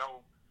 because I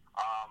know,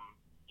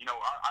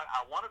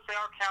 I want to say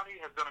our county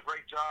has done a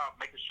great job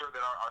making sure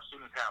that our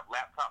students have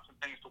laptops and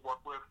things to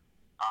work with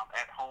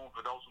at home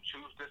for those who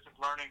choose distance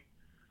learning.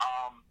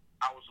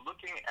 I was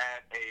looking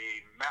at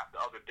a map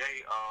the other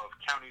day of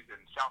counties in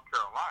South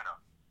Carolina,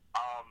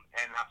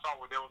 and I saw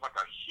where there was like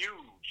a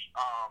huge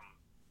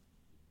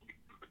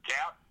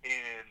gap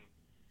in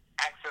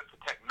access to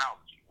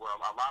technology, where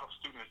a lot of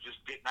students just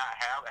did not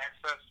have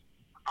access.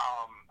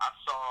 I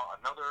saw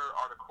another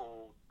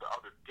article the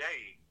other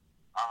day.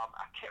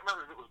 I can't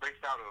remember if it was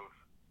based out of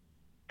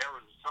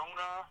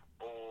Arizona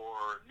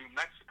or New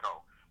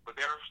Mexico, but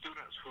there are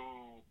students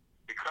who,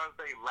 because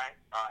they lack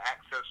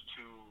access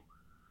to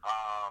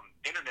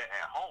internet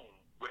at home,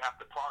 would have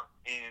to park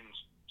in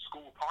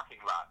school parking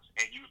lots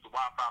and use the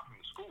Wi-Fi from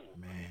the school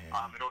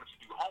in order to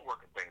do homework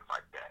and things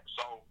like that.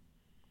 So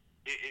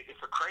it's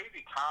a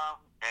crazy time,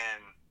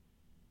 and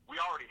we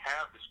already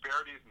have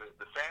disparities. And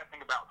the sad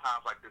thing about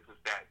times like this is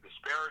that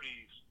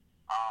disparities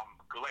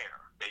glare.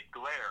 They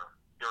glare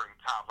during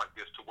times like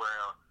this, to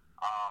where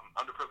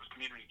underprivileged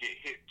communities get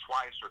hit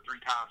twice or three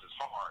times as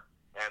hard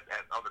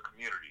as other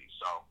communities.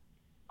 So,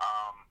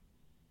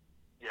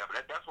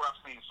 but that's what I've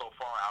seen so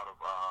far out of,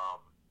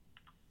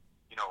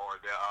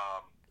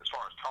 as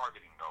far as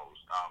targeting goes,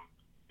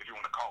 if you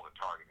want to call it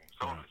targeting.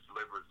 Some of it's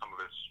deliberate, some of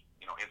it's,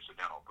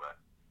 incidental, but.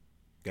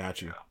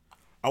 Got you.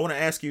 I want to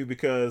ask you,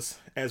 because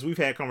as we've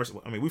had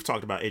conversations, we've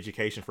talked about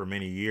education for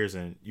many years,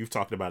 and you've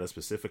talked about it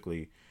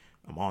specifically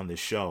on this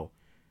show.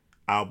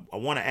 I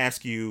want to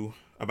ask you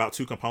about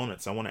two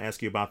components. I want to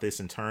ask you about this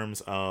in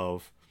terms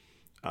of,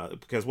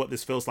 because what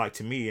this feels like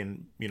to me,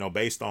 and,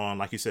 based on,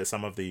 like you said,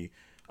 some of the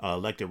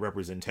elected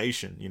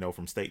representation,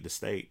 from state to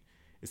state,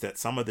 is that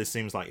some of this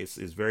seems like it's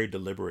very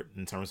deliberate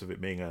in terms of it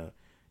being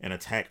an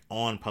attack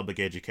on public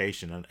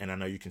education. And I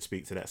know you can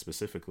speak to that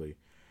specifically.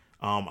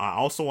 I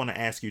also want to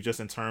ask you, just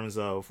in terms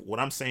of what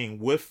I'm saying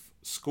with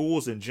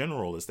schools in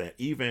general, is that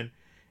even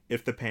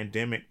if the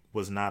pandemic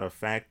was not a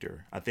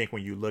factor, I think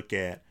when you look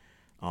at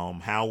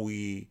how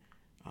we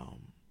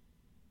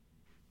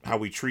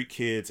treat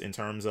kids in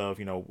terms of,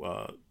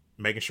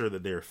 making sure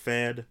that they're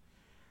fed,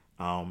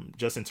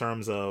 just in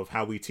terms of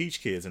how we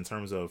teach kids in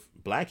terms of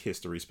Black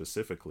history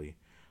specifically,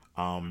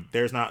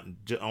 there's not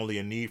only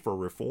a need for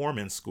reform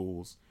in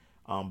schools,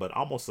 but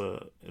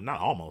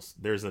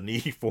there's a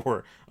need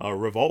for a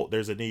revolt.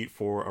 There's a need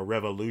for a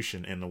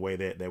revolution in the way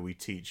that we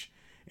teach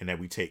and that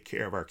we take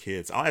care of our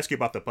kids. I'll ask you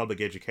about the public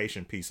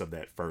education piece of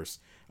that first.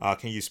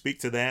 Can you speak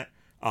to that,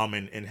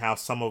 and how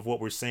some of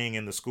what we're seeing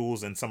in the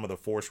schools and some of the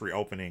forced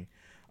reopening,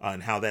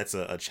 and how that's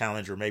a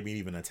challenge or maybe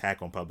even an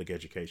attack on public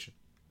education?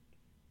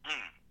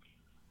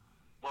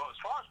 Well, as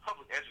far as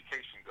public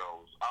education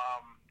goes,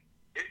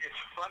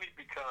 it's funny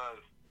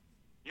because,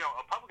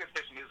 public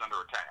education is under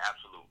attack,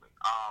 absolutely.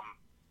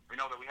 We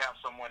know that we have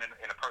someone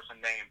in a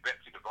person named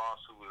Betsy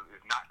DeVos who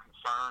is not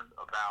concerned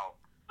about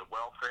the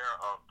welfare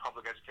of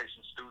public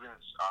education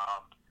students,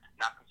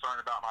 not concerned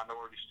about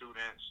minority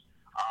students.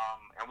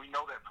 And we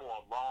know that for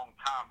a long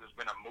time there's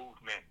been a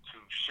movement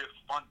to shift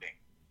funding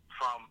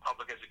from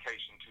public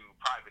education to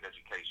private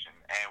education.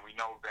 And we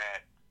know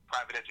that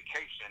private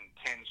education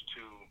tends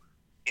to,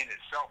 in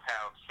itself,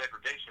 have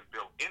segregation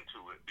built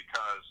into it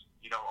because,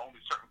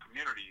 only certain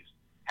communities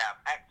have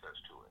access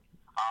to it.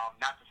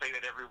 Not to say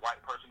that every white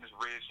person is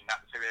rich, and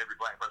not to say that every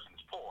Black person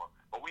is poor,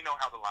 but we know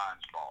how the lines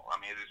fall.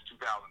 It is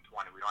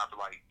 2020. We don't have to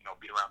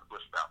beat around the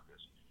bush about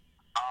this.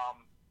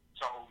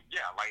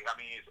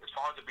 As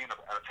far as it being an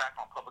attack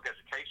on public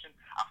education,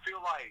 I feel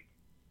like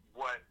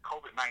what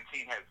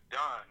COVID-19 has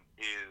done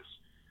is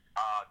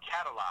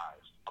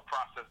catalyzed a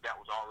process that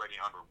was already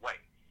underway,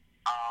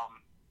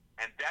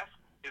 and that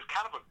is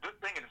kind of a good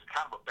thing, and it's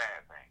kind of a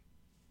bad thing.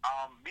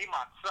 Me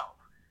myself,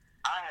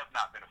 I have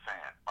not been a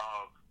fan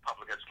of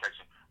public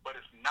education, but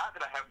it's not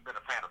that I haven't been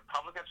a fan of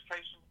public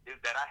education, it's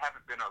that I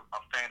haven't been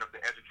a fan of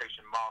the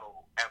education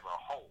model as a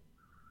whole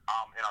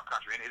in our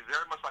country. And it's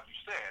very much like you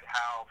said,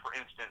 how, for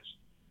instance,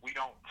 we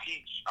don't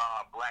teach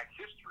Black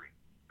history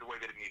the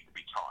way that it needs to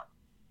be taught.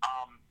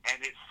 And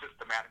it's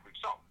systematically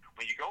so.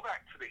 When you go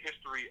back to the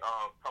history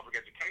of public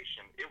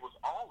education, it was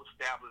all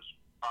established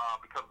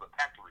because of the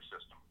factory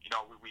system.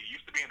 We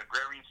used to be an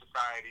agrarian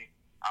society.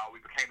 We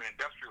became an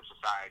industrial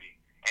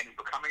society. And in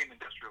becoming an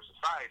industrial industrial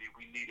society,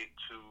 we needed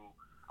to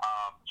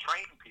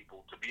train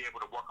people to be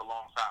able to work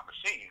alongside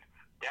machines.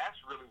 That's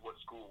really what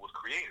school was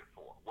created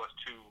for, was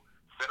to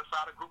set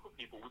aside a group of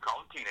people, we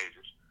call them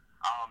teenagers,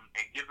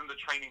 and give them the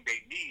training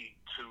they need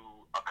to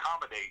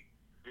accommodate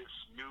this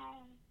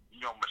new,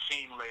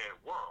 machine-led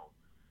world.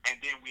 And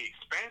then we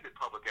expanded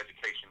public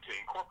education to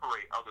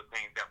incorporate other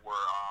things that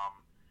were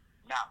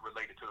not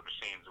related to the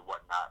machines and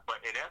whatnot.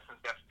 But in essence,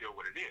 that's still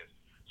what it is.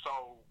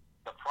 So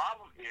the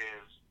problem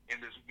is, in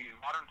these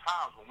modern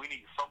times when we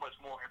need so much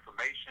more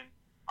information,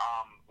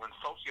 when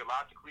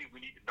sociologically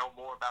we need to know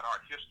more about our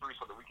history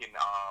so that we can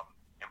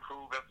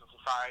improve as a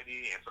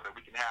society and so that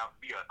we can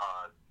be a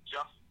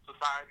just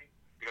society,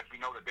 because we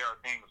know that there are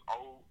things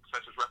owed,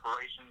 such as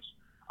reparations,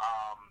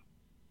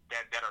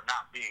 that are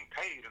not being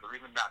paid. And the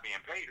reason they're not being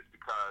paid is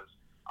because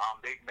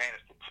they've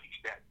managed to teach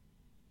that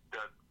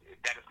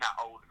it's not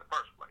owed in the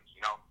first place.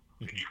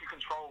 If you can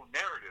control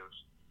narratives,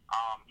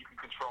 you can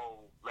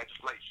control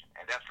legislation,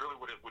 and that's really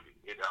what it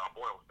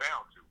boils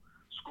down to.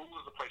 School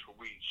is a place where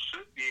we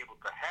should be able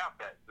to have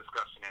that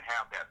discussion and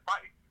have that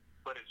fight,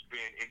 but it's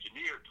been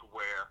engineered to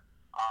where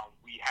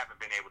we haven't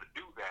been able to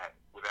do that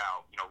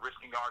without,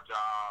 risking our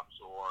jobs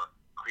or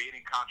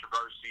creating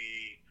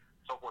controversy,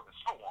 so forth and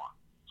so on.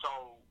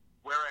 So,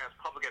 whereas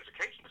public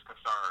education is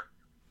concerned,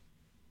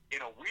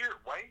 in a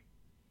weird way,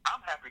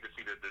 I'm happy to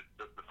see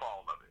the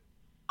fall of it.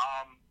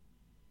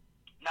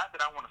 Not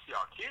that I want to see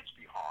our kids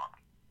be harmed,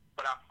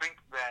 but I think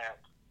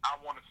that I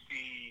want to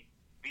see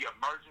the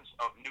emergence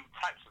of new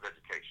types of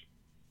education,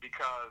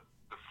 because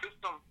the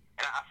system,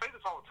 and I say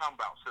this all the time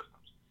about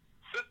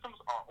systems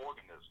are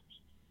organisms.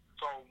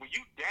 So when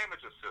you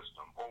damage a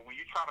system or when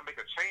you try to make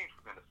a change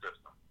within the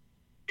system,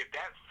 if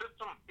that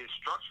system is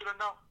structured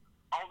enough,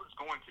 all it's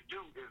going to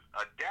do is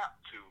adapt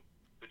to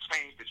the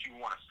change that you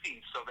want to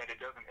see so that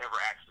it doesn't ever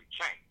actually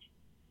change.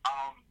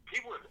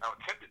 People have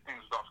attempted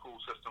things with our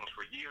school systems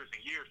for years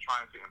and years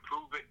trying to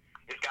improve it.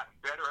 It's gotten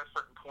better at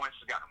certain points,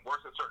 it's gotten worse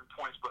at certain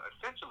points, but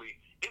essentially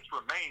it's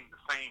remained the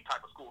same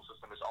type of school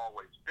system it's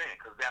always been,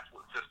 because that's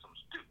what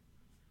systems do.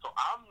 So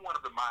I'm one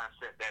of the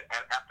mindset that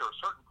after a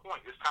certain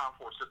point, it's time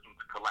for a system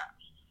to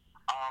collapse.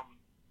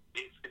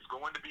 It's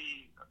going to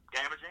be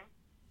damaging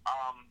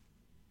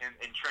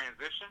in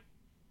transition,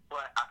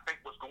 but I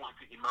think what's going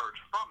to emerge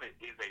from it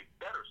is a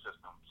better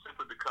system,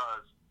 simply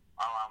because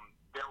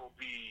there will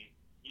be,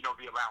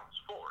 the allowance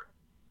for it.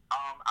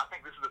 I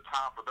think this is a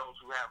time for those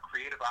who have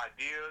creative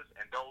ideas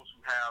and those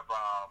who have,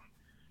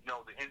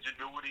 the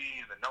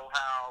ingenuity and the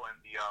know-how and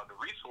the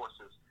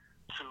resources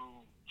to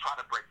try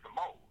to break the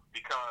mold,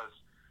 because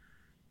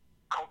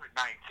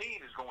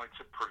COVID-19 is going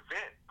to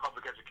prevent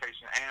public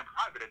education and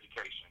private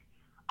education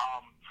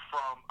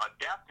from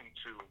adapting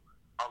to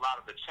a lot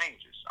of the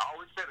changes. I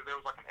always said that there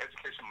was like an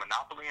education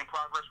monopoly in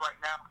progress right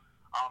now.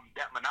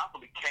 That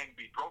monopoly can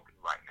be broken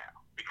right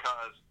now,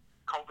 because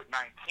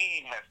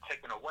COVID-19 has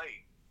taken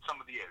away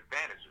some of the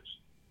advantages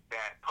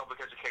that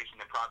public education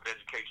and private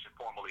education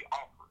formerly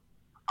offered.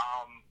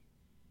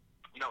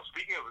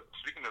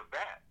 Speaking of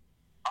that,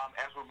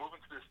 as we're moving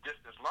to this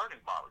distance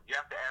learning model, you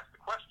have to ask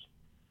the question,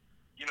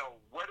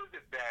 what is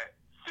it that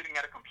sitting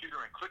at a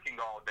computer and clicking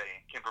all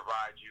day can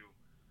provide you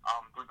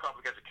through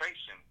public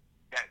education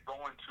that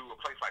going to a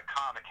place like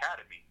Khan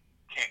Academy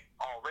can't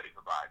already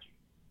provide you?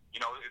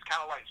 It's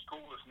kind of like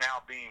school is now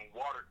being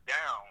watered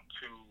down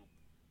to,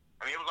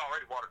 it was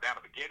already watered down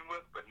to begin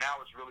with, but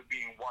now it's really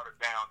being watered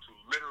down to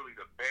literally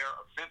the bare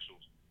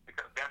essentials,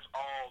 because that's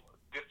all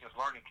distance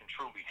learning can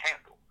truly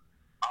handle.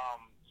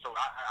 So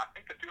I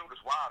think the field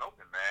is wide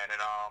open, man, and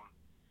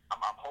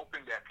I'm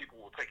hoping that people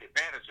will take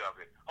advantage of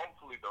it.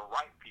 Hopefully the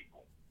right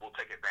people will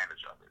take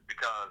advantage of it,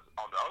 because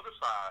on the other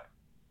side,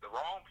 the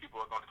wrong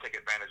people are going to take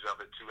advantage of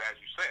it to, as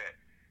you said,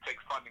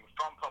 take funding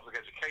from public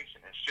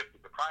education and shift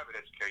it to private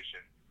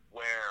education,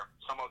 where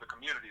some other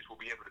communities will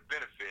be able to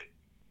benefit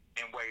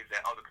in ways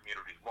that other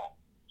communities won't.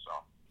 So,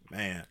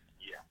 man,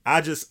 yeah,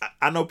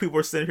 I know people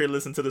are sitting here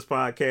listening to this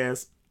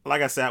podcast.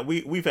 Like I said,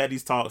 we've had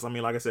these talks.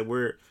 Like I said,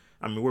 we're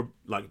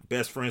like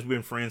best friends. We've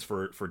been friends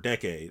for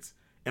decades,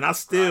 and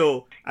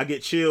I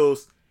get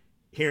chills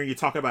hearing you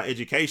talk about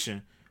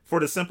education, for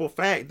the simple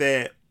fact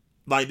that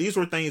like these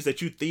were things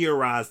that you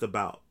theorized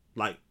about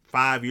like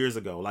 5 years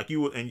ago. Like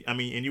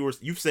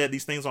you've said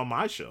these things on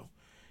my show.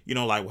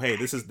 Like, hey,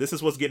 this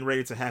is what's getting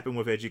ready to happen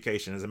with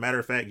education. As a matter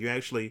of fact, you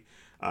actually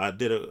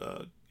had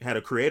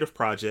a creative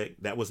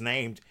project that was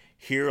named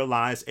Here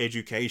Lies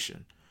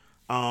Education.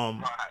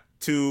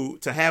 To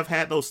have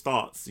had those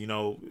thoughts,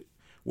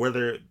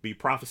 whether it be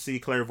prophecy,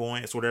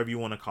 clairvoyance, whatever you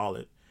want to call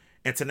it,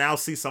 and to now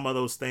see some of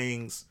those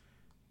things,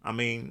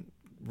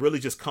 really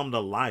just come to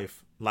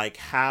life. Like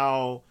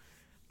how,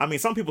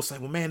 some people say,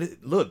 well, man,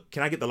 look,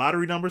 can I get the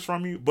lottery numbers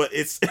from you? But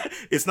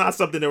it's not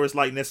something that was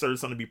like necessarily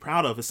something to be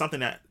proud of. It's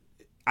something that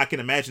I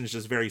can imagine is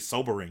just very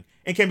sobering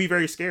and can be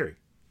very scary.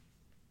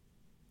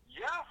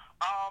 Yeah.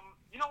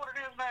 You know what it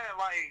is, man?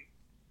 Like,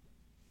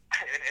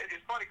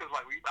 it's funny because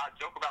I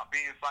joke about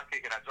being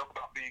psychic and I joke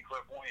about being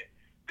clairvoyant.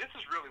 This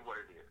is really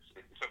what it is.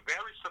 It's a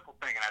very simple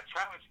thing, and I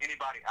challenge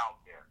anybody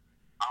out there,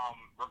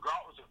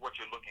 regardless of what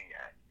you're looking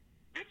at.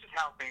 this is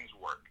how things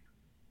work.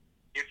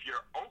 If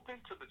you're open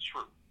to the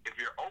truth, if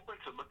you're open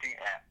to looking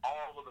at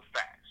all of the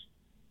facts,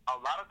 a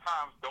lot of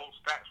times those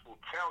facts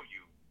will tell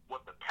you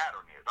what the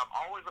pattern is. I'm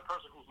always a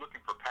person who's looking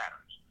for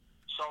patterns.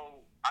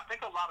 So I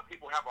think a lot of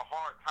people have a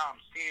hard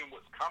time seeing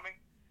what's coming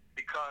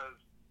because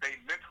they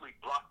mentally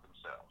block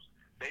themselves.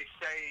 They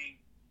say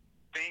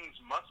things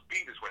must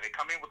be this way. They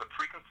come in with a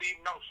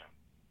preconceived notion.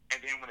 And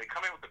then when they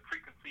come in with a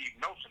preconceived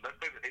notion, let's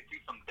say that they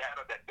see some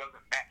data that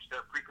doesn't match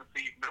their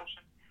preconceived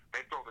notion,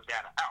 they throw the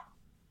data out.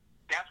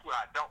 That's what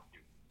I don't do.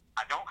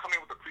 I don't come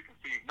in with a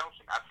preconceived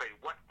notion. I say,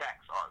 what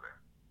facts are there?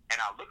 And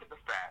I look at the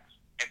facts,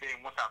 and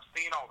then once I've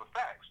seen all the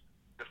facts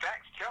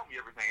tell me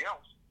everything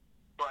else.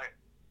 But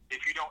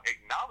if you don't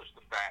acknowledge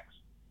the facts,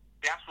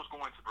 that's what's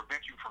going to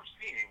prevent you from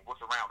seeing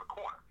what's around the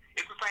corner.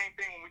 It's the same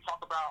thing when we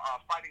talk about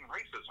fighting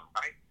racism,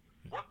 right?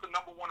 What's the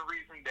number one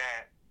reason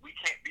that we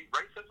can't beat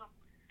racism?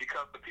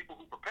 Because the people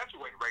who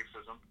perpetuate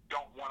racism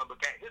don't want to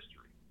look at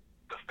history.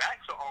 The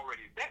facts are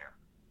already there.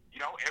 You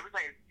know,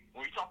 everything,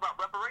 when we talk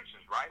about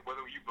reparations, right,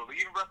 whether you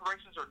believe in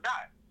reparations or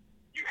not,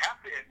 you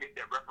have to admit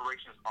that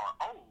reparations are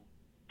owed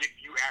if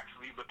you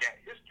actually look at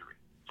history.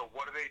 So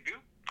what do?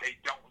 They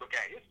don't look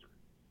at history.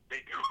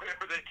 They do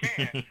whatever they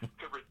can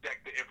to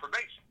reject the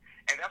information.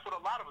 And that's what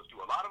a lot of us do.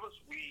 A lot of us,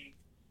 we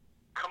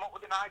come up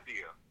with an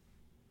idea.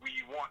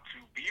 We want to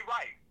be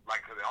right.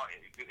 Like,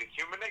 it's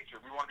human nature.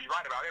 We want to be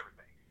right about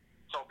everything.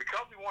 So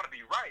because we want to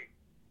be right,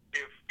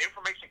 if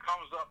information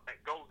comes up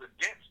that goes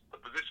against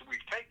the position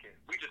we've taken,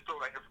 we just throw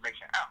that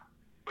information out.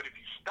 But if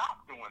you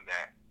stop doing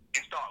that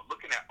and start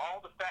looking at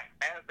all the facts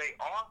as they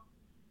are,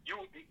 you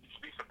will be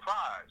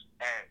surprised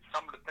at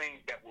some of the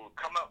things that will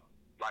come up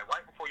like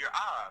right before your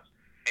eyes,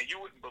 and you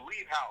wouldn't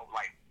believe how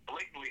like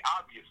blatantly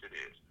obvious it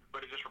is.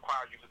 But it just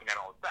requires you looking at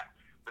all the facts.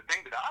 The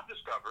thing that I've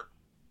discovered,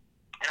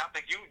 and I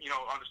think you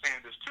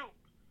understand this too,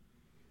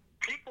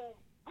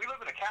 we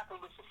live in a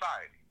capitalist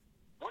society.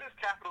 What is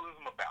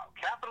capitalism about?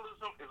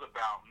 Capitalism is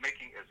about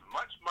making as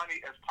much money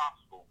as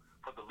possible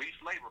for the least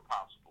labor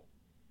possible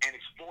and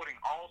exploiting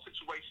all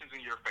situations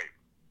in your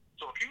favor.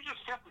 So if you just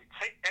simply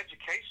take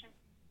education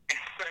and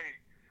say,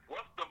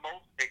 what's the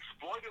most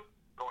exploitative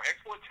or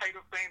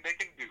exploitative thing they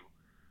can do,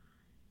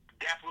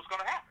 that's what's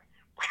going to happen.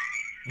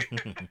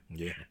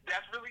 Yeah.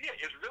 That's really it.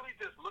 It's really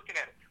just looking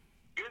at it.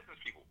 Business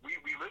people. We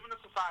live in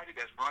a society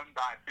that's run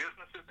by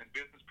businesses and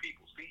business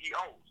people,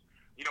 CEOs.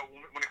 You know,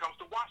 when it comes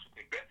to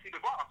Washington, Betsy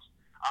DeVos,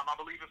 I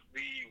believe it's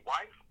the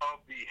wife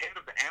of the head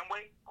of the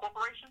Amway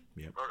Corporation,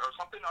 yep, or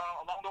something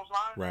along those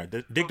lines. Right.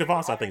 Dick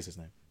DeVos, I think is his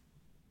name.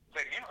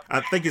 Say it again.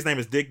 I think his name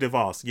is Dick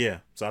DeVos.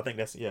 Yeah. So I think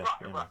that's, yeah.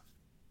 Right, right.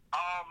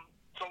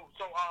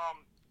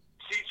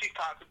 She's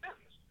tied to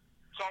business.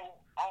 So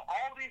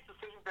all these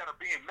decisions that are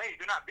being made,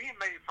 they're not being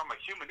made from a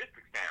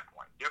humanistic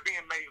standpoint. They're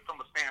being made from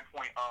a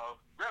standpoint of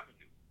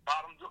revenue,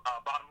 bottom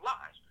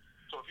lines.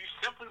 So if you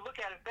simply look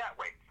at it that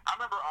way, I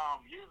remember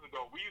years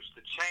ago we used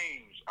to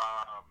change,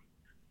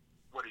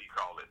 what do you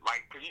call it?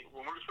 Like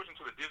when we were switching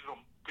to the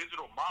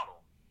digital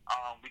model,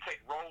 we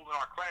take roles in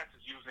our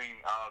classes using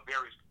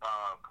various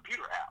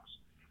computer apps.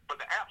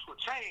 But the apps would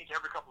change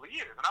every couple of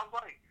years, and I was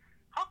like,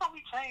 how come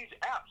we change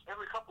apps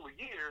every couple of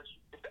years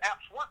if the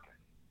app's working?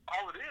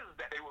 All it is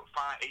that they would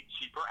find a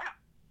cheaper app.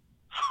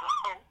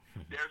 So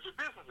there's your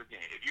business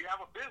again. If you have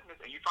a business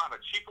and you find a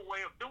cheaper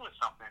way of doing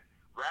something,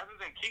 rather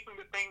than keeping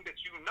the thing that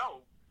you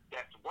know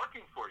that's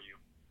working for you,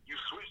 you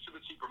switch to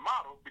the cheaper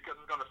model because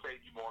it's going to save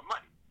you more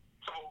money.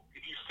 So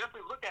if you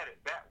simply look at it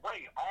that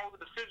way, all the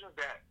decisions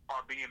that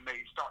are being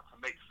made start to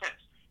make sense.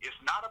 It's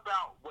not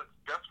about what's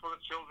best for the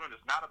children.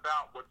 It's not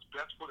about what's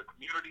best for the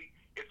community.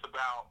 It's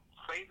about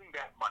saving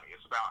that money.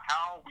 It's about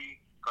how are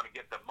we going to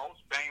get the most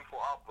bang for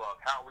our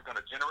buck, how are we going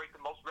to generate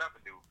the most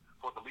revenue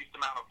for the least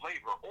amount of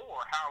labor, or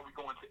how are we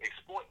going to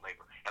exploit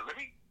labor. And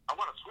I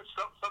want to switch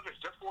subjects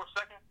just for a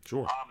second.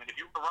 Sure. And if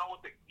you want to run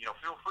with it,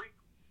 feel free.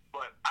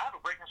 But I have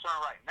a great concern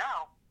right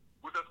now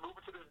with us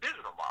moving to this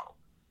digital model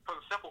for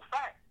the simple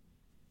fact,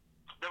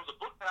 there was a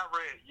book that I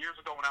read years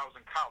ago when I was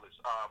in college.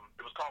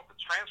 It was called The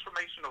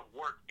Transformation of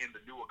Work in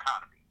the New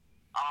Economy.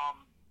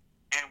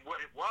 And what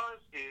it was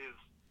is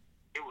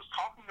it was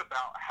talking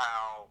about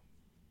how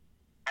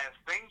as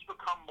things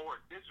become more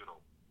digital,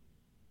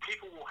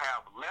 people will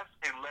have less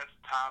and less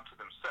time to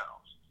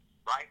themselves,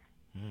 right?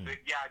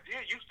 The idea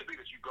used to be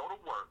that you go to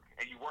work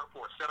and you work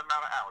for a set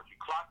amount of hours. You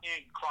clock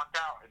in, you clock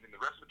out, and then the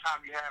rest of the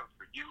time you have is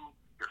for you,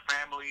 your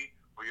family,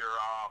 or your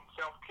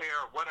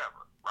self-care,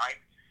 whatever,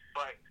 right?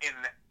 But in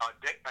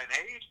an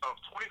age of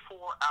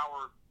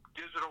 24-hour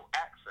digital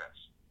access,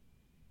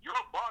 your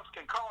boss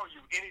can call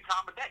you any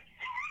time of day.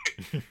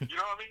 You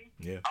know what I mean?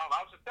 Yeah.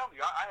 I was just telling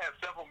you, I had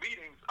several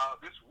meetings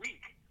this week,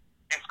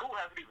 and school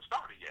hasn't even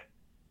started yet.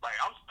 Like,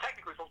 I'm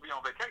technically supposed to be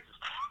on vacation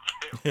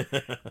still.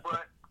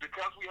 But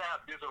because we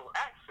have digital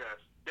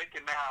access, they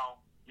can now,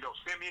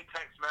 send me a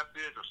text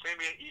message or send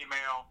me an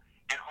email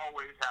and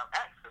always have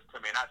access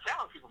to me. And I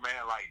challenge people,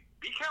 man, like,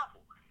 be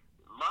careful.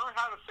 Learn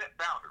how to set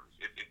boundaries.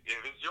 If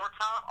it's your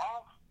time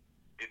off,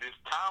 if it's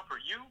time for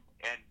you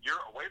and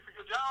you're away from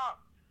your job,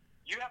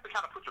 you have to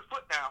kind of put your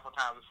foot down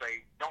sometimes and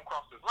say, don't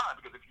cross this line,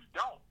 because if you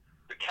don't,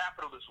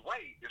 capitalist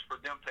way is for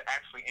them to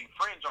actually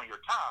infringe on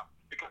your time,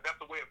 because that's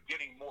a way of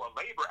getting more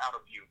labor out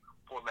of you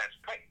for less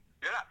pay.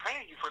 They're not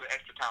paying you for the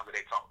extra time that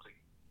they talk to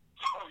you.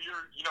 So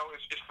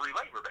it's free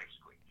labor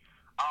basically.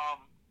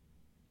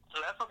 So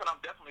that's something I'm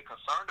definitely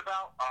concerned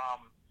about.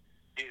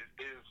 Is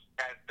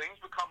as things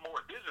become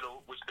more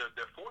digital, which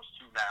they're forced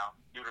to now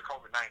due to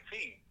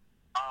COVID-19,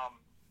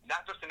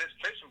 not just in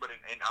education but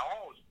in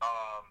all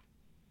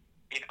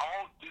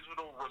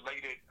digital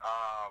related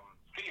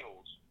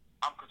fields,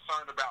 I'm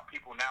concerned about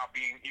people now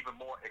being even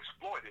more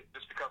exploited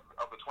just because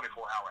of the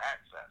 24-hour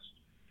access.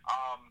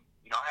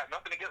 I have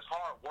nothing against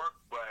hard work,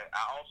 but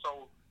I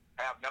also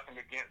have nothing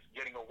against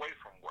getting away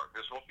from work.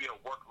 There's supposed to be a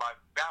work-life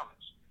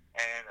balance,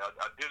 and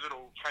a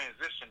digital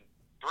transition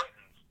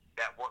threatens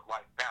that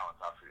work-life balance,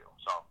 I feel.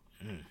 So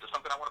just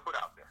something I want to put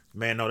out there.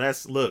 Man, no,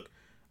 look,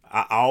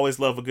 I always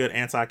love a good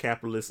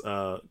anti-capitalist,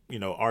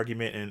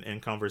 argument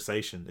and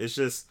conversation. It's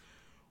just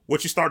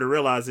what you start to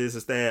realize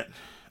is that,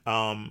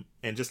 and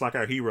just like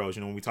our heroes,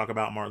 when we talk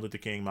about Martin Luther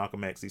King,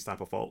 Malcolm X, these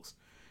type of folks,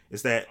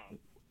 is that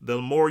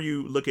the more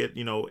you look at,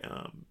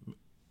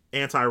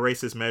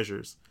 anti-racist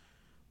measures,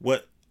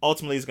 what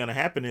ultimately is going to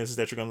happen is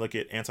that you're going to look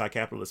at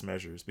anti-capitalist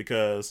measures,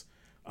 because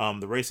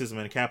the racism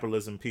and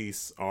capitalism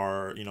piece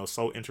are,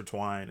 so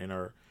intertwined and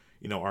are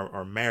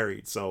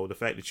married. So the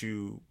fact that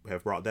you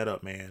have brought that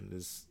up, man,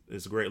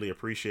 is greatly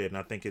appreciated. And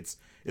I think it's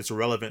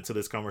relevant to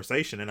this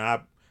conversation. And I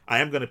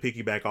am going to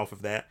piggyback off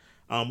of that.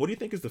 What do you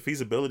think is the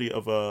feasibility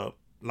of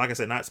like I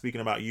said, not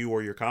speaking about you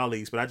or your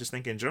colleagues, but I just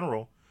think in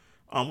general,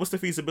 what's the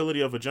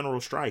feasibility of a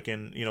general strike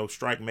and,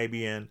 strike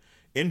maybe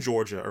in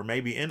Georgia or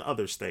maybe in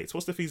other states?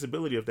 What's the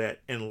feasibility of that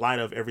in light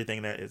of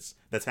everything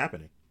that's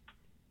happening?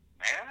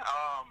 Man,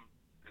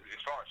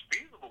 as far as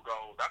feasible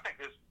goes, I think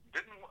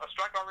didn't a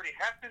strike already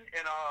happen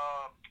in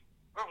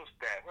where was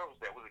that?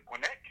 Was it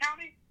Gwinnett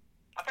County?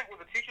 I think where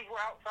the teachers were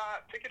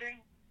outside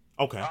picketing.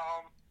 Okay.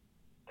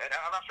 And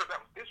I'm not sure if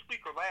that was this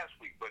week or last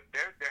week, but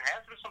there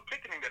has been some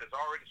picketing that has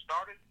already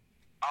started.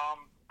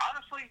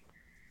 Honestly,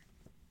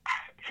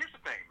 here's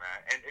the thing, man,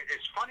 and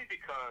it's funny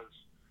because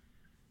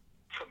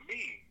to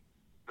me,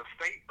 the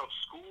fate of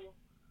school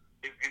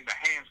is in the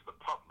hands of the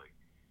public,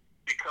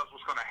 because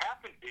what's going to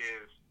happen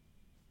is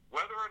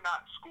whether or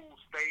not school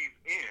stays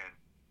in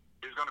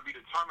is going to be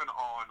determined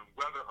on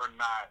whether or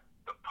not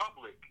the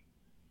public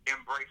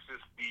embraces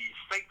the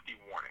safety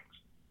warnings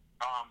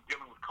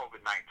dealing with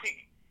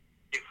COVID-19.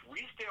 If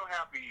we still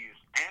have these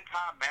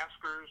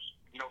anti-maskers,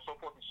 so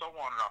forth and so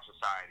on in our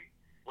society,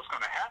 what's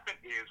going to happen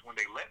is when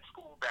they let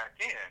school back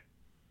in,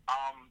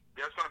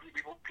 there's going to be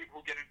people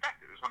who get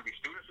infected. There's going to be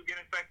students who get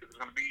infected.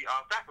 There's going to be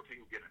faculty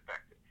who get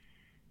infected.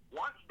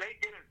 Once they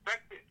get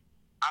infected,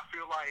 I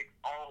feel like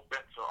all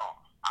bets are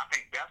off. I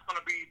think that's going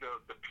to be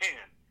the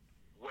pin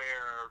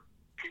where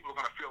people are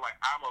going to feel like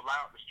I'm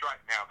allowed to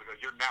strike now because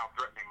you're now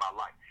threatening my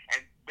life.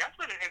 And that's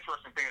been an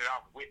interesting thing that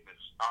I've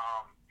witnessed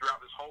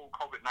throughout this whole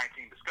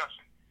COVID-19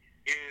 discussion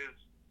is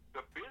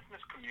the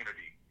business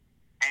community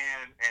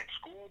and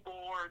school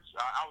boards.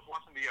 I was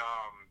watching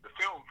the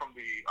film from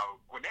the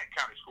Gwinnett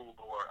County School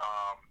Board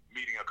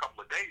meeting a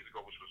couple of days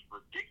ago, which was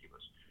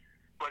ridiculous.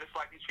 But it's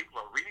like these people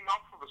are reading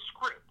off of a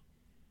script,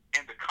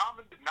 and the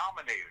common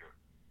denominator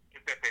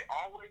is that they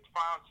always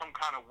find some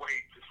kind of way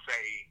to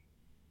say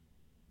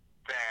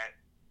that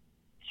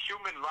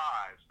human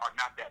lives are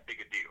not that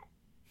big a deal.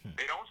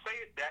 They don't say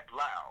it that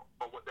loud,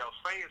 but what they'll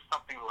say is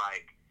something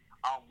like,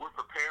 we're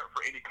prepared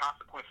for any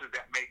consequences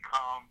that may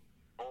come,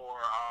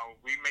 or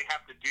we may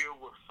have to deal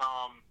with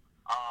some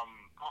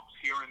bumps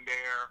here and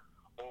there,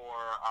 or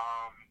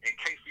in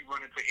case we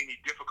run into any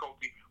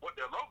difficulty. What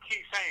they're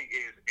low-key saying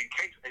is in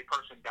case a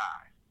person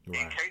dies,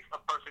 in case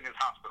a person is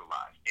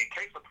hospitalized, in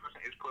case a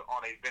person is put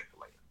on a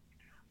ventilator.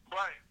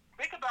 But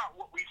think about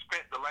what we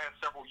spent the last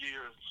several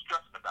years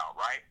stressing about,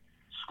 right?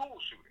 School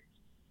shootings,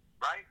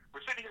 right?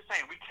 We're sitting here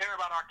saying we care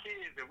about our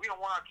kids and we don't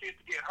want our kids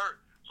to get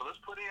hurt. So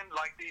let's put in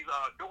like these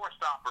door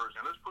stoppers,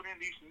 and let's put in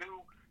these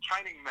new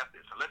training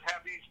methods, and let's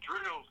have these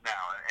drills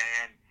now,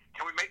 and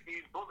can we make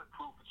these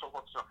bulletproof and so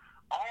forth. So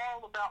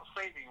all about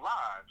saving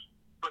lives,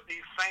 but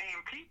these same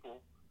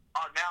people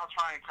are now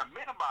trying to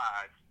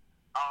minimize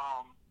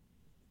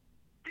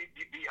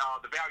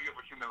the value of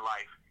a human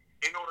life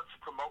in order to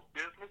promote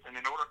business and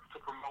in order to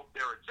promote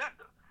their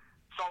agenda.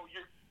 So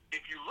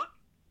if you read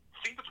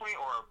between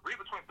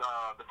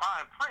the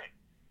fine print,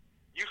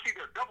 you see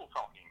they're double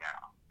talking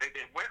now. They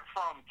went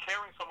from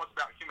caring so much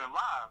about human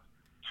lives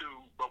to,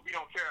 but we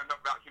don't care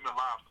enough about human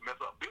lives to mess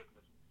up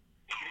business.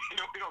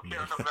 We don't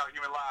care enough about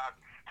human lives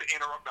to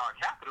interrupt our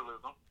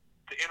capitalism,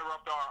 to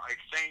interrupt our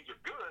exchange of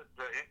goods,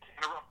 to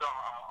interrupt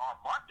our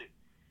market.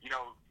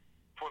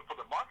 For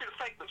the market's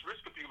sake, let's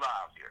risk a few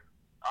lives here.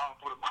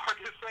 For the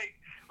market's sake,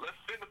 let's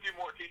send a few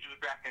more teachers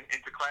back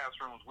into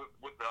classrooms with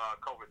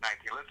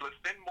COVID-19. Let's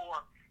send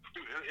more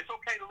students. It's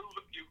okay to lose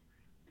a few.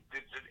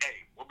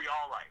 Hey, we'll be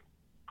all right.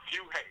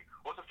 Few, hey,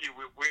 what's a few?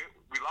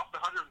 We lost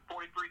 143,000,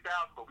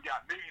 but we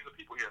got millions of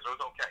people here, so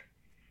it's okay.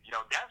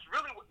 That's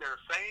really what they're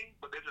saying,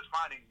 but they're just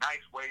finding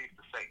nice ways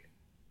to say it.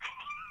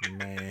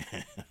 Man,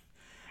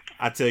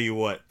 I tell you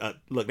what,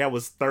 look, that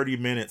was 30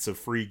 minutes of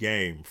free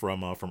game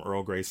from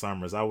Earl Grey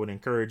Summers. I would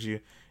encourage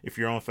you, if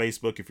you're on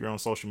Facebook, if you're on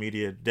social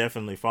media,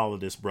 definitely follow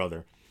this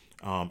brother,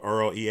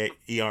 Earl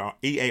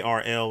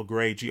EARL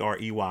Grey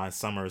GREY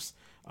Summers,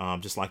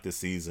 just like this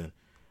season.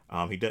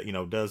 He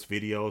does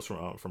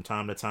videos from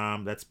time to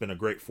time. That's been a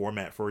great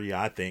format for you,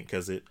 I think,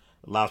 because it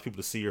allows people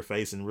to see your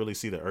face and really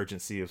see the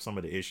urgency of some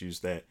of the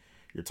issues that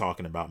you're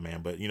talking about,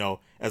 man. But,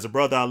 as a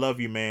brother, I love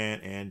you, man.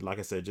 And like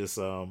I said, just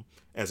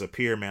as a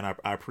peer, man,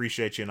 I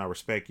appreciate you and I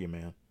respect you,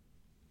 man.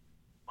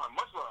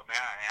 Much love, man.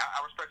 I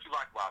respect you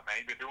likewise, man.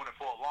 You've been doing it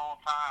for a long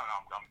time, and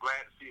I'm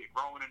glad to see it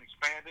growing and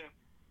expanding.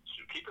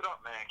 So keep it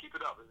up, man. Keep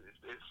it up.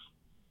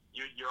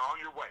 You're on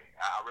your way.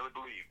 I really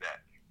believe that.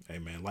 Hey,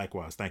 man,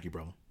 likewise. Thank you,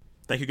 brother.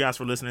 Thank you guys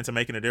for listening to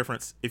Making a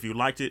Difference. If you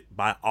liked it,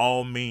 by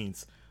all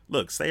means,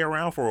 look, stay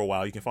around for a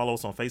while. You can follow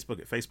us on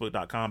Facebook at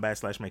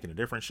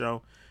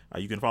facebook.com/MakingADifferenceShow.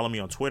 You can follow me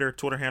on Twitter.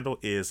 Twitter handle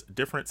is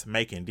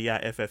DifferenceMaking,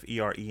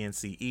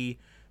 DIFFERENCE,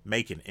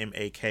 Making,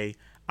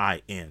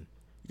 MAKIN.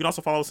 You can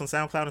also follow us on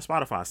SoundCloud and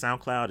Spotify.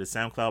 SoundCloud is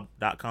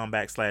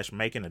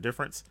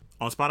soundcloud.com/MakingADifference.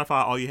 On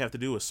Spotify, all you have to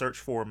do is search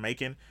for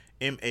Making,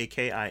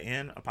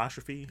 MAKIN',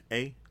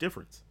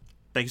 difference.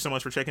 Thank you so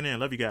much for checking in.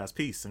 Love you guys.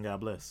 Peace and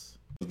God bless.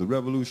 The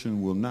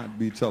revolution will not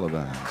be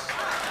televised.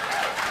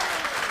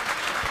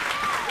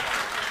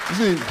 You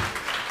see,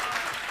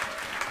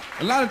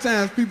 a lot of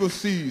times people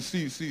see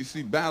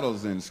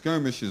battles and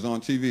skirmishes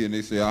on TV and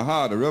they say,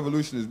 aha, the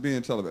revolution is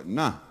being televised.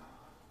 Nah,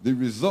 the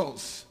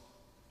results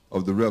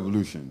of the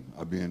revolution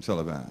are being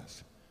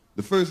televised.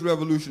 The first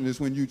revolution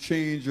is when you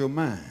change your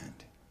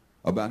mind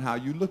about how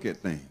you look at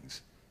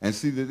things and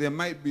see that there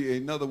might be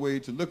another way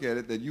to look at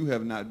it that you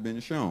have not been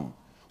shown.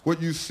 What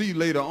you see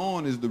later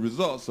on is the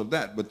results of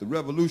that, but the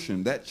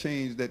revolution, that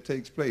change that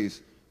takes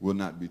place, will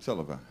not be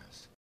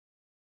televised.